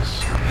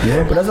 Facts.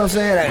 Yeah, but that's what I'm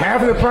saying. Like,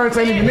 half of the parents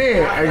ain't even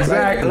there.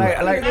 Exactly.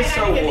 Let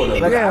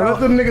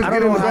them niggas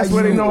get in the best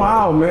way they know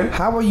how, man.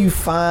 How are you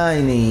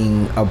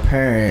finding a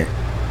parent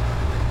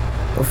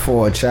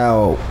for a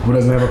child who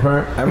doesn't have a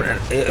parent? I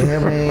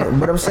mean,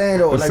 but I'm saying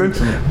though, like,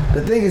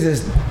 the thing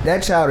is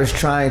that child is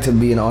trying to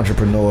be an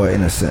entrepreneur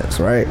in a sense,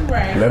 right?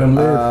 Right. Let them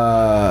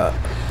live.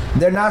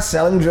 They're not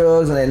selling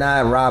drugs and they're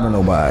not robbing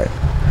nobody.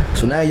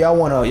 So now y'all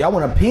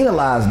wanna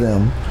penalize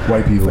them,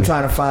 white people, for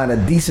trying to find a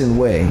decent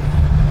way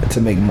to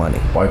make money.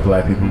 White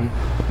black people.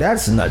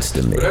 That's nuts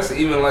to me. But that's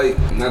even like,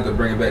 not to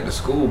bring it back to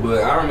school,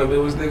 but I remember it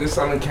was niggas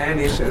selling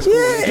candy and shit at school.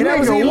 Yeah, and that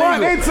was illegal.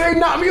 They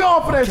knocked me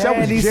off of that shit. I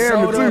was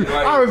jamming too.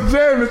 I was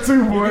jamming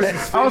too, boy.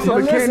 I was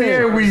selling candy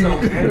and weed.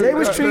 They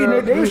was treating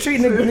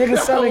the niggas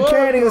selling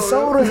candy and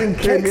sodas and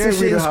cakes and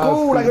shit in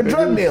school like a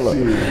drug dealer.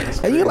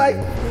 And you like,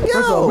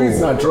 yo, weed's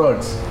not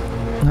drugs.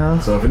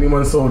 Huh? So if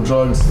anyone sold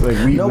drugs like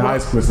weed in high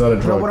school, it's not a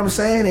drug. No, what I'm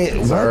saying is,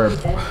 it's a herb.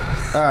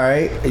 All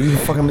right, you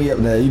fucking me up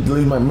now. You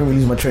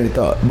lose my train of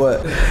thought.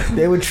 But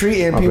they were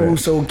treating people who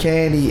sold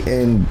candy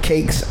and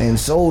cakes and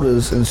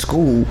sodas in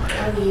school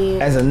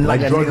as a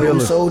like drug nigga who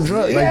dealers. sold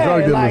drugs. Like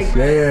drug dealers.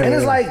 And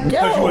it's like, yo,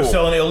 because you were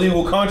selling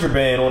illegal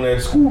contraband on their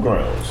school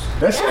grounds.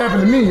 That shit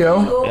happened to me,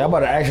 yo. Yeah, I'm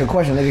about to ask you a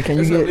question, nigga. Can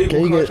you get?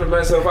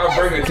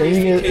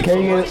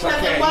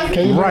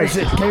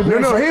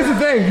 No, here's the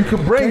thing. You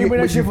can bring it,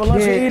 but you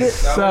can't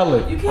sell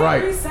it. You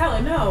can't resell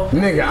it, no.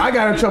 Nigga, I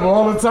got in trouble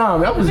all the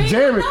time. That was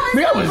jamming.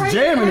 Nigga, I was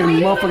jamming in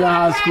motherfucking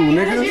high school,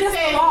 nigga.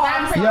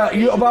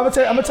 Yeah, but I'm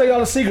gonna tell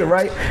y'all a secret,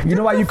 right? You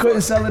know why you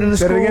couldn't sell it in the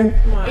school?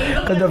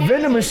 Because the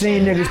vending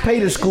machine niggas pay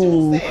the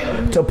school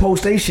to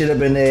post their shit up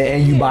in there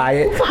and you buy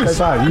it. Because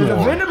the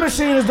vending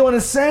machine is doing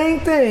the same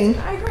thing.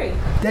 I agree.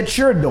 That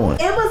you're doing.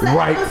 It was an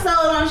episode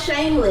on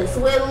Shameless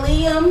where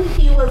Liam,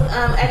 he was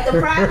at the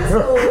private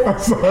school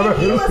and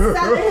he was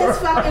selling his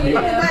fucking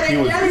peanut butter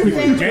and jelly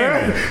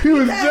sandwich. He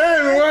was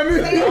jamming,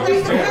 wasn't he?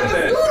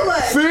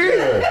 See?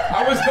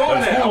 I was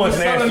doing that. I was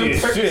selling them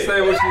turkey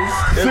sandwiches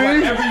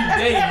like every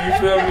day, you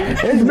feel me?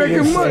 It's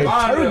making money.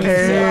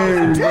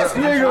 This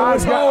nigga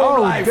was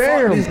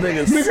damn.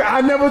 Nigga,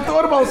 I never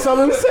thought about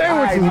selling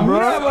sandwiches, bro.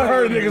 I never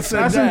heard niggas say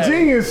that. That's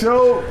ingenious,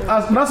 yo.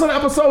 That's on the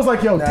episodes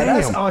like, yo, damn.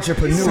 That's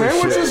entrepreneurship.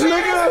 Sandwiches, nigga?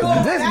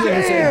 This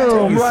nigga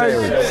Damn, like.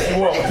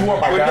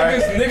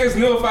 Niggas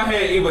knew if I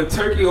had either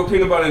turkey or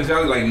peanut butter and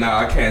jelly, like, nah,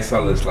 I can't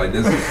sell this. Like,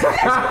 this is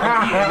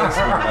I'm eating this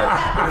one.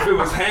 Like, if it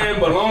was ham,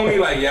 bologna,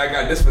 like, yeah, I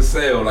got this for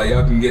sale. Like,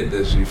 y'all can get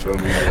this, you feel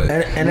me?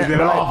 Like,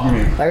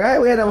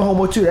 we had that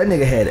homeboy too. That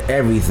nigga had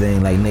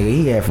everything. Like, nigga,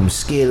 he had from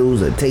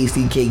Skittles to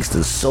tasty cakes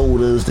to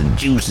sodas to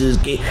juices.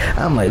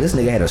 I'm like, this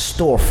nigga had a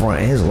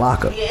storefront in his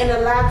locker. Yeah, in the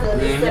locker.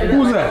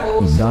 Who's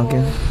that?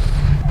 Duncan.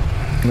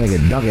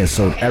 Nigga, Duncan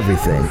sold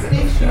everything.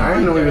 I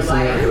didn't know he was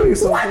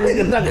selling. What?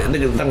 Nigga,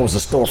 Duncan was a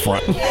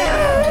storefront.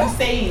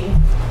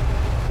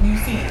 You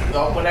see,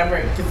 or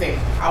whatever, because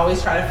I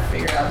always try to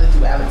figure out the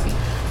duality.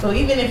 So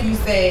even if you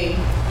say,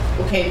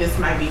 okay, this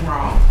might be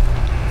wrong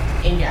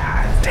in your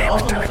eyes, but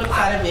also the flip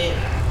side of it,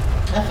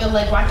 I feel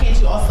like, why can't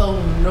you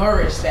also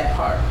nourish that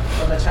part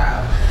of a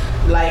child?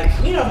 Like,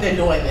 if they're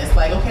doing this,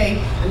 like, okay,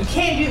 you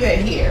can't do that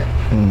here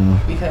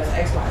because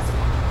X, Y, Z.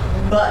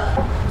 but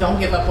don't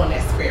give up on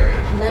that spirit.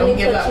 Don't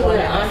give up on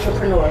that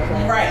entrepreneur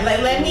class. Right, like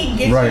let me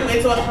get you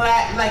into a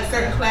class, like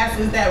certain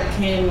classes that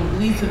can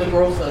lead to the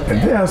growth of that.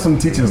 And there are some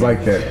teachers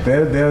like that.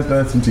 There's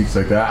some teachers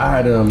like that. I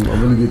had a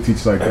really good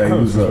teacher like that. He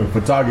was a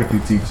photography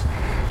teacher.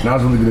 And I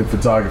was really good at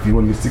photography. He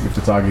wanted me to stick with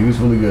photography. He was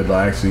really good,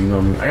 like, actually, you know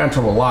what I mean? I got in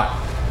trouble a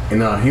lot.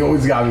 And he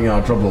always got me out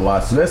of trouble a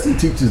lot. So there's some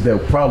teachers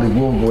that probably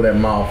will go that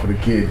mile for the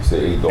kids.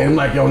 And I'm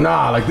like, yo,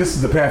 nah, like this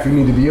is the path you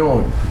need to be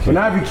on. But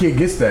not every kid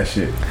gets that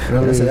shit. You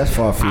know what I mean? That's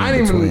far from I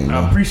didn't even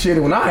appreciate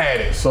it when I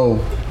had it. So,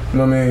 you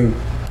know what I mean?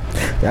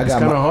 Yeah,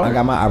 I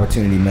got my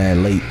opportunity,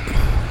 man, late.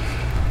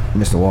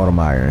 Mr.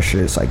 Watermeyer and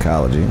shit,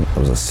 psychology. I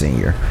was a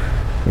senior.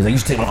 He's like, you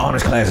should take my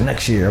honors class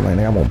next year. I'm like,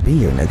 I won't be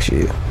here next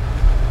year.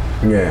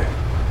 Yeah.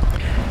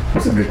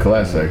 That's a good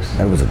class, actually.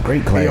 That was a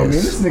great class. Hey, yo, man,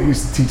 this nigga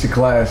used to teach a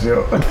class,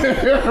 yo.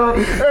 Hey, yo,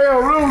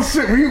 real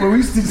shit. When we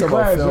used to teach a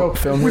class,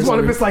 we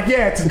want to be like,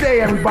 yeah,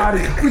 today,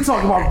 everybody, we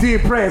talking about dead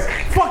prayers.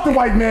 Fuck the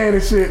white man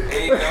and shit.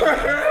 Yo,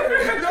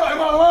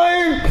 am I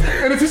lying?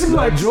 And the teacher be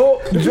like,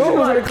 Joel was in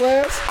the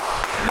class?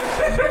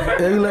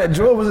 Yeah,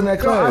 Joel was in that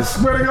class.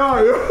 I swear to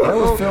God, yo. That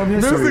was film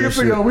history. This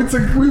nigga,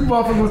 we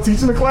motherfuckers was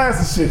teaching the class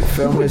and shit.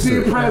 Film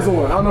history. Dead Prez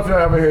on. I don't know if y'all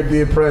ever heard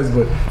Dead Prez,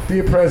 but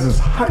Dead Prez is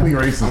highly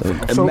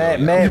racist. So,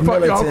 Mad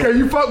okay,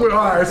 you fuck with,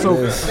 all right, so,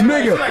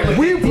 nigga,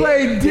 we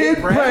played Dead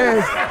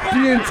Prez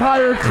the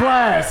entire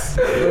class.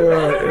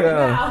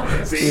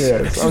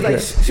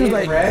 She was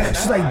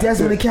like,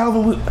 Desmond and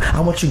Calvin, I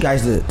want you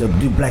guys to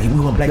do black. We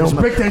want black. Yo,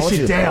 break that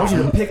shit down. I want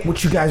you to pick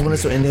what you guys want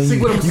to, and then you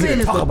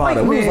can talk about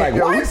it. We was like,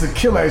 what? We used to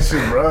kill that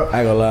shit, bro.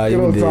 I ain't gonna lie,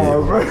 you did.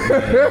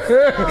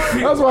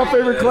 That was my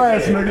favorite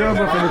class, nigga. That was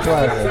my favorite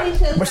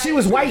class. But she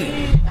was white.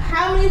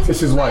 How many teachers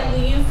do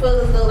you feel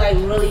as though like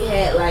really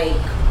had like,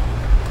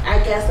 I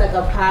guess like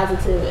a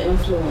positive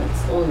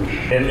influence on you?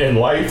 In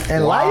life?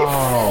 In life?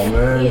 Oh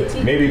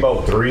man. Maybe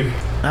about 3.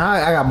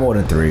 I got more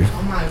than 3.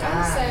 Oh my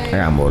God. I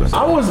got more than 3.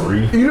 I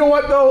was, you know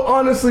what though?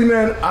 Honestly,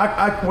 man,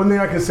 I one thing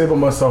I can say about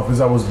myself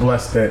is I was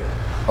blessed that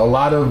a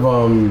lot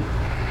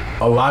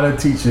of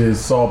teachers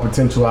saw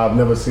potential I've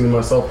never seen in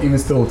myself, even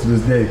still to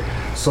this day.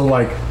 So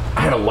like,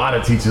 I had a lot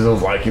of teachers. I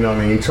was like, you know what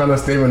I mean, trying to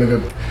stay on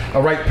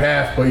a right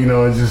path, but you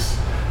know, it's just,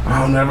 I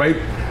don't know,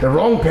 the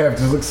wrong path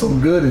just looks so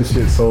good and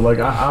shit. So like,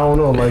 I don't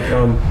know, like,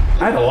 I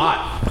had a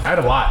lot.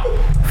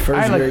 First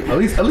I had grade,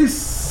 like at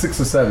least 6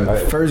 or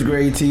 7. First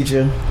grade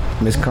teacher,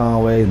 Miss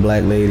Conway,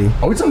 black lady.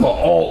 Are we talking about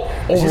all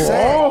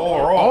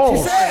overall? Oh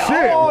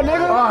shit! Oh,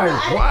 nigga.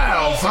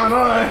 Wow, son,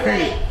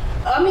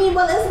 I mean,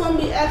 well, it's gonna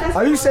be.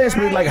 Are you saying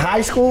something like high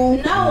school?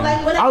 No,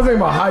 like what? I was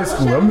thinking about high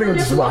school. I'm thinking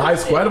just about high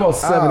school. I had about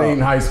 7, 8 in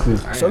high school.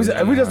 So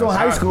we just doing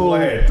high school.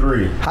 I had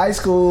 3. High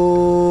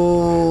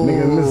school.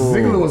 Nigga, Miss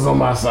Ziegler was on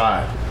my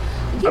side.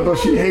 I thought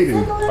she hated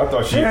me.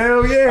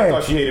 Hell yeah. I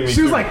thought she hated me.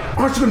 She was like,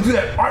 aren't you gonna do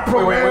that art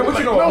program? Wait, what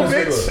you know no, about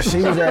bitch. She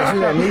was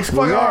at me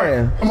school. Fuck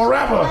art. I'm a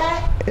rapper.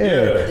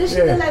 Yeah. Did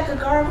she look like a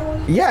gargoyle?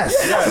 Yes.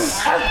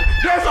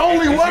 That's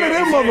only one of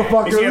them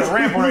motherfuckers. She had a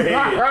ramp on her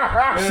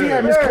head. She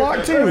had Miss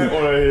Clark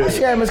too.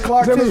 She had Miss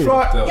Clark Miss too.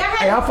 Clark.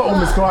 Hey, I fuck with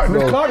Miss Clark.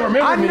 Miss Clark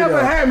remember I me.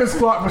 never had Miss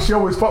Clark, but she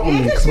always fuck with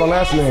me. It's my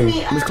last name.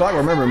 Miss Clark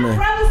remember me. My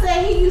brother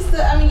said he used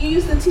to. I mean, you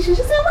used to teach her.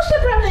 She said, "What's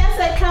your brother name?" I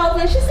said,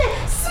 "Calvin." She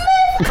said, "Smith."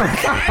 I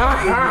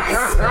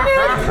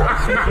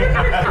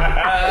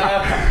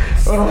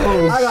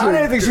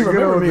didn't think she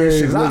remembered me.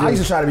 I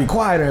used to try to be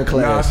quiet in her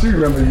class. Nah, she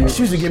remembered you.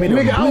 She used to give me the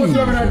nigga, I was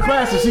remembering her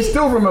class, and she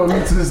still remembers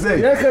me to this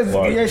day. Yeah, because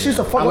she used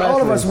to fuck with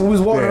all of us when we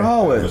was walking the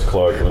hallway. Miss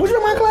Clark. Was you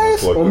in my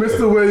class? Well,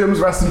 Mr. Williams,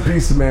 rest in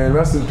peace, man.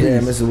 Rest in peace. Yeah,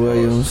 Mr.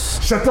 Williams.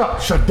 Shut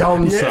up. Shut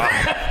down, sir.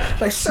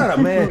 Like, shut up,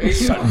 man.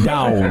 Shut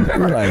down.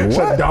 We're like, what?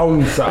 Shut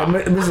down, sir.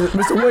 Like,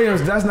 Mr.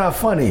 Williams, that's not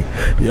funny.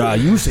 Yeah,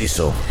 you say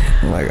so.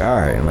 I'm like, all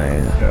right,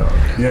 man.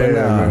 Yeah,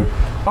 man.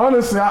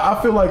 Honestly, I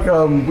feel like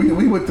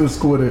we went through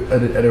school at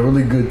a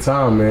really good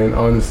time, man.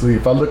 Honestly,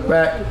 if I look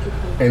back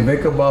and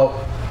think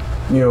about,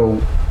 you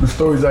know, the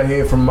stories I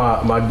heard from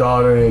my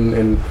daughter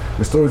and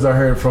the stories I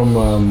heard from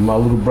my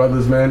little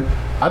brothers, man,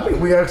 I think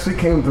we actually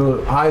came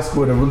to high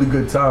school at a really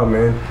good time,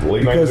 man.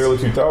 Late 90s, early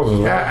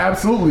 2000s. Yeah,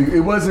 absolutely.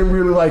 It wasn't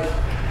really like,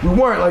 we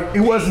weren't like,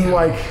 it wasn't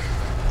like,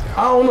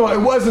 I don't know, it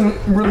wasn't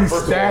really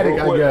static,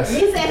 I guess.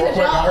 He said that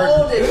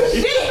y'all old as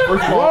shit. Whoa,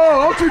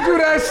 don't you do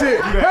that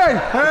shit. Hey,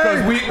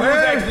 because we was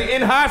actually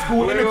in high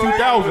school in the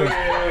 2000s.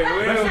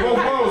 That's the both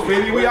worlds,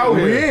 baby. We out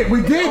here.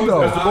 We did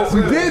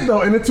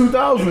though in the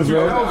 2000s,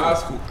 man. High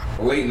school.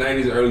 Late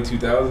 90s, early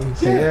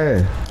 2000s?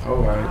 Yeah.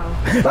 Oh,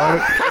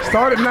 right.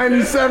 Started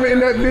 97 in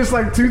that bitch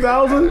like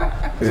 2000?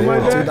 Something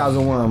like that?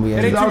 2001. We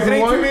ain't too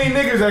many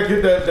niggas that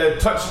get that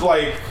touch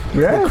like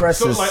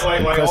Crescent,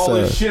 like all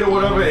this shit or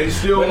whatever, and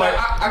still like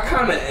I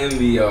kind of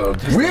envy we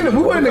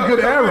were in a good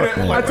era.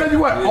 I tell you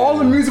what, all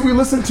the music we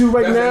listen to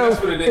right now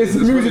is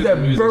music that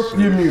birthed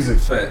your music.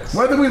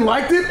 Whether we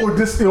liked it or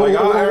just or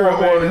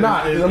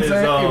not, you know what I'm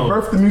saying? It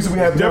birthed the music we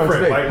have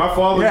different. today. Like my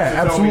father used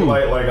to tell me,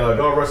 like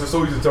God rest his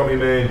soul, used to tell me,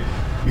 man.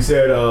 He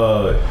said,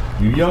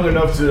 "You're young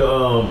enough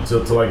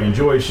to like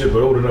enjoy shit,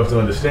 but old enough to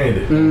understand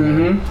it."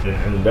 Mm-hmm.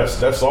 And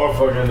that's our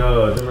fucking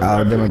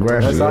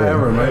demographic. That's our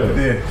era, man.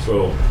 Yeah.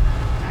 So.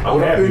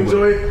 old enough to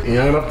enjoy it,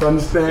 young enough to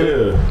understand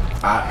it.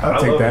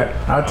 I'll take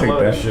that. I'll take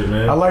that shit,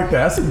 man. I like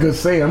that. That's a good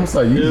saying. I'm gonna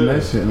start using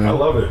that shit, man. I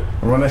love it.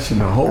 Run that shit in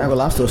the hole.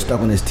 I'm still stuck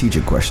on this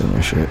teacher question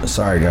and shit.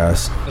 Sorry,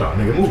 guys. Nah,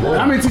 nigga, move on.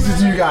 How many teachers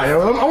do you got? Yo?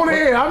 I want to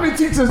hear. How many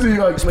teachers do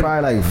you like? It's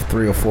probably like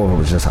 3 or 4 of them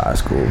was just high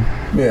school.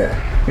 Yeah.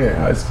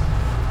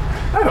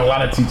 I had a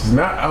lot of teachers,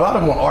 man. A lot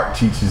of them were art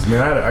teachers,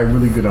 man. I had a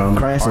really good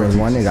Cranston was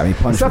one. They got me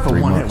punched for 3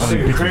 months.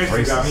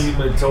 Cranston got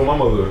me told my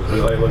mother,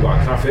 like,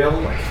 can I fail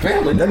him? Like,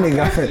 family. That nigga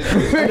got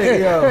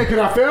Hey, can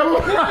I fail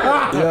him?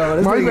 Yo,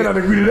 this you nigga better not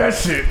agree to that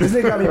shit. This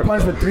nigga got me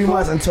punched for 3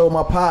 months and told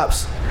my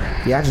pops,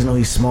 yeah, I just know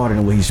he's smarter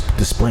than what he's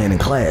displaying in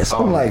class.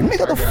 I'm like,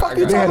 nigga, the fuck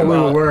you talking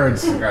about?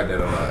 Words. I got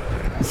that a lot.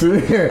 So,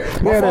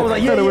 my phone was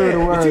like, yeah.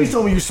 The teacher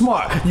told me you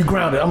smart, you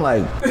grounded. I'm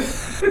like,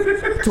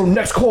 till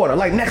next quarter.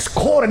 Like, next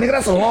quarter, nigga,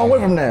 that's a long way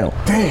from now.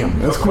 Damn,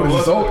 that's cool.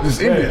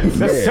 Just ended.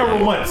 That's several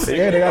months.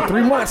 Yeah, they got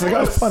 3 months. They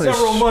got punished.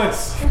 Several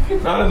months.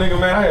 Not a nigga,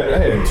 man. I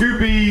had 2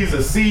 B's,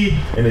 a C,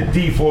 and a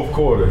D 4th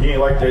quarter. He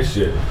ain't like that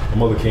shit. My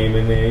mother came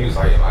in there. He was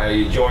like,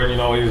 hey, Jordan, you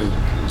know, he was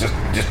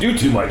just do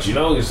too much, you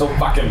know? You're so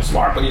fucking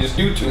smart, but you just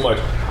do too much.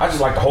 I just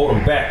like to hold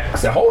him back. I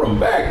said, hold him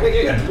back? Nigga,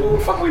 you got to do what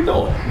the fuck we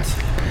doing?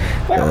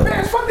 Like,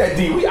 man, fuck that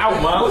D. We out,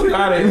 man. Let's get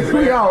out of here.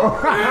 We out.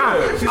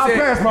 She I said,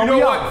 passed, man. You know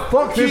We what? out.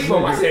 Fuck Keep this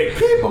him. I nigga. said,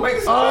 keep him.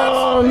 Make some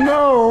Oh, no. Oh,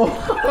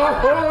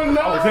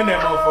 no. I was in that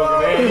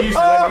motherfucker, man. He used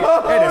to let me,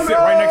 had to sit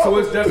right next to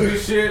his desk and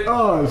shit.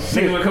 Oh,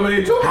 shit. Niggas would come in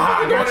and do I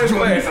got you,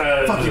 Jordan.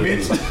 Fuck you,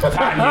 bitch.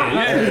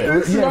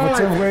 You had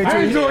for 10th grade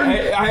Hey, too? Jordan. I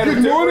had Good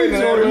him morning,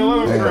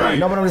 Jordan.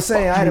 No, but I'm just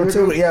saying, I had him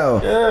too. Yo,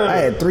 I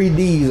had 3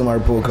 D's on my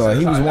report card.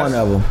 He was one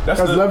of them. That's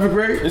 11th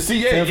grade? See,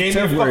 yeah, he gave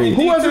me a 10th fucking grade.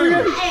 Who was it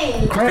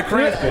again?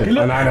 Cranston.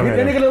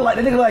 That nigga look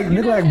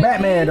like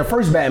Batman, the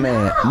first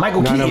Batman,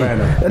 Michael Keaton.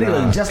 That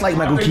nigga look just like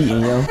Michael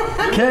Keaton, yo.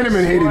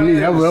 Candyman hated me.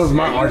 That was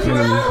my arch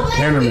enemy.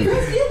 Candyman.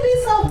 You be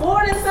so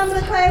bored in some of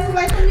the classes,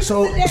 like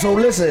So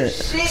listen.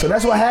 So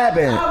that's what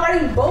happened.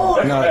 Already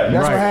bored. No, that's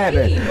what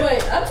happened.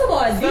 But I'm talking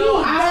about D.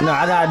 So No,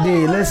 I got a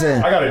D.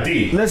 Listen. I got a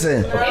D.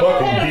 Listen. They depend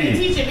on the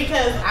teacher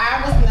because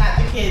I was not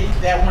the kid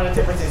that wanted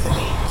to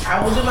participate. I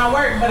will do my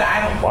work, but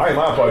I don't. Well, I ain't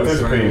not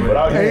participating, but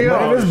I'll Hey,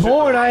 yo, if it's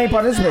boring, I ain't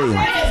participating.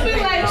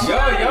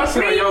 Y'all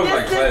sound like y'all was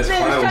like class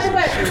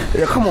clowns.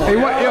 Yeah, come on. Hey,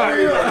 what, yo,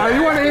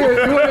 you want to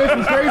hear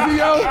some crazy,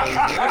 yo?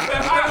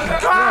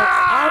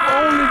 I've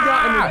only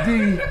gotten a D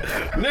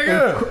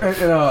nigga.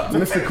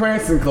 in Mr.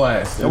 Cranston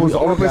class. That was the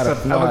only place I've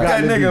ever That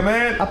gotten a D. nigga,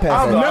 man. I passed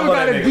I've that. never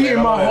got a D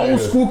in my whole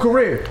school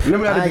career.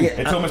 Never got a D.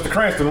 Until Mr.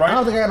 Cranston, right? I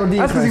don't think I got no D.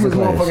 That's because he was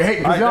motherfucking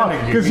hating.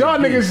 Because y'all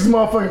niggas just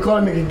motherfucking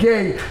calling nigga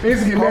gay. They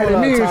used to get mad at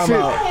me and shit.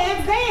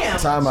 Damn.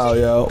 Time out,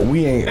 yo.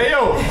 We ain't. Hey,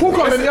 yo. Who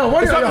called it? Yo,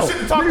 what It's yo? other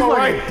shit to talk Niggas about,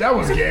 like, right? that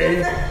was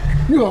gay.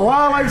 You a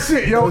lie like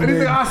shit, yo.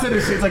 Anything I said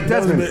this shit, it's like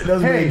Desmond.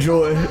 Hey,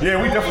 Jordan.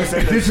 Yeah, we definitely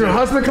said that. Did your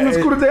husband come to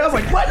school today? I was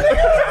like, what, nigga?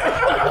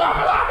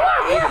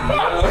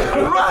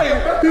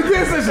 Right. You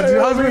did say shit to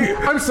your husband.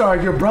 I'm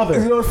sorry, your brother.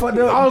 You know what's fucked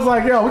up? I was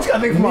like, yo, what you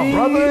gotta think for my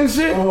brother and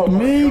shit?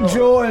 Me,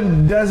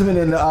 Jordan, Desmond,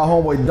 and our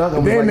homeboy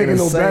Duncan was They like nigga in the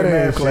know same better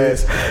math and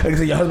class. Nigga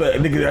said, your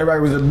husband, nigga, everybody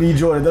was a me,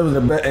 Jordan, that was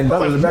the best, and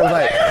Duncan was the best.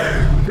 Like,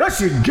 that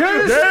shit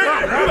gay.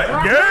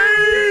 Gay.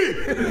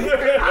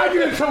 I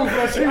get in trouble for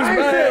that shit. I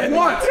ain't said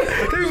once.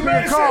 He was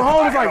mad. Called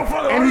home was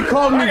like, and he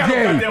called me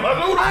gay.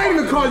 I ain't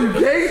even call you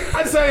gay.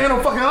 I just said I ain't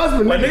no fucking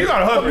husband. Like, nigga, you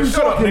got a husband. What you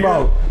Shut up, talking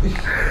nigga. about?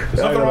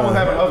 Nothing wrong with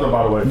having a husband,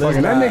 by the way.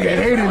 Fucking that nigga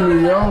hated me,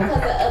 yo.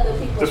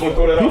 Just want to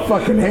throw that He out.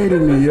 fucking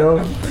hated me, yo.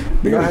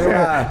 Did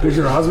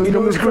your husband You know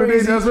come to what's school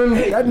crazy? today, Desmond?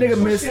 That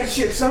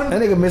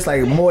nigga missed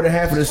like more than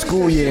half of the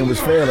school year and was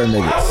failing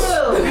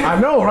niggas. I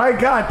know, right?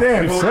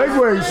 Goddamn.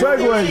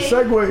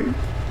 Segue.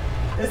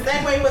 The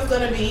segue was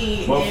gonna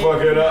be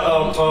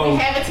Motherfucker, we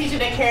have a teacher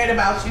that cared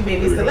about you,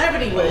 baby.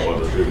 Celebrity would.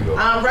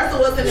 Russell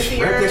Wilson this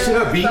year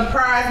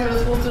surprised middle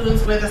school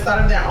students with the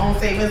start of their own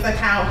savings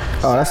account.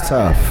 Oh, that's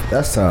tough.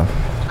 That's tough.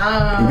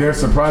 They're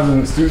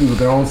surprising students with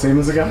their own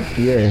savings account?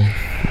 Yeah.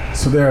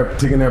 So they're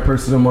taking their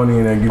personal money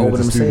and then giving it to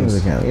Open them students.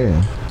 savings account,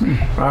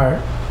 yeah. All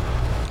right.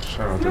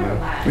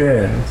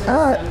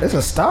 Yeah. It's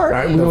a start.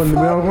 Right, we don't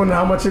know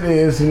how much it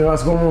is. You know,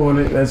 that's going to ruin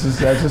it. That's just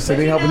say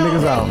they helping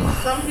niggas out.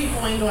 Some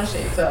people ain't doing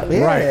shit, so.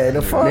 Yeah, Right.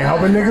 the fuck. They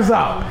helping niggas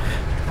out.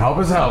 Help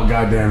is help,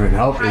 goddammit.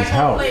 Help is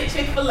help. Play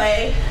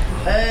Chick-fil-A.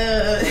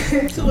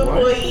 2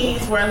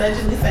 employees were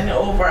allegedly sending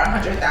over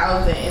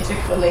 $100,000 in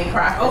Chick-fil-A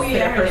profits to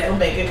their personal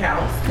bank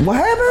accounts. What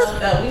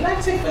happened? We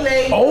like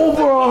Chick-fil-A.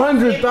 Over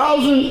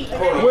 100,000?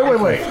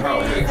 Wait.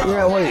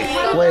 Yeah,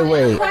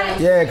 wait.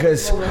 Yeah,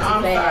 cause I'm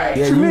sorry.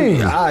 yeah, you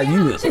mean?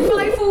 you.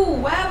 Chick-fil-A food,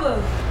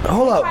 whatever.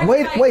 Hold up.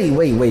 Wait.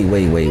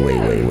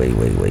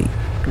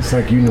 It's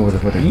like you know what the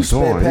fuck You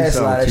spit past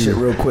a lot of that shit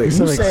real quick. You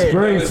You said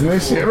experience in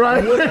this shit,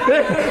 right?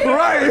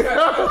 Right.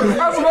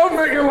 That's what I'm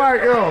thinking.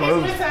 Like,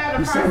 yo,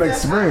 you said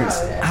experience.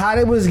 how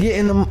they was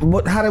getting them.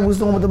 How they was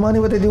doing with the money?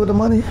 What they do with the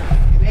money?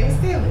 They were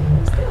stealing.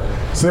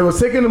 So they was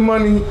taking the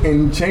money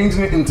and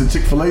changing it into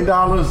Chick-fil-A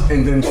dollars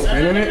and then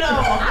spending it.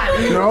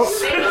 No.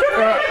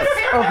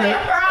 Okay.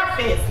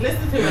 Profits.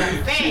 Listen to what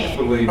I'm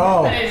saying.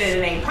 Oh. Put it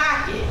in their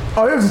pocket.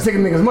 Oh, they was just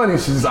taking niggas' money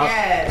and shit.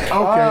 Yes. Okay.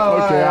 All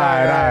right.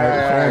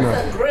 Fair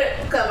enough. Grip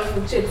cover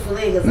for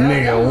Chick-fil-A.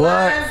 Nigga,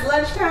 what?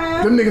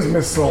 Lunchtime. Them niggas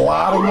miss a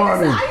lot of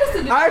money. I used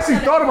to do I actually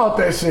thought about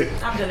that shit.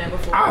 I've done that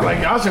before. I was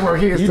like, y'all should work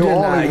here. You Still did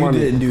all not. this You money.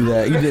 didn't do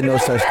that. You did no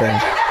such thing.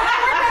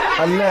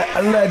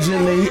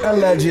 Allegedly. Tell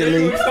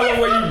them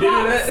where you did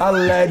it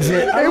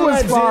at. It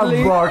was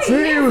 $5.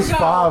 It was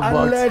 $5.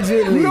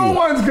 Allegedly. No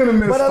one's gonna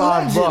miss But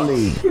 $5.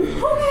 allegedly.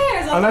 Who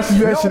cares? Unless you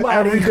do that shit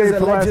every day for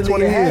the last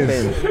 20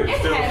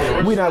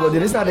 years. We not gonna do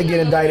this. It's not to get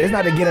indicted. It's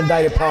not to get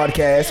indicted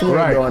podcast. We ain't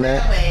Right. doing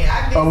that.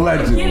 Get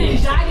Allegedly.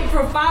 indicted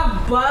for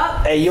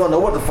 $5. Hey, you don't know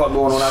what the fuck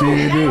going on out Shit,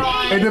 there. dude.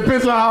 It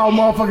depends on how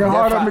motherfucking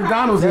hard up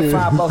McDonald's That is.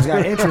 $5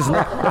 got interest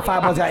now. That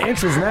 $5 got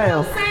interest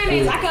now.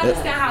 Saying is, I can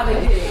understand how they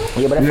did it.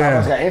 Yeah, but that Yeah.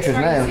 $5 got interest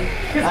now. I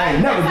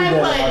ain't never do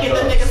that. Get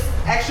them niggas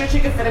extra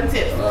chicken for them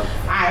tips.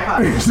 I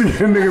apologize.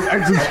 Niggas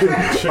extra chicken.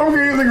 I'm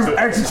giving these niggas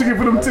extra chicken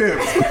for them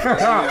tips.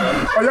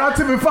 Are y'all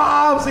tipping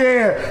 $5s?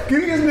 Yeah.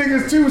 Give these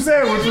niggas 2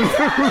 sandwiches.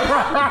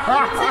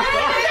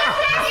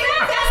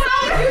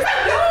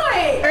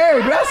 Hey,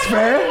 that's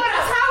fair.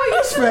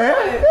 That's fair.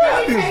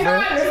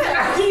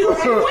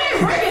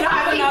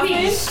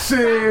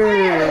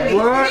 Shit.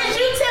 What? Did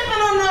you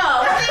tipping or no?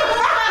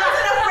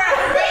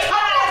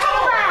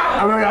 I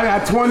mean, I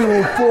got 20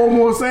 with 4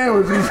 more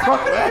sandwiches.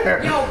 Fuck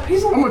that.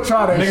 I'm gonna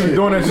try that Niggas shit.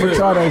 doing that I'm gonna shit.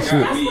 try that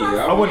shit.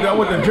 I went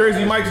to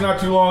Jersey Mike's not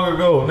too long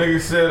ago. Nigga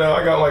said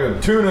I got like a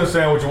tuna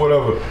sandwich or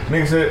whatever.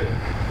 Nigga said,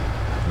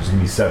 just give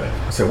me 7.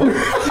 I said, what?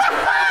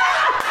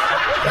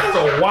 That's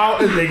a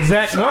wild, is the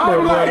exact number,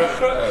 brother.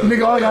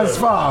 Nigga, all I got is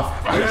 5.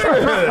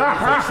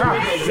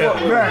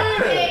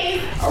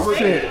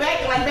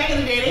 Back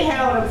in the day, they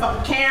had all them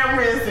fucking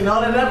cameras and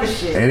all that other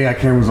shit. Hey, they got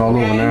cameras all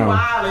over They now.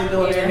 wild and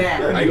doing that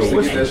now. I used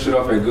to get that shit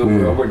off at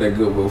Goodwill. I worked at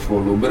Goodwill for a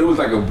little, but it was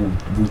like a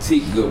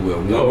boutique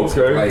Goodwill. You know? Oh,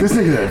 okay. Like, This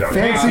nigga that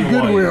fancy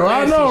Goodwill.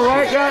 I know,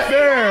 right?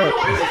 Goddamn.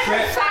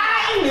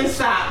 Consignment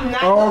shop.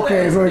 Not Oh,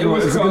 okay, so it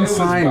was it's a called- it was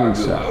consignment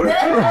called shop. Goodwill.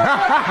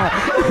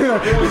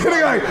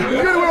 Nigga like,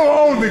 Goodwill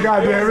owned it,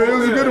 goddamn it. It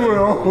was a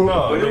Goodwill.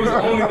 But it was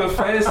only the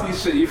fancy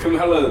shit. You feel me?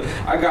 Hella,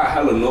 I got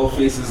hella no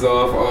faces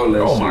off, all that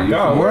shit. Oh my You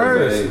God, feel me? where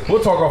is this?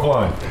 We'll talk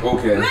offline.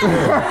 Okay. $5,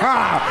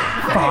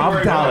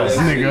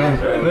 nigga.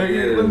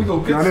 Nigga, let me go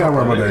get Nah, they not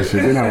worried about that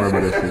shit. They not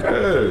worried about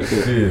that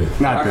shit. shit.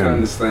 Not I can them.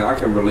 understand. I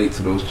can relate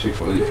to those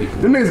Chick-fil-A people.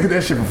 Them niggas get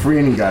that shit for free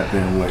any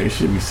goddamn way. It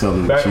should be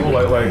selling Back, cheap. back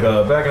in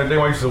the day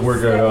when I used to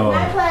work at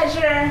My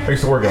pleasure. I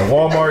used to work at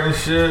Walmart and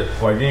shit.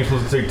 Like, you ain't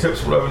supposed to take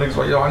tips or whatever. Niggas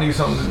like, yo, I need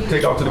something to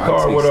take out to the I car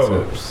or take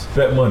whatever. tips.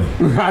 Bet money.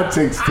 I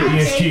take tips.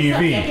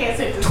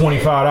 ESTV,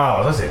 $25.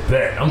 I said,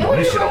 bet. I'm doing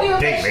this shit all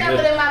day,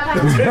 nigga.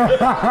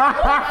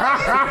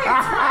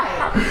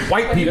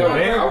 White people,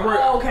 man.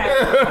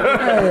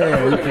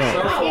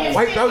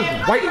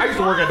 I used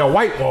to work at the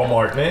white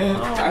Walmart, man.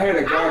 I had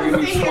a guy give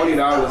me $20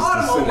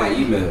 to send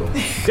an email.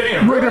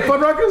 Damn, Wait, that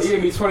Fuddruckers? He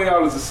gave me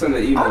 $20 to send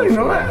an email. I didn't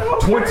know that.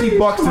 $20 to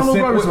Hello, send.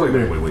 brothers right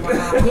there. Wait.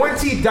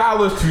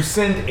 $20 to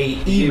send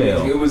a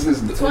email. It was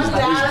his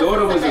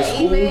daughter was in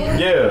school.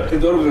 Yeah.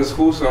 His daughter was in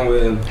school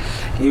somewhere.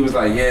 He was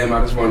like, yeah,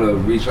 man, I just want to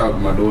reach out to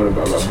my daughter,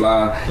 blah, blah,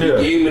 blah. He Yeah.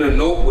 gave me the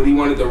note, what he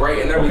wanted to write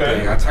and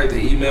everything. Okay. I typed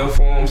the email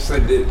for him,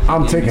 sent it.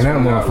 I'm He gave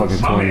taking me that $20.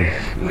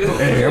 motherfucking 20.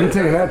 Hey, I'm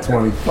taking that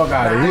 20. Fuck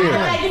out of here. You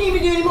didn't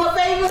even do any more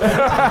favors?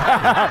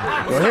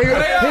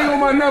 Hang on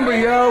my number,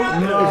 yo.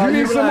 If you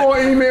need some more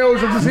emails,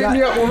 just hit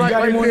me up on like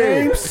right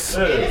there.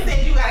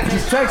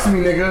 Just text me,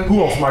 nigga.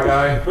 Who else, my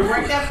guy?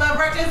 Break that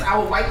Fuddruckers, I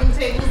would wipe them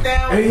tables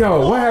down. Hey,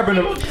 yo, what happened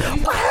to...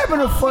 What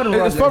happened to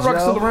Fuddruckers? Is Fuddruckers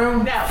still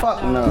around? No.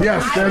 Fuck no.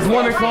 Yes, there's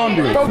one in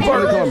Columbia. There's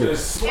one in Columbia.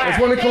 There's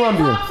one in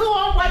Columbia.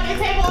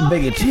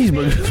 Bigger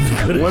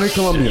cheeseburgers. One in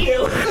Columbia.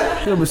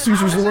 Yeah, but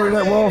Sushi used to work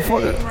that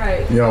motherfucker.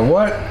 Right. Yo,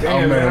 what?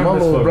 Oh, man, my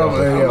little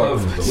brother. Hey, yo.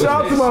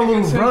 Shout out to my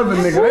little brother,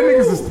 nigga. That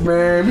nigga's just,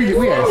 man,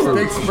 we had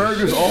steaks,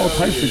 burgers, all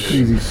types of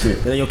crazy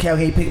shit. Yo, Cal,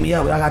 can you pick me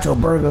up? I got your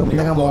burger.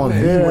 Nigga, I'm on Yeah,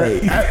 B-Way.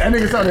 that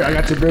nigga told me, I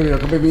got your burger,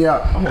 come pick me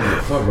up.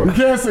 You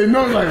can't say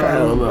no, like,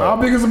 how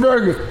big is a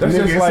burger? That's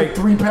nigga, just like- it's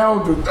a 3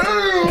 pounder.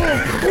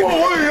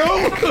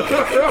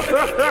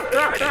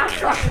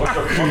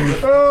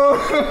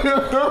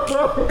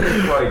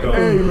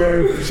 Hey,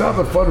 man, shout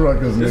out to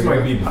Fuddruckers, nigga. This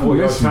might be before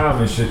your Listen.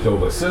 time and shit though,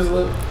 but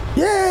Sizzler?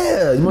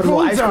 Yeah, you want to go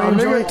ice cream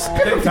nigga. joints?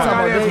 Big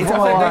time.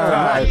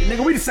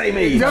 Nigga, we the same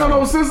age. Y'all don't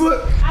know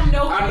Sizzler? I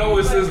know. I know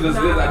what Sizzler's is.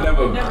 I ain't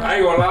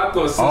gonna lie, I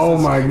thought Sizzler's. Oh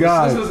my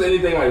God. Sizzler's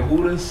anything like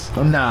Hooters?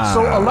 Nah.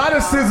 So a lot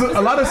of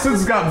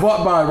Sizzlers got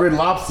bought by Red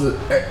Lobster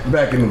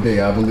back in the day,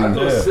 I believe. I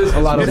thought Yeah. Sizzler's A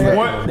lot of was them.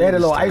 like- They had a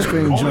little ice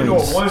cream Only know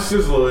joints. one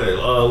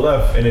Sizzler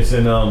left, and it's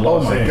in Los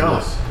Oh my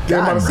Angeles. God.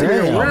 God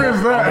damn. Where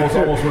is that?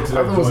 Almost went to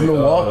I that thought it was joint the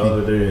Milwaukee.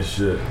 other day and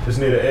shit. It's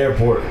near the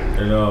airport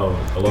in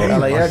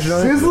LAX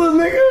joint? Sizzler,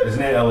 nigga? It's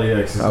near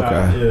LAX. It's Okay.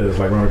 not, yeah, it's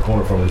like around the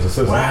corner from it. It's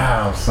a Sizzler.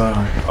 Wow, son.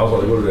 I was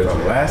about to go to that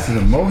joint. Last of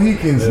the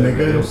Mohicans, Yeah, man,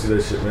 you nigga. don't see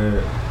that shit,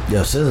 man.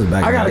 Yo, Scissors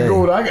back I in gotta the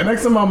go. day.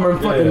 Next time I'm in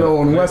fucking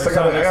on West, I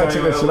gotta check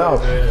that shit out.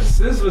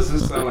 Sizzler's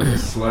just sound like a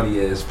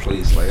slutty ass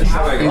place. Like, it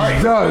sound like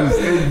It does.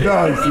 It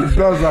does. It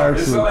does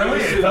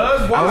actually. It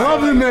does? I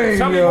love the name,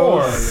 Tell me yo.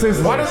 more.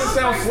 Sizzler. Why does it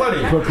sound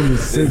slutty? Fucking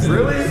sizzling.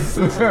 Really?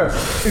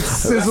 It's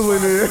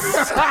sizzling.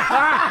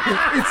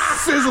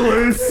 It's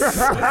sizzling.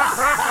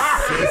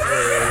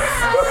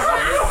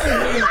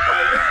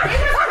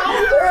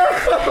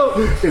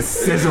 It's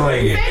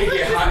sizzling. It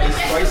get hot and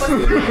spicy.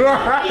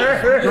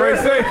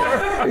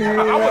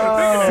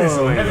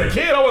 As a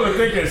kid, I wasn't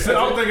thinking. I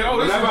was thinking, oh,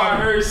 this is Whenever I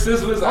heard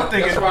sizzlers, I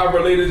think that's why I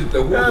related it to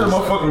yeah, the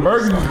motherfucking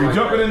burgers used to be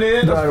jumping in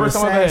there. That's the first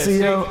time I had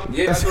steak.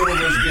 Yeah, that's what it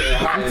was getting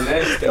hot and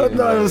nasty. I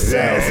thought it was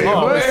sassy.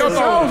 It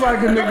sounds like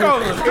a nigga.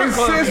 It's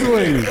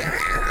sizzling.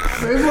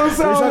 This one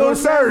sounds a little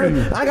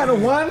dirty. I got the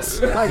ones.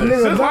 Like,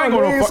 nigga, I ain't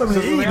gonna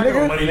something to eat,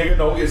 nigga. Money, nigga.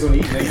 Don't get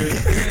something to eat,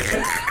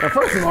 nigga.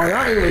 First of all,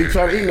 y'all ain't really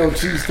trying to eat no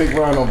cheesesteak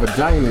around no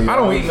vagina. I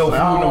don't eat no food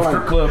in no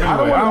strip club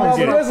anyway. I don't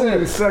get it.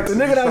 Listen, the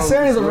nigga that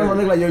saying is a real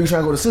nigga like, yo, you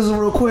trying to go to Sizzle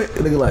real quick?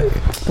 The nigga like,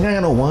 I ain't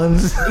got no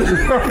ones. Like,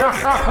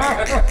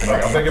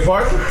 I'm thinking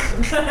pardon?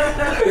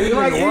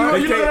 Like,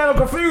 you look at him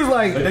confused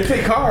like, they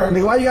take cards.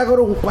 Nigga,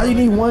 why you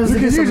need ones? You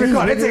can use your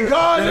card. They take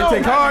cards, yo. They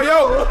take cards,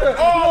 yo.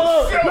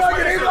 Oh, shit.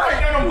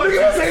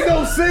 Niggas ain't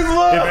no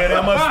Sizzler.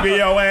 That must be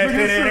your ass.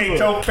 It ain't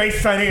your face,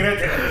 sonny. Hey.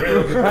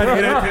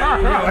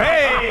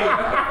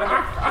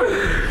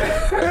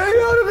 Hey,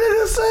 yo, the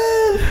nigga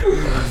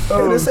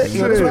said.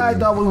 That's where I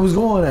thought we was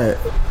going at.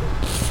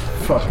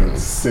 Fucking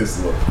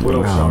Sizzler.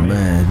 Oh,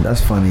 man.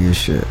 That's funny as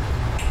shit.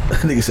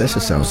 Nigga said that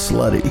shit sounds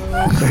slutty.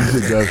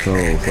 It does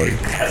sound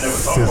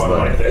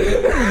funny.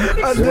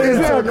 There's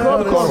a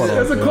club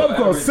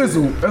called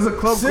Sizzle. There's a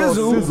club called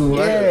Sizzle.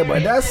 Yeah,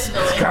 but that's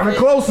kind of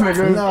close,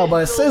 nigga. No,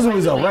 but Sizzle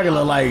is a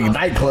regular like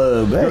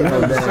nightclub. That ain't no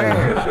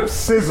damn.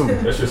 Sizzle.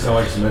 That shit sound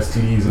like some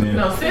STDs in there.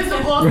 No,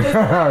 Sizzle goes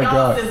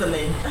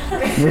sizzling.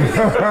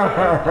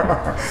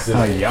 Y'all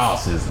sizzling. Y'all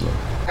sizzling.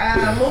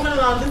 Moving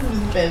along, this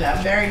has been a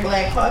very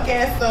black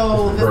podcast.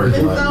 So, the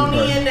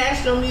Smithsonian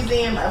National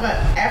Museum of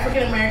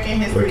African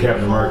American History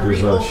will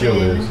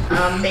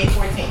reopen May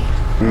 14th.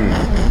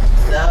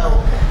 So,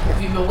 if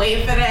you've been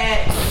waiting for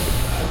that,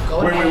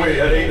 go ahead. Wait.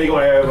 Are they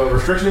going to have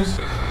restrictions?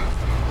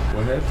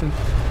 What happened?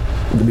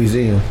 The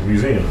museum.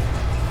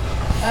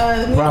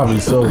 Probably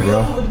so,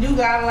 bro. With new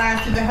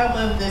guidelines to the help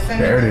of the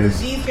Center for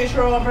Disease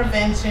Control and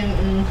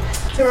Prevention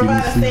to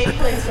provide a safe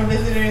place for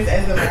visitors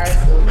as the virus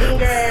still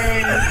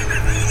lingers.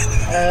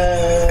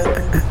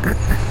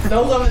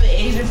 Those over the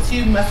age of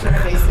 2 must wear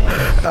face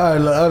masks. All right,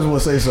 look, I just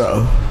want to say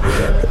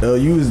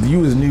something. You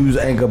was news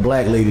anchor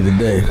black lady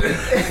today.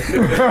 She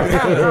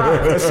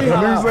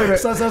news lady.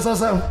 Something.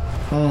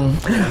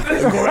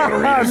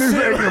 News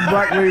anchor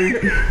black lady.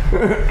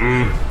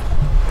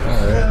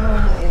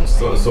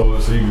 So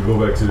you can go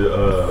back to the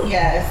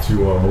yes.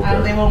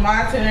 Okay. They will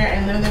monitor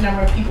and limit the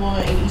number of people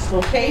in each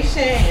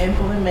location and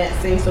implement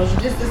safe social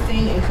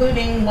distancing,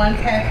 including one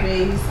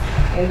pathways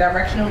and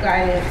directional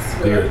guidance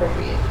where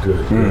appropriate.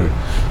 Good.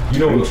 You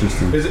know,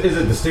 interesting. Is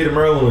it the state of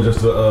Maryland or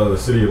just the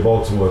city of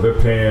Baltimore? They're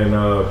paying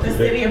the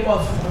city of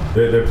Baltimore.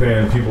 They're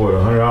paying people at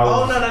 $100.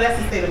 Oh no, that's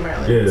the state of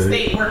Maryland. Yeah,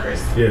 state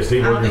workers. Yeah,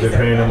 state workers. They're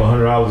paying them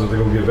 $100 if they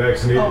go get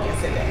vaccinated. Oh,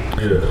 yes, they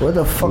Yeah. What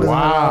the fuck is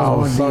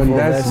wow, son,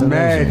 that's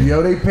mad.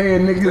 Yo, they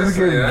paying niggas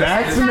to get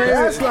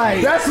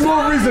vaccinated? That's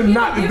more reason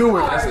not to do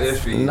it. That's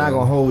iffy. I'm not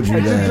gonna hold you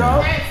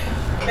down.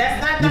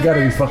 That's not the You gotta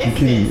be first fucking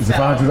kidding. Is it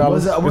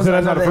 $500? Was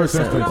that not the first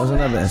instance? Was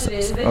another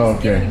instance? Oh,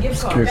 okay.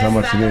 Just curious how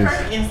much it is. That's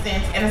not the first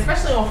instance, and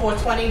especially on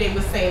 420, they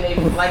was saying they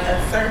like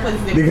a certain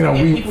places They get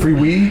weed, free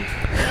weed?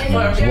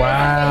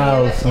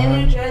 Wow, son. In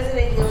New Jersey,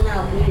 they giving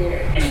out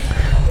beer.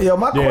 Yo,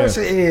 my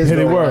question is,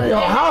 they were. like, Yo,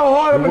 how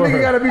hard of a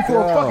nigga gotta be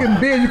for a fucking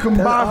beer you can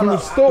buy from the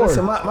store?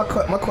 Listen,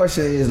 my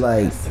question is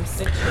like,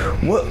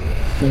 what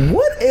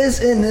is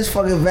in this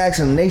fucking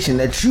vaccination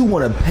that you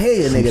want to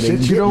pay a nigga to Shit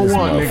get you don't this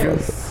want, motherfucker?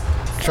 nigga.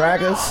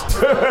 Trackers?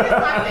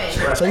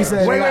 So he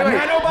said, Wait,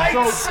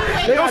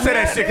 nanobites? They don't say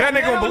that shit. That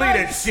nigga gonna believe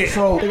that shit.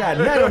 So they got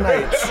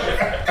nanonites.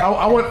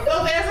 I want.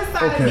 So there's a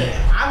side of me.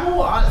 I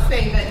will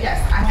say that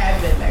yes, I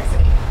have been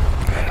vaccinated.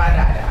 If I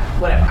die,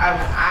 whatever.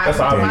 I live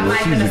my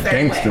life in a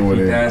certain way. With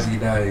it. He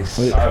dies.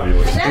 If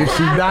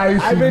she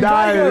dies, she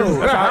dies.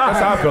 That's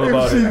how I feel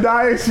about it. If she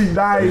dies, she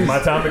dies. It's my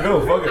time to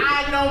go. Fuck it.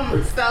 I know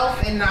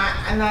myself and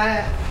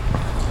not.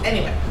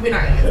 Anyway, we're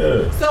not gonna get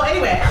it. So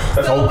anyway,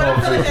 so what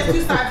I feel like there's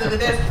two sides of it.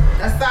 There's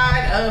a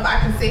side of I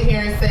can sit here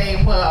and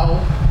say,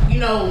 well, you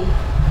know,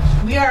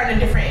 we are in a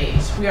different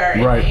age. We are in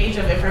the age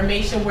of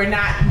information. We're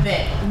not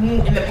then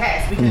in the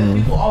past because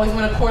people always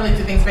want to correlate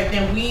to things. Back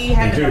then, we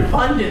had an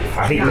abundance.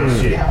 I hate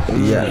that shit. Yes.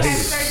 We have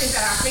certain things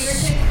at our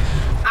fingertips.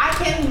 I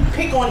can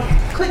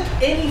click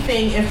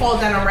anything and fall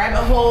down a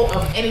rabbit hole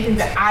of anything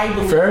that I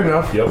believe. Fair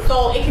enough. Yep.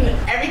 So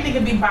everything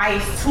can be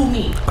biased to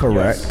me.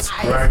 Correct. It's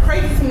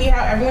crazy to me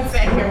how everyone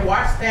sat here and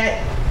watched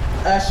that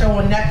show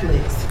on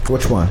Netflix.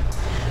 Which one?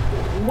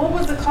 What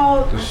was it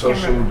called? The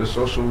social one.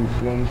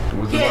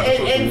 Was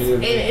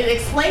and it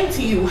explained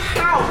to you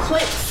how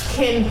clicks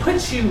can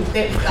put you.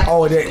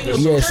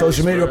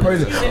 Social media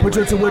person. What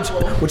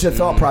your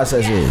thought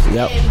process is.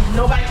 Yep. And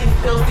nobody can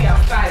still see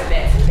outside of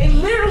that. They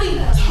literally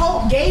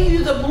gave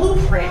you the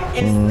blueprint,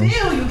 and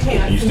still you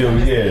can't. You still,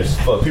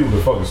 people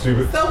are fucking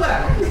stupid. So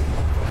whatever.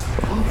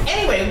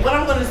 Anyway, what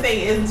I'm going to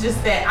say is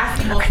just that I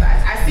see both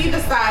sides. I see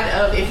the side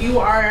of if you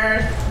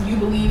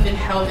believe in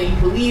health and you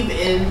believe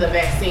in the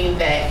vaccine,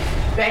 that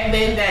back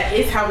then that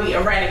is how we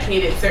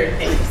eradicated certain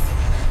things.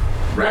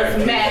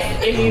 Was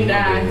mass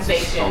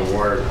immunization.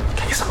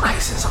 Get some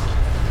ice in some.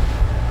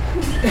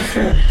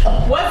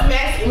 What's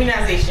mass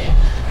immunization?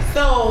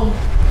 So,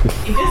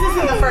 this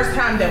isn't the first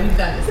time that we've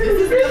done this. This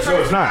is the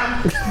first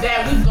time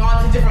that we've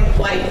gone to different,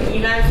 like, the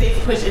United States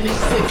push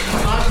initiatives,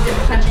 we've gone to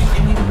different countries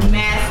and we've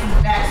mass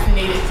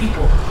vaccinated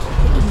people.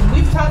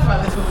 We've talked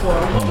about this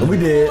before. We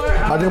did.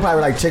 I think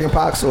probably like chicken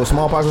pox or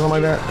smallpox or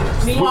something like that.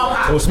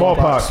 Smallpox. It was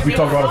smallpox. We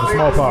talked about it for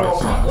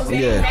smallpox.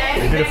 Yeah.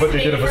 They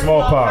did it for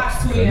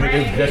smallpox.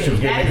 That shit was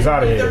getting niggas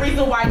out of here. The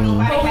reason why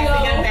nobody has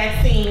to get a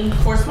vaccine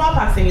for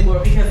smallpox anymore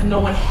because no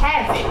one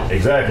has it.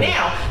 Exactly.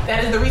 Now,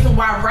 that is the reason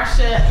why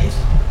Russia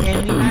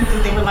and the United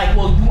States, they were like,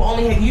 well, you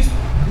only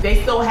have,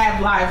 they still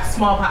have live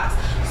smallpox.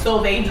 So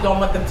they don't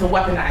want them to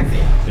weaponize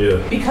it.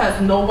 Yeah.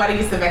 Because nobody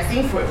gets the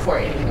vaccine for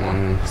it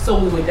anymore. So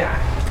we would die.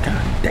 God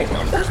damn.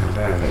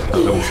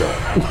 Double shot.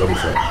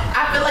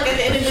 I feel like at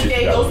the end of the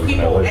day, those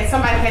people, and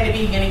somebody had to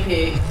be a guinea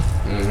pig.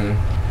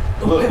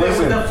 Look, Whether it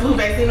was the flu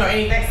vaccine or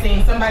any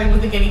vaccine, somebody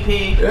was a guinea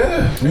pig.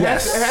 Yeah.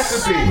 Yes. It has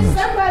to be.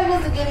 Somebody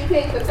was a guinea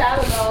pig for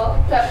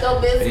Tylenol,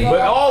 Pepto-Bismol.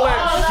 But all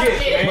that shit,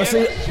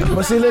 man.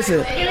 But see,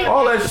 listen.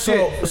 All that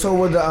shit. So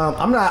with the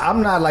I'm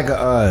not like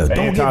a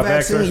don't get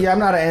vaccine. Yeah, I'm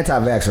not an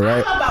anti-vaxxer,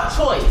 right? I'm about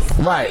choice.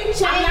 Right.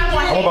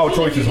 I'm about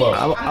choice as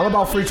well. I'm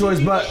about free choice,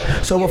 but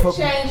so You're with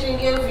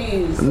changing your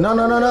views.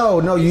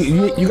 no.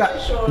 You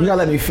gotta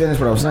let me finish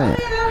what I'm saying.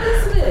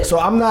 So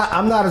I'm not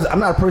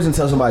a person to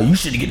tell somebody you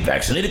should get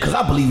vaccinated because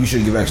I believe you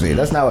should get vaccinated.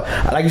 That's not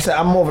like you said.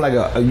 I'm more of like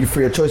a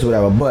free of choice or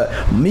whatever.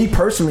 But me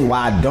personally,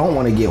 why I don't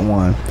want to get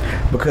one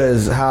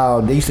because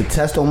how they used to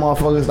test on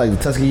motherfuckers like the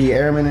Tuskegee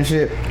Airmen and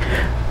shit,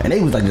 and they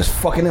was like just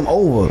fucking them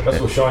over. That's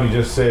what Shawnee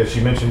just said.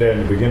 She mentioned that in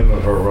the beginning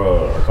of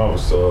her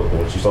conversation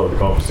when she started the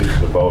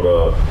conversation about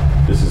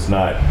this is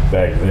not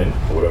back then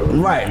or whatever.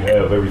 Right. You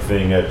have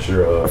everything at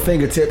your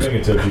fingertips. You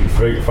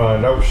can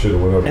find out shit or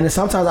whatever. And then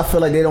sometimes I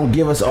feel like they don't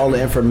give us all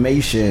the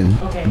information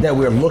that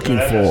we're looking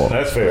for.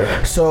 That's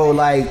fair. So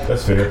like,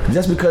 that's fair.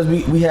 Just because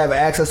we have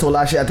access to a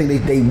lot of shit, I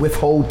think they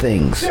withhold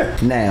things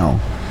now.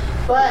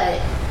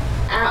 But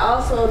I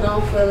also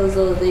don't feel as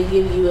though they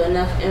give you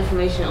enough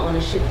information on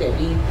the shit that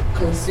we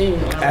consume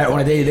on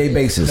a day-to-day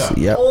basis.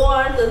 Yep.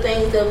 Or the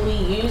things that we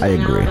use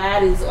in our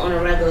bodies on a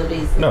regular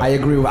basis. No. I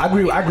agree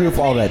with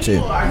all that too.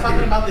 People are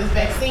talking about this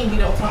vaccine. We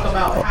don't talk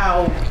about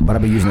how. But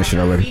I've been using this shit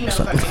already.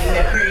 Females are getting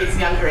their periods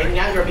younger and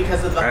younger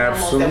because of the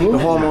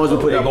hormones we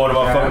put up. Going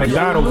about fucking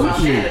McDonald's and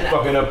shit,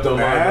 fucking up them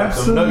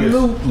nuggets.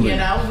 You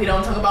know, we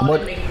don't talk about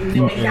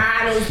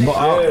McDonald's.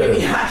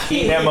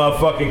 That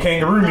motherfucking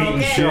kangaroo meat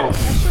and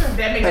shit.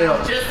 That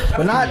McDonald's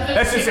but not.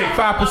 Let's just say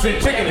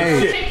 5% chicken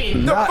and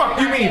shit. The fuck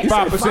you mean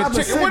 5%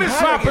 chicken? What is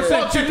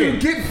 5% chicken? You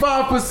get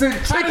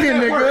 5%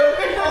 chicken, nigga.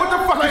 What the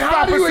fuck is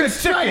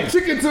 5% chicken?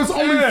 Chicken to it's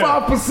only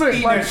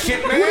 5%. Like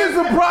shit, man. What is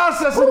the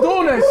process of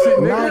doing that shit,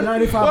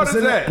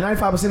 nigga?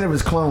 95% of it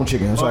is clone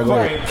chicken. So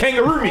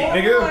kangaroo meat,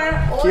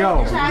 nigga.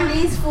 Yo,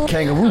 Chinese food.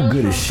 Kangaroo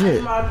good as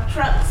shit.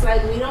 Trucks,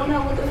 like we don't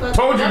know what the fuck.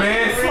 Told you,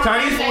 man.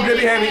 Chinese food they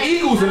be having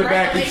eagles in the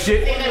back and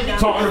shit.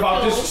 Talking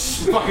about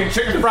this fucking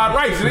chicken fried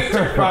rice. It ain't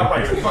chicken fried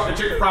rice. It's fucking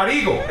chicken fried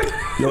eagle.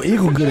 Yo,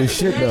 eagle good as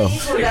shit though.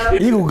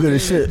 Eagle good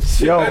as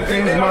shit. Yo, I'm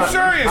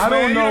serious, I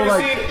don't man. know,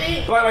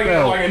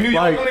 like in New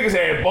York, them niggas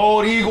had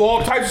bald eagle,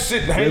 all types of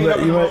shit hanging up.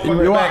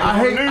 Yo,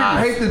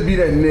 I hate to be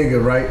that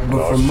nigga, right?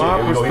 But from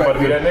my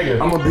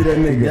perspective, I'm gonna be that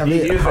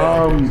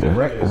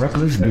nigga.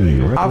 Reckless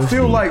dude. I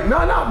feel like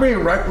not being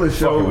reckless,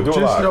 yo.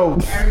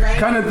 Just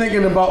kind of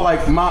thinking about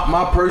like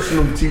my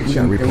personal teaching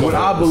and what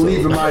I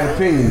believe in my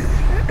opinion.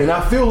 And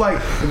I feel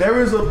like there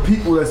is a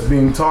people that's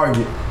being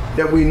targeted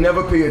that we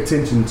never pay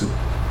attention to.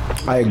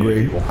 I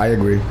agree.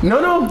 No.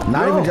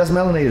 Not even just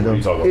melanated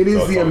though. It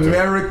is the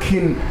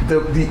American,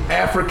 the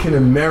African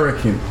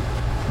American.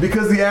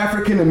 Because the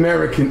African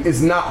American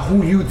is not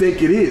who you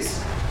think it is.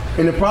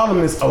 And the problem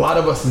is a lot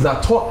of us is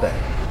not taught that.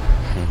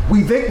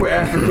 We think we're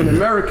African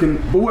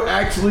American, but we're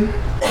actually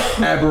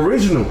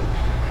Aboriginal.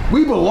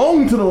 We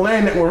belong to the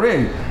land that we're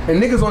in.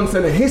 And niggas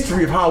understand the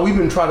history of how we've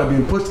been trying to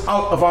be pushed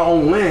out of our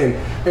own land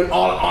and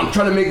on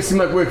trying to make it seem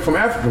like we're from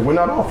Africa. We're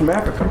not all from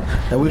Africa.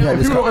 And we've had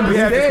this conversation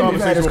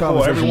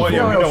before.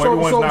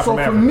 Everyone's not from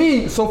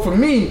Africa. So for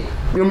me, you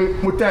know what I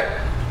mean, with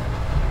that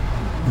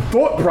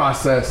thought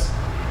process,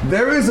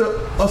 there is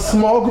a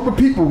small group of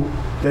people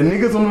that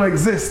niggas don't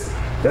exist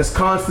that's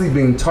constantly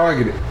being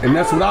targeted. And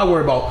that's what I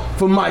worry about.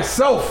 For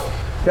myself,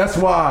 that's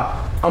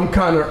why I'm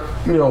kind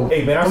of, you know,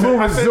 hey man, a little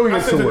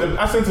resilient to it.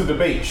 I sent a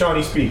debate.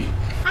 Shawnee speak.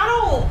 I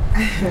don't.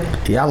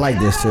 Yeah, I like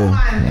this too.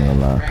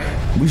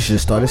 We should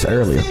start this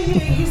earlier.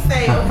 You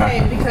say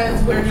okay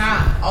because we're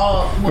not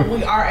all. Well,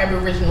 we are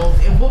Aboriginals.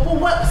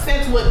 What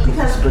sense would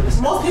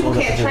because most people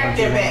can't track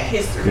their back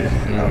history.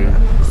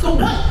 So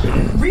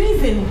what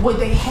reason would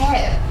they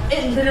have?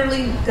 It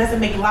literally doesn't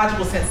make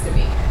logical sense to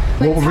me.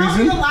 Like, tell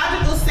me the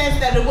logical sense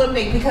that it would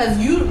make because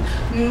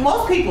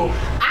most people,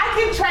 I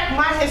can track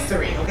my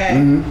history,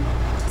 okay?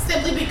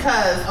 Simply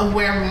because of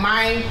where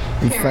my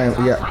parents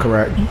are from.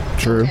 Correct.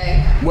 True.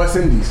 Okay? West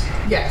Indies.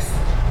 Yes.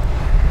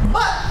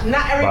 But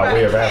Not everybody. By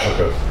way of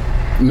Africa.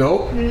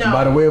 No,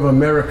 by the way of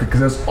America, because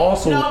there's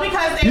also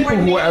people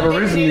who are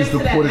Aborigines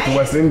deported to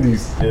West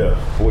Indies. Yeah,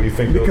 what do you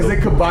think? Because they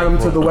combine them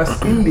to the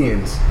West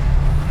Indians.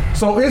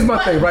 So here's my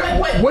thing,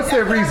 right? What's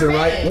their reason,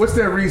 right? What's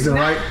their reason,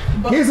 right?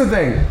 Here's the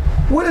thing.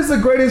 What is the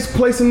greatest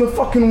place in the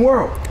fucking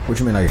world? What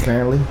you mean, like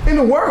currently? In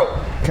the world.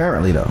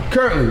 Currently, though.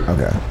 Currently.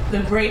 Okay.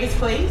 The greatest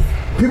place?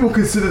 People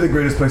consider the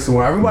greatest place in the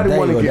world. Everybody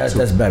want to get to.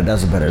 That's better.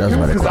 That's better.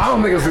 Because I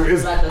don't think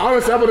it's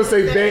honestly, I'm going to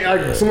say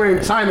like somewhere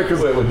in China because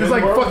there's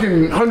like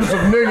fucking hundreds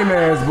of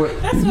millionaires, but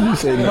you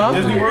say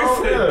Disney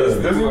World?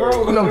 Yeah. Disney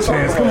World? No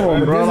chance. Come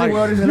on, bro. Like,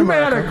 you may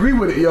not agree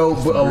with it, yo,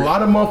 but a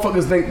lot of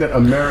motherfuckers think that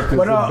America is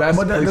the best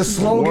place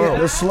in the world.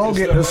 The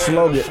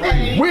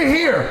slogan. We're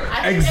here.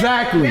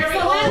 Exactly.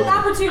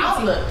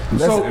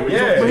 So,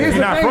 but here's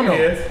the thing,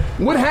 though.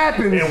 What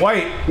happens? And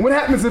white. What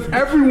happens if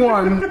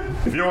everyone?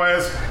 If your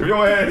ass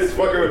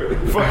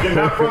fucking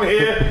not from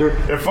here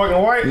and fucking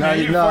white, then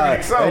you fucking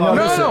excel.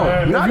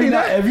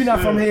 If you're not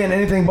from here and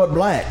anything but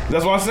black.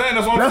 That's what I'm saying.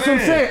 That's what I'm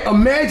saying.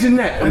 Imagine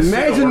that.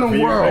 Imagine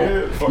the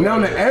world. Now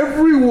that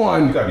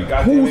everyone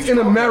who's in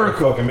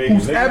America,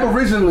 who's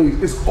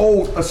aboriginally, is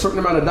owed a certain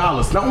amount of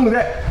dollars. Not only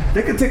that,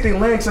 they could take their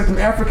land like them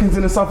Africans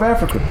in South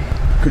Africa.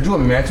 Could you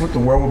imagine what the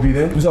world would be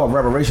then? It's all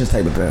reparations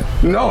type of thing.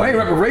 No, it ain't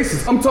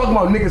reparations. I'm talking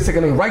about niggas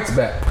taking their rights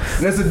back.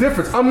 And there's a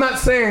difference. I'm not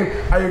saying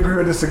I agree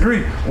or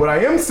disagree. What I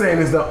am saying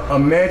is that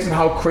imagine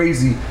how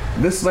crazy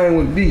this land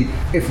would be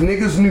if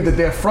niggas knew that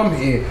they're from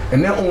here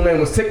and their own land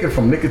was taken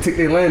from them. They could take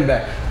their land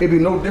back. It'd be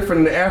no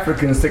different than the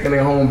Africans taking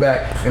their home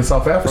back in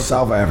South Africa.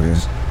 South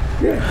Africans.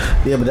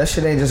 Yeah, but that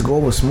shit ain't just go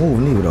over smooth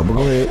neither though. But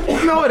go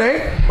ahead. No, it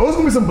ain't. There's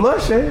gonna be some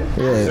bloodshed.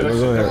 Yeah,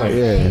 go ahead.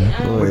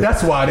 Yeah, go ahead. But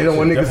that's why they don't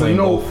want niggas to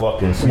know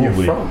fucking where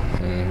you're from.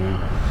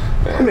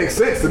 That makes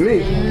sense to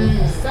me.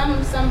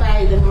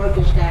 Somebody, the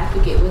mortgage guy, I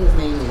forget what his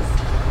name is.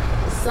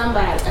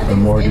 Somebody, I think the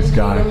mortgage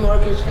guy. The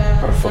mortgage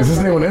guy. Is his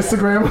name on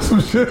Instagram or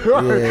some shit?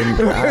 Yeah,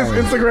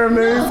 his Instagram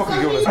name?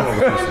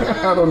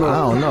 I don't know. I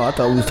don't know. I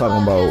thought we was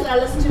talking about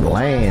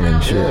land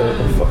and shit. What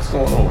the fuck's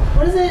going on?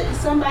 What is it?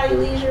 Somebody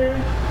leisure.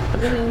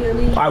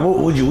 Alright, what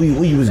would you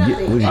was get? I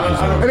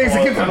need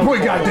to get to the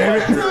point,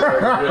 goddammit.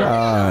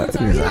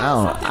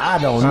 I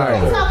don't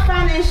know. We talk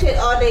finance shit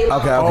all day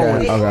long.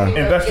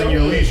 Okay. Invest in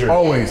your leisure.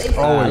 Always. Look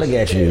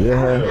at you.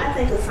 I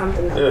think it's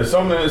something else. Yeah,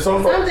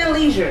 something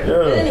leisure.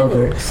 Yeah.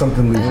 Okay,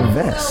 something leisure.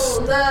 Invest.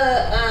 So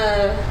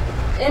the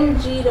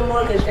MG, the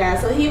mortgage guy,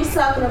 so he was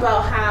talking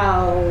about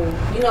how,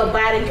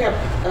 Biden kept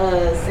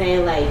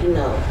saying like,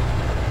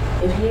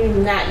 if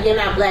you're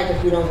not black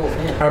if you don't vote for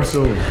him.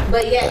 Absolutely.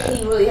 But yet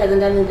he really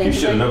hasn't done anything. You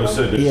should have never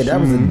said this. Yeah,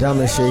 that was the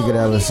dumbest shit you could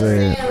ever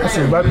say. I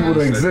said black people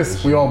don't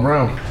exist. We all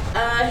brown.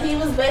 He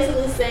was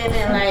basically saying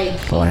that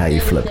like. I like how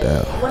you flipped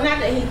that. Well, not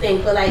that he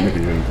think, but like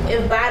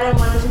if Biden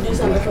wanted to do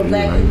something for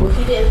black people,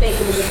 he didn't think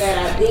it was a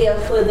bad idea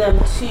for them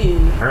to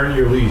earn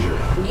your leisure.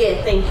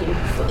 Yeah, thank you.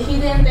 He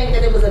didn't think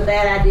that it was a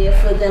bad idea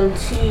for them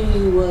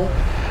to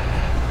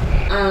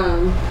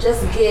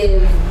just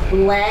give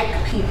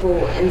black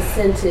people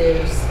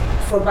incentives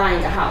for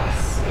buying a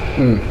house.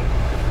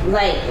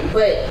 But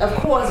of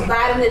course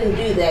Biden didn't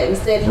do that.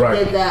 Instead he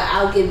did the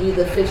I'll give you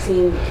the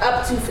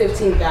up to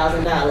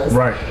 $15,000.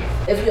 Right.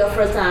 If you're a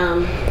first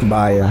time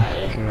buyer.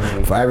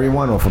 For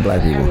everyone or for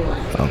black people?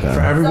 Okay.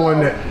 For everyone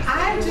that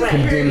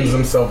condemns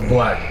himself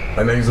black.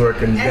 I know he's word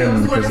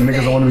condemned because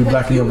niggas don't want to be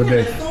black the other day.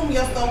 You can assume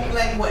yourself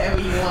black whatever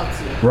you want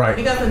to. Right.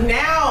 Because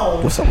now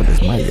what's up with this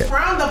mic? it's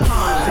frowned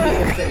upon to be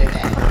considered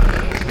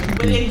that.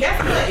 But then guess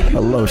what?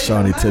 Hello,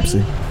 Shawnee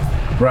Tipsy.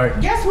 Right.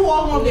 Guess who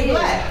all gonna be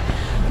black?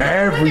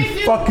 Every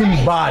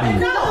fucking body.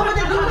 No, what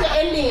they do with the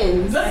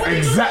Indians.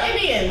 Exactly.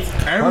 Indians.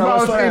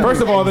 Everybody's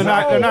First of all, they're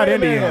not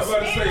Indians.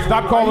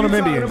 Stop calling them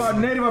Indians. About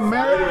Native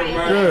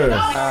Americans? Good.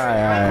 All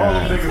Call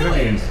them niggas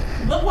Indians.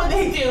 Look what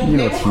they do.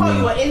 They will call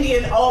you an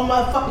Indian all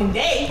motherfucking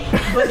day.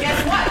 But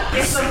guess what?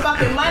 It's some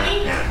fucking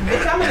money.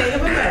 Bitch, I'm a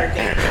Native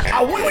American.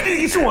 We need to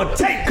get you on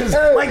tape because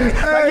like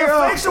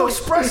your facial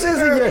expressions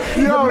and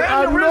your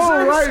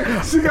mannerisms.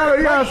 Right? She got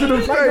to see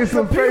the face.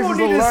 The face is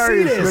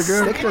hilarious,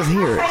 nigga. They can just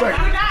hear it.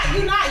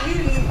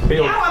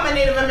 Now I'm a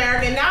Native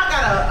American. Now I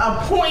got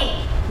a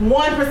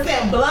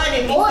 0.1% blood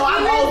in me, so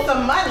I owe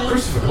some money.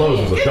 Christopher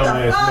Columbus was a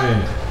dumbass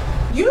man.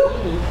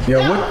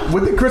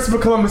 What did Christopher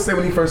Columbus say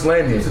when he first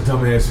landed? He's a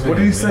dumbass man. What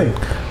did he say?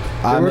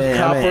 They were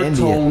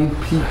copper-toned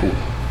people.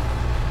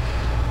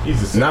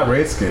 He's not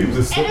redskin. He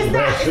was a and it's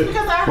not. It's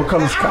because what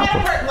color is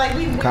copper?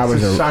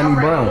 Copper's a shiny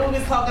brown.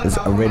 It's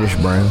a reddish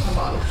brown.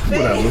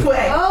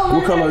 Whatever.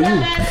 What color are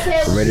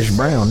you? Reddish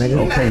brown, nigga.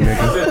 Okay,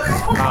 nigga.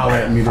 Holla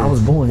at me then. I was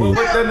born here.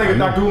 Like that nigga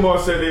Dr. Umar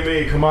said they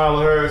made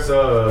Kamala Harris.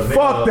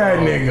 Fuck that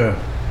nigga.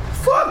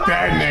 Fuck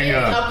that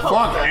nigga.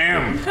 Fuck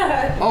him.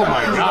 Oh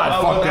my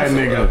God. Fuck that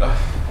nigga.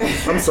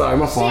 I'm sorry,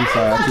 my fault. I'm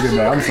sorry. I forget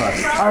that. I'm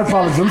sorry. I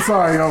apologize. I'm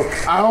sorry, yo.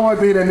 I don't want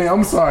to hear that name.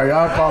 I'm sorry.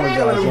 I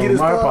apologize. Yo.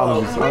 My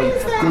apologies.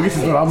 Go get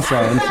your I'm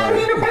sorry. I'm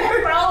sorry. I'm not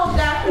pro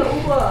Dr.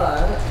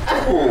 Umar.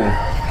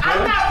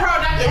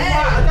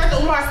 Dr.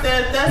 Umar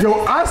that's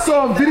Yo, I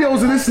saw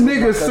videos of this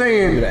nigga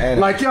saying,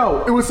 like,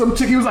 yo, it was some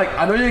chick. He was like,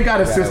 I know you ain't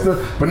got a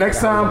sister, but next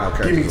time,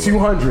 give me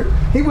 200.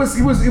 He was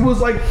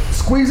like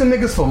squeezing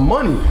niggas for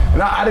money,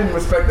 and I didn't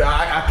respect that.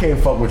 I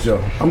can't fuck with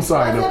yo. I'm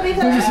sorry though.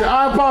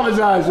 I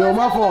apologize, yo.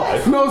 My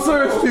fault. No,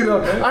 seriously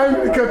though. I ain't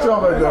mean to cut you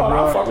off like that,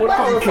 bro. Fuck with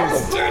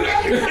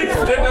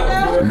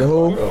The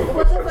who?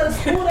 What's up for the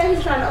school that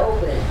he's trying to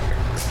open?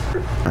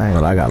 I ain't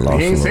gonna lie, I got lost.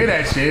 He ain't say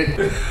that shit.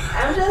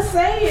 I'm just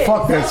saying.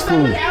 Fuck that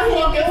school.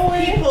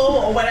 People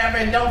or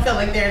whatever don't feel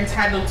like they're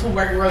entitled to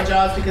work real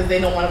jobs because they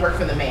don't want to work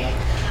for the man.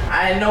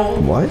 I know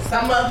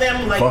some of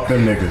them like fuck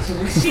them niggas.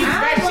 She's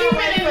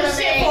been in the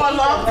shit for a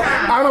long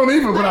time. I don't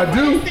even, but I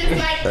do.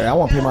 Hey, I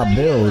want to pay my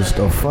bills.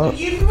 The fuck?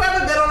 You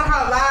ever been on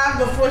her live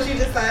before she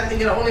decided to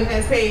get an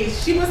OnlyFans page?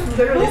 She was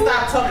literally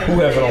stopped talking. Who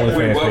has an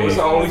OnlyFans page?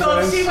 So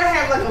she would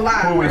have like a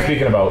live. Who are we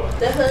speaking about?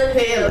 The hood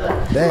Taylor.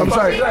 Damn, I'm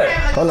sorry.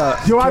 Hold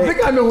up. Yo, I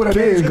think I know who that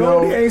is,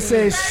 bro. Goldie ain't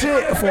said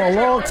shit for a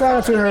long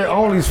time to her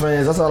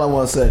OnlyFans. That's all I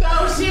want to say.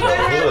 So she would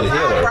have a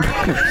live,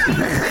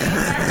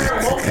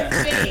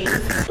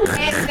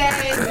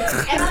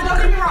 and don't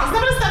get me wrong,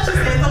 some of the stuff she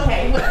says,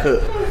 okay, whatever.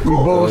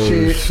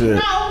 Bullshit.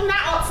 No,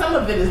 not all, some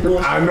of it is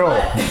bullshit. I know.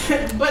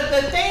 But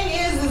the thing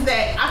is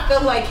that I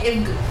feel like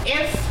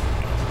if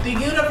the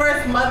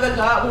universe, Mother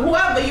God,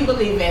 whoever you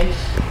believe in,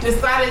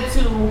 decided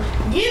to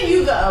give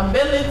you the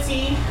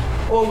ability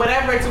or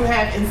whatever to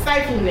have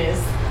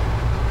insightfulness,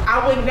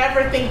 I would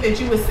never think that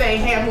you would say,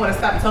 hey, I'm going to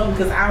stop talking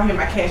because I don't hear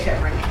my cash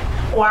app ringing.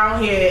 Or I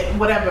don't hear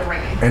whatever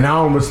ringing. And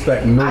I don't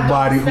respect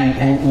nobody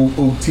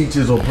who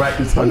teaches or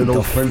practices under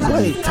those principles.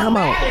 Wait, time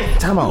out.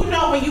 You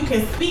know when you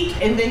can speak,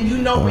 and then you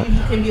know when you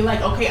can be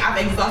like, okay, I've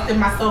exhausted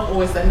myself,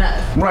 or it's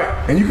enough. Right,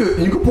 and you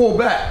could pull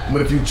back,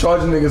 but if you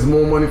charging niggas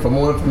more money for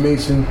more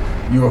information,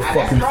 you're a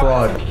fucking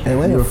fraud. Hey,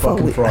 wait, you're a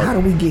fucking fraud. How do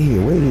we get here?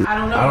 Wait. I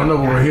don't know,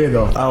 but we're here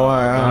though. Oh, all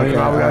right.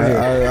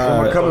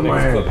 I'm coming my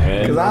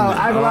hand. Because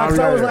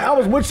I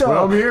was with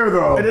y'all. I'm here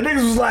though. And the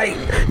niggas was like,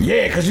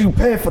 yeah, because you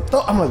paying for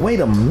thought. I'm like, wait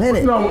a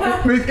minute. No,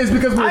 it's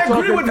because I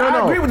agree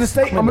with the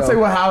statement. I'm gonna say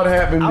how it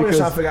happened. I was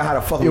trying to figure out how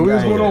the fuck we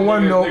was going on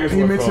one note.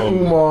 He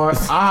mentioned Umar.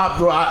 I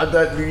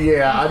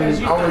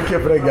don't really care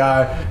for that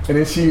guy. And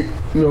then she,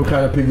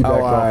 kind of piggybacked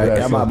off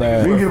that. My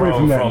bad. We can get away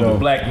from that though. The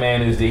black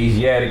man is the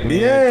Asiatic man.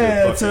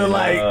 Yeah, to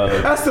like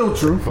that's still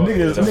true.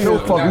 Niggas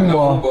fuck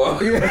Umar.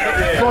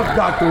 Fuck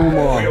Dr.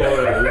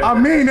 Umar. I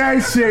mean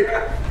that shit.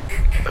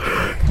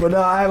 But no,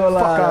 I ain't gonna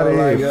lie. Fuck out of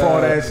here,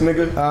 fraud ass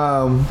nigga.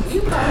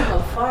 You call him a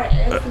fart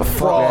ass.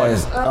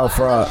 Fraud.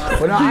 Fraud.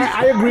 But no,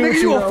 I agree with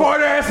you. You a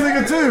fart ass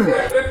nigga too.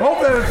 Hope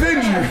that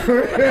offends you.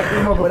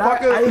 But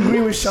I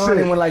agree with Sean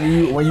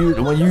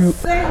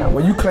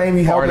when you claim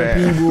you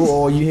helping people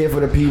or you here for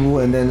the people,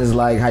 and then it's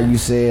like how you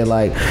said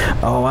like,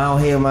 oh, I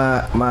don't hear my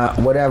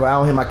whatever. I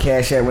don't hear my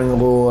cash app ring,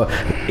 or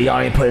y'all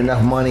ain't put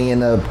enough money in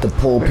the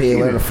pulpit,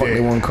 whatever the fuck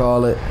they want to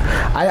call it.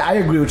 I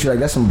agree with you. Like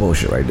that's some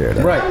bullshit right there.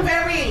 Right.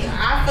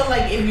 I feel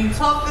like if you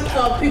talk the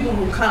talk, people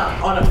will come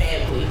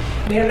automatically.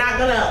 They're not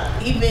gonna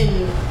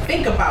even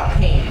think about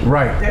paying.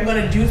 Right. They're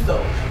gonna do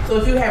so. So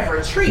if you have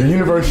retreats, the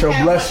universe shall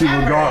bless you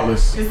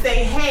regardless. To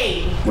say,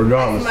 hey,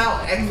 regardless.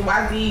 Amount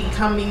XYZ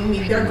coming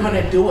me, they're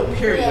gonna do it.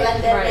 Period. Yeah,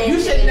 like that you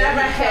should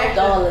never have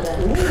all of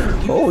them.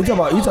 Oh, you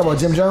talking about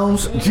Jim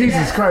Jones?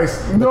 Jesus Christ!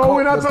 No,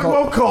 we're not talking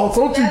about cults.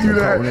 Don't you do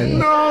that?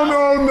 No,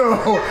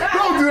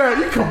 don't do that.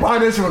 You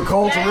combine this with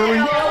cults,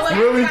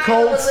 really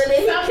cults.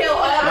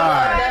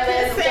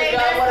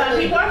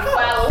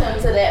 Follow him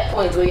to that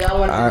point where y'all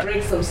want to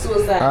drink some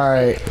suicide. All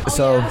right,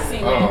 so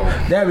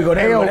there we go.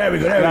 Drink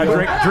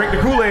the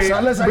Kool-Aid.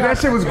 So but that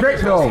shit was great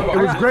though. It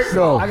was great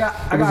though. I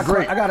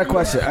got a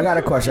question.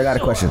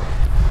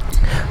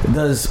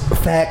 Does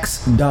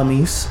Factz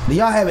Dummies? Do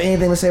y'all have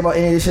anything to say about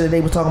any of this shit that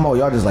they were talking about?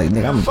 Y'all just like,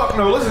 nigga, I'm fuck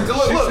no. Listen,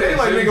 look. They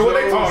like, nigga, what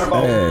they talking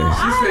about?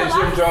 She said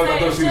Jim Jones. I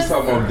thought she was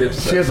talking about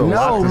Dipset. She has a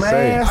lot to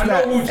say. I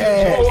know who Jim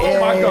Jones. Oh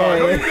my god,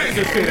 no, you can't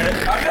just say that.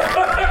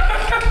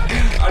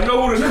 I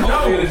know who the Jim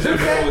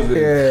Jones is.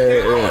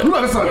 Yeah. You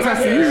better start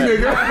testing these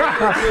niggas.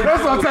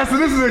 Let's start testing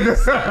this nigga.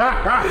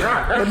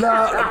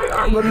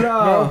 But no,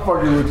 I'm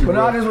fucking with you. But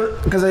no, just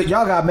because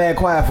y'all got mad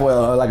quiet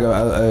for like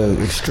a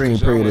extreme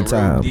period of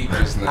time. I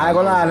ain't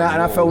gonna lie,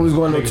 and I felt we was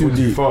going a little too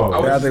deep.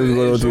 I think we was going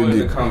a little too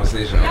deep.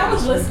 Conversation. I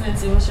was listening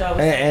to what y'all was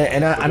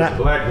saying. And I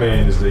black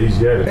man is the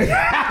Asiatic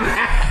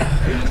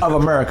of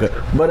America.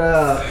 But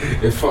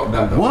it fucked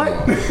up.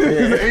 What?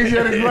 The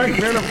Asiatic black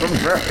man of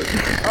America.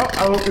 I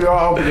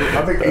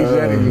think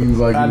Asiatic means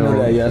like. I know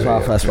that. Yeah,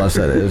 that's why I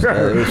said it. It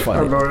was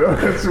funny. I know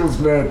that shit was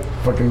mad.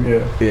 Fucking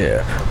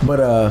yeah. But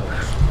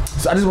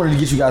so I just wanted to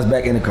get you guys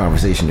back in the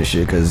conversation and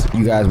shit, because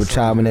you guys were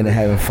chiming in and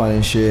having fun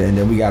and shit, and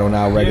then we got on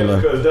our regular.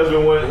 Yeah, because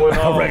Desmond went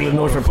our regular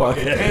Northern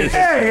podcast.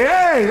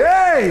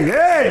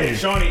 Hey!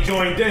 Shawnee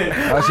joined in.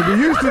 I should be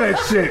used to that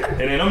shit. And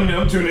then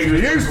them two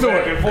niggas used to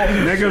it.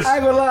 Niggas. I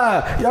ain't gonna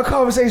lie, y'all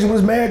conversation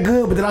was mad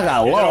good, but then I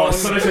got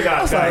lost. So this shit got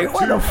I was like,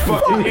 what the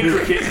fuck?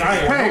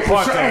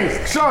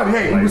 Hey,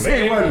 Shawnee,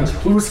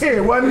 we was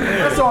here, wasn't?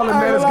 That's all that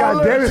matters,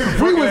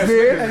 goddammit. We was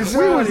there.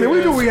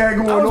 We knew we had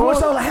going on. I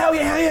was like, hell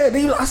yeah.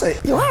 Then I said,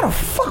 yo, how the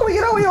fuck we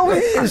get over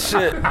here and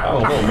shit? I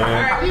don't know, All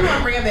man. right, we want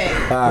to bring it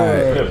back. All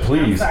right. Yeah,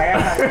 please. Sorry,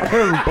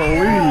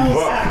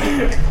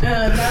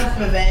 Enough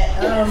for that.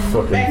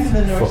 Back to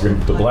the North. Fucking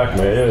the black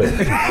man. Yeah.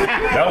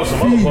 That was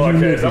some other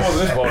podcast. That was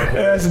this podcast.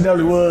 That's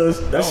definitely was.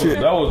 That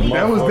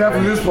was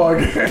definitely this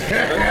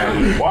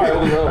podcast. Why?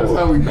 That's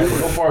how we do it.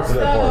 No parts of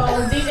that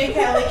part. So DJ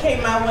Khaled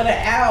came out with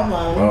an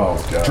album. Oh,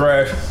 God.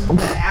 Trash.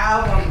 The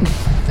album.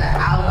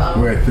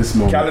 We're at this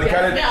moment.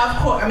 Khaled. Yeah,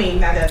 of course. I mean,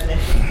 not that.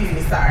 Excuse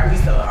me. Sorry, we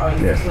still always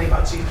complain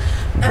about you.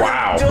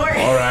 Wow.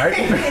 Jordan. All right.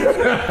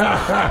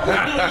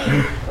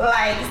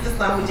 Like it's the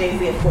song with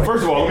Jay-Z, of course.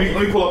 First of all, let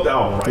me pull up the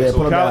album, right? Yeah,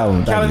 pull up the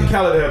album.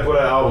 Khaled had put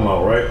an album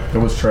out, right? It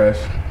was trash.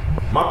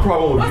 My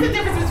problem with What's the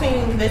difference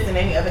between this and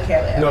any other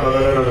Khaled album?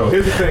 No.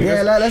 Here's the thing.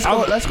 Yeah,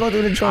 let's go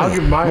through the joint. I'll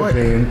give my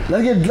opinion.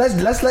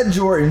 Let's let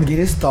Jordan get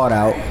his thought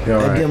out,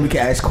 and then we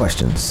can ask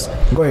questions.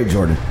 Go ahead,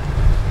 Jordan.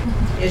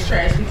 It's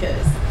trash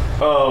because.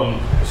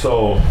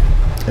 So.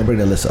 And bring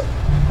the list up.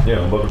 Yeah,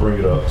 I'm about to bring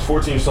it up. It's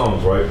 14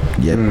 songs, right?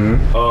 Yep.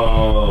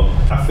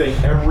 I think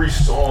every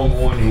song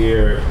on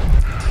here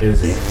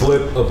is a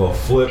flip of a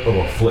flip of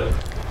a flip.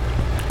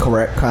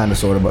 Correct, kind of,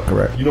 sort of, but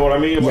correct. You know what I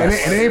mean? And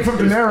it ain't from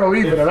De Niro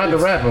either. Not the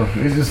rapper.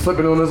 He's just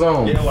flipping on his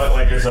own. Yeah,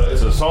 like it's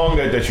a song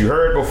that you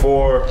heard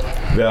before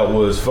that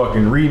was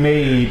fucking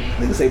remade.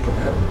 Niggas say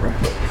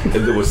right?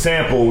 It was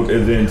sampled,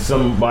 and then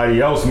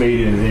somebody else made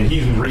it, and then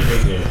he's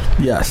remaking it.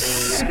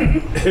 Yes.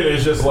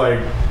 It's just like.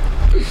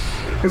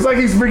 It's like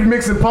he's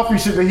remixing Puffy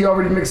shit that he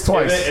already mixed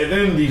twice. And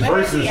then these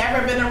verses. Has he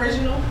ever been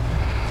original?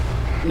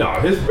 No,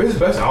 his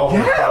best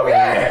album.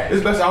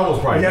 His best album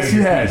was probably. Yes, he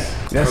has.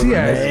 Yes, he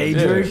has.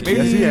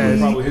 Yes, he has.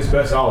 Probably his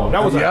best album.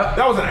 That was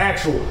an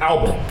actual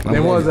album.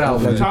 It was an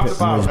album. Top to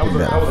bottom,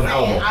 that was an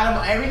album. Out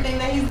of everything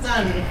that he's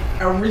done,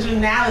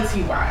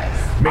 originality wise,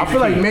 I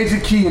feel like Major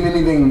Key and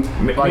anything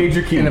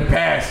Major Key in the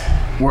past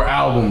were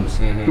albums.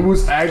 It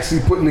was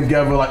actually putting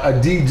together like a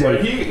DJ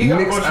Like he got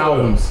mixed a bunch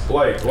albums. of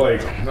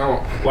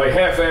like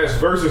half-ass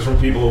verses from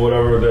people or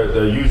whatever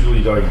that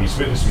usually like be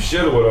spitting some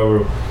shit or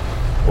whatever.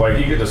 Like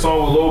you get the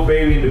song with Lil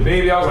Baby and the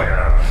Baby, I was like,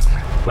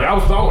 like I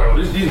was thought, well,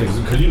 these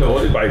niggas, because you know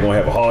everybody gonna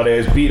have a hard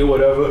ass beat or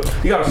whatever.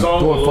 You got a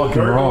song with Lil Durk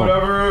or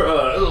whatever.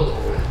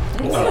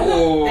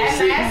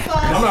 that last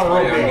song. I'm not a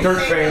real big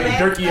Durk fan,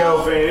 Durky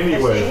L fan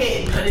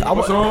anyway.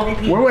 What song?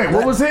 Wait,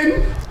 what was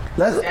hitting?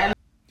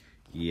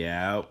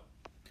 Yeah.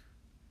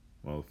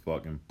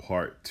 Motherfucking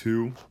part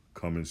 2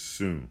 coming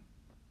soon.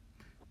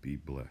 Be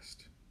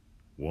blessed.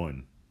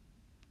 1.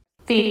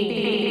 Feed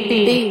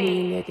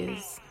me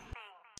niggas.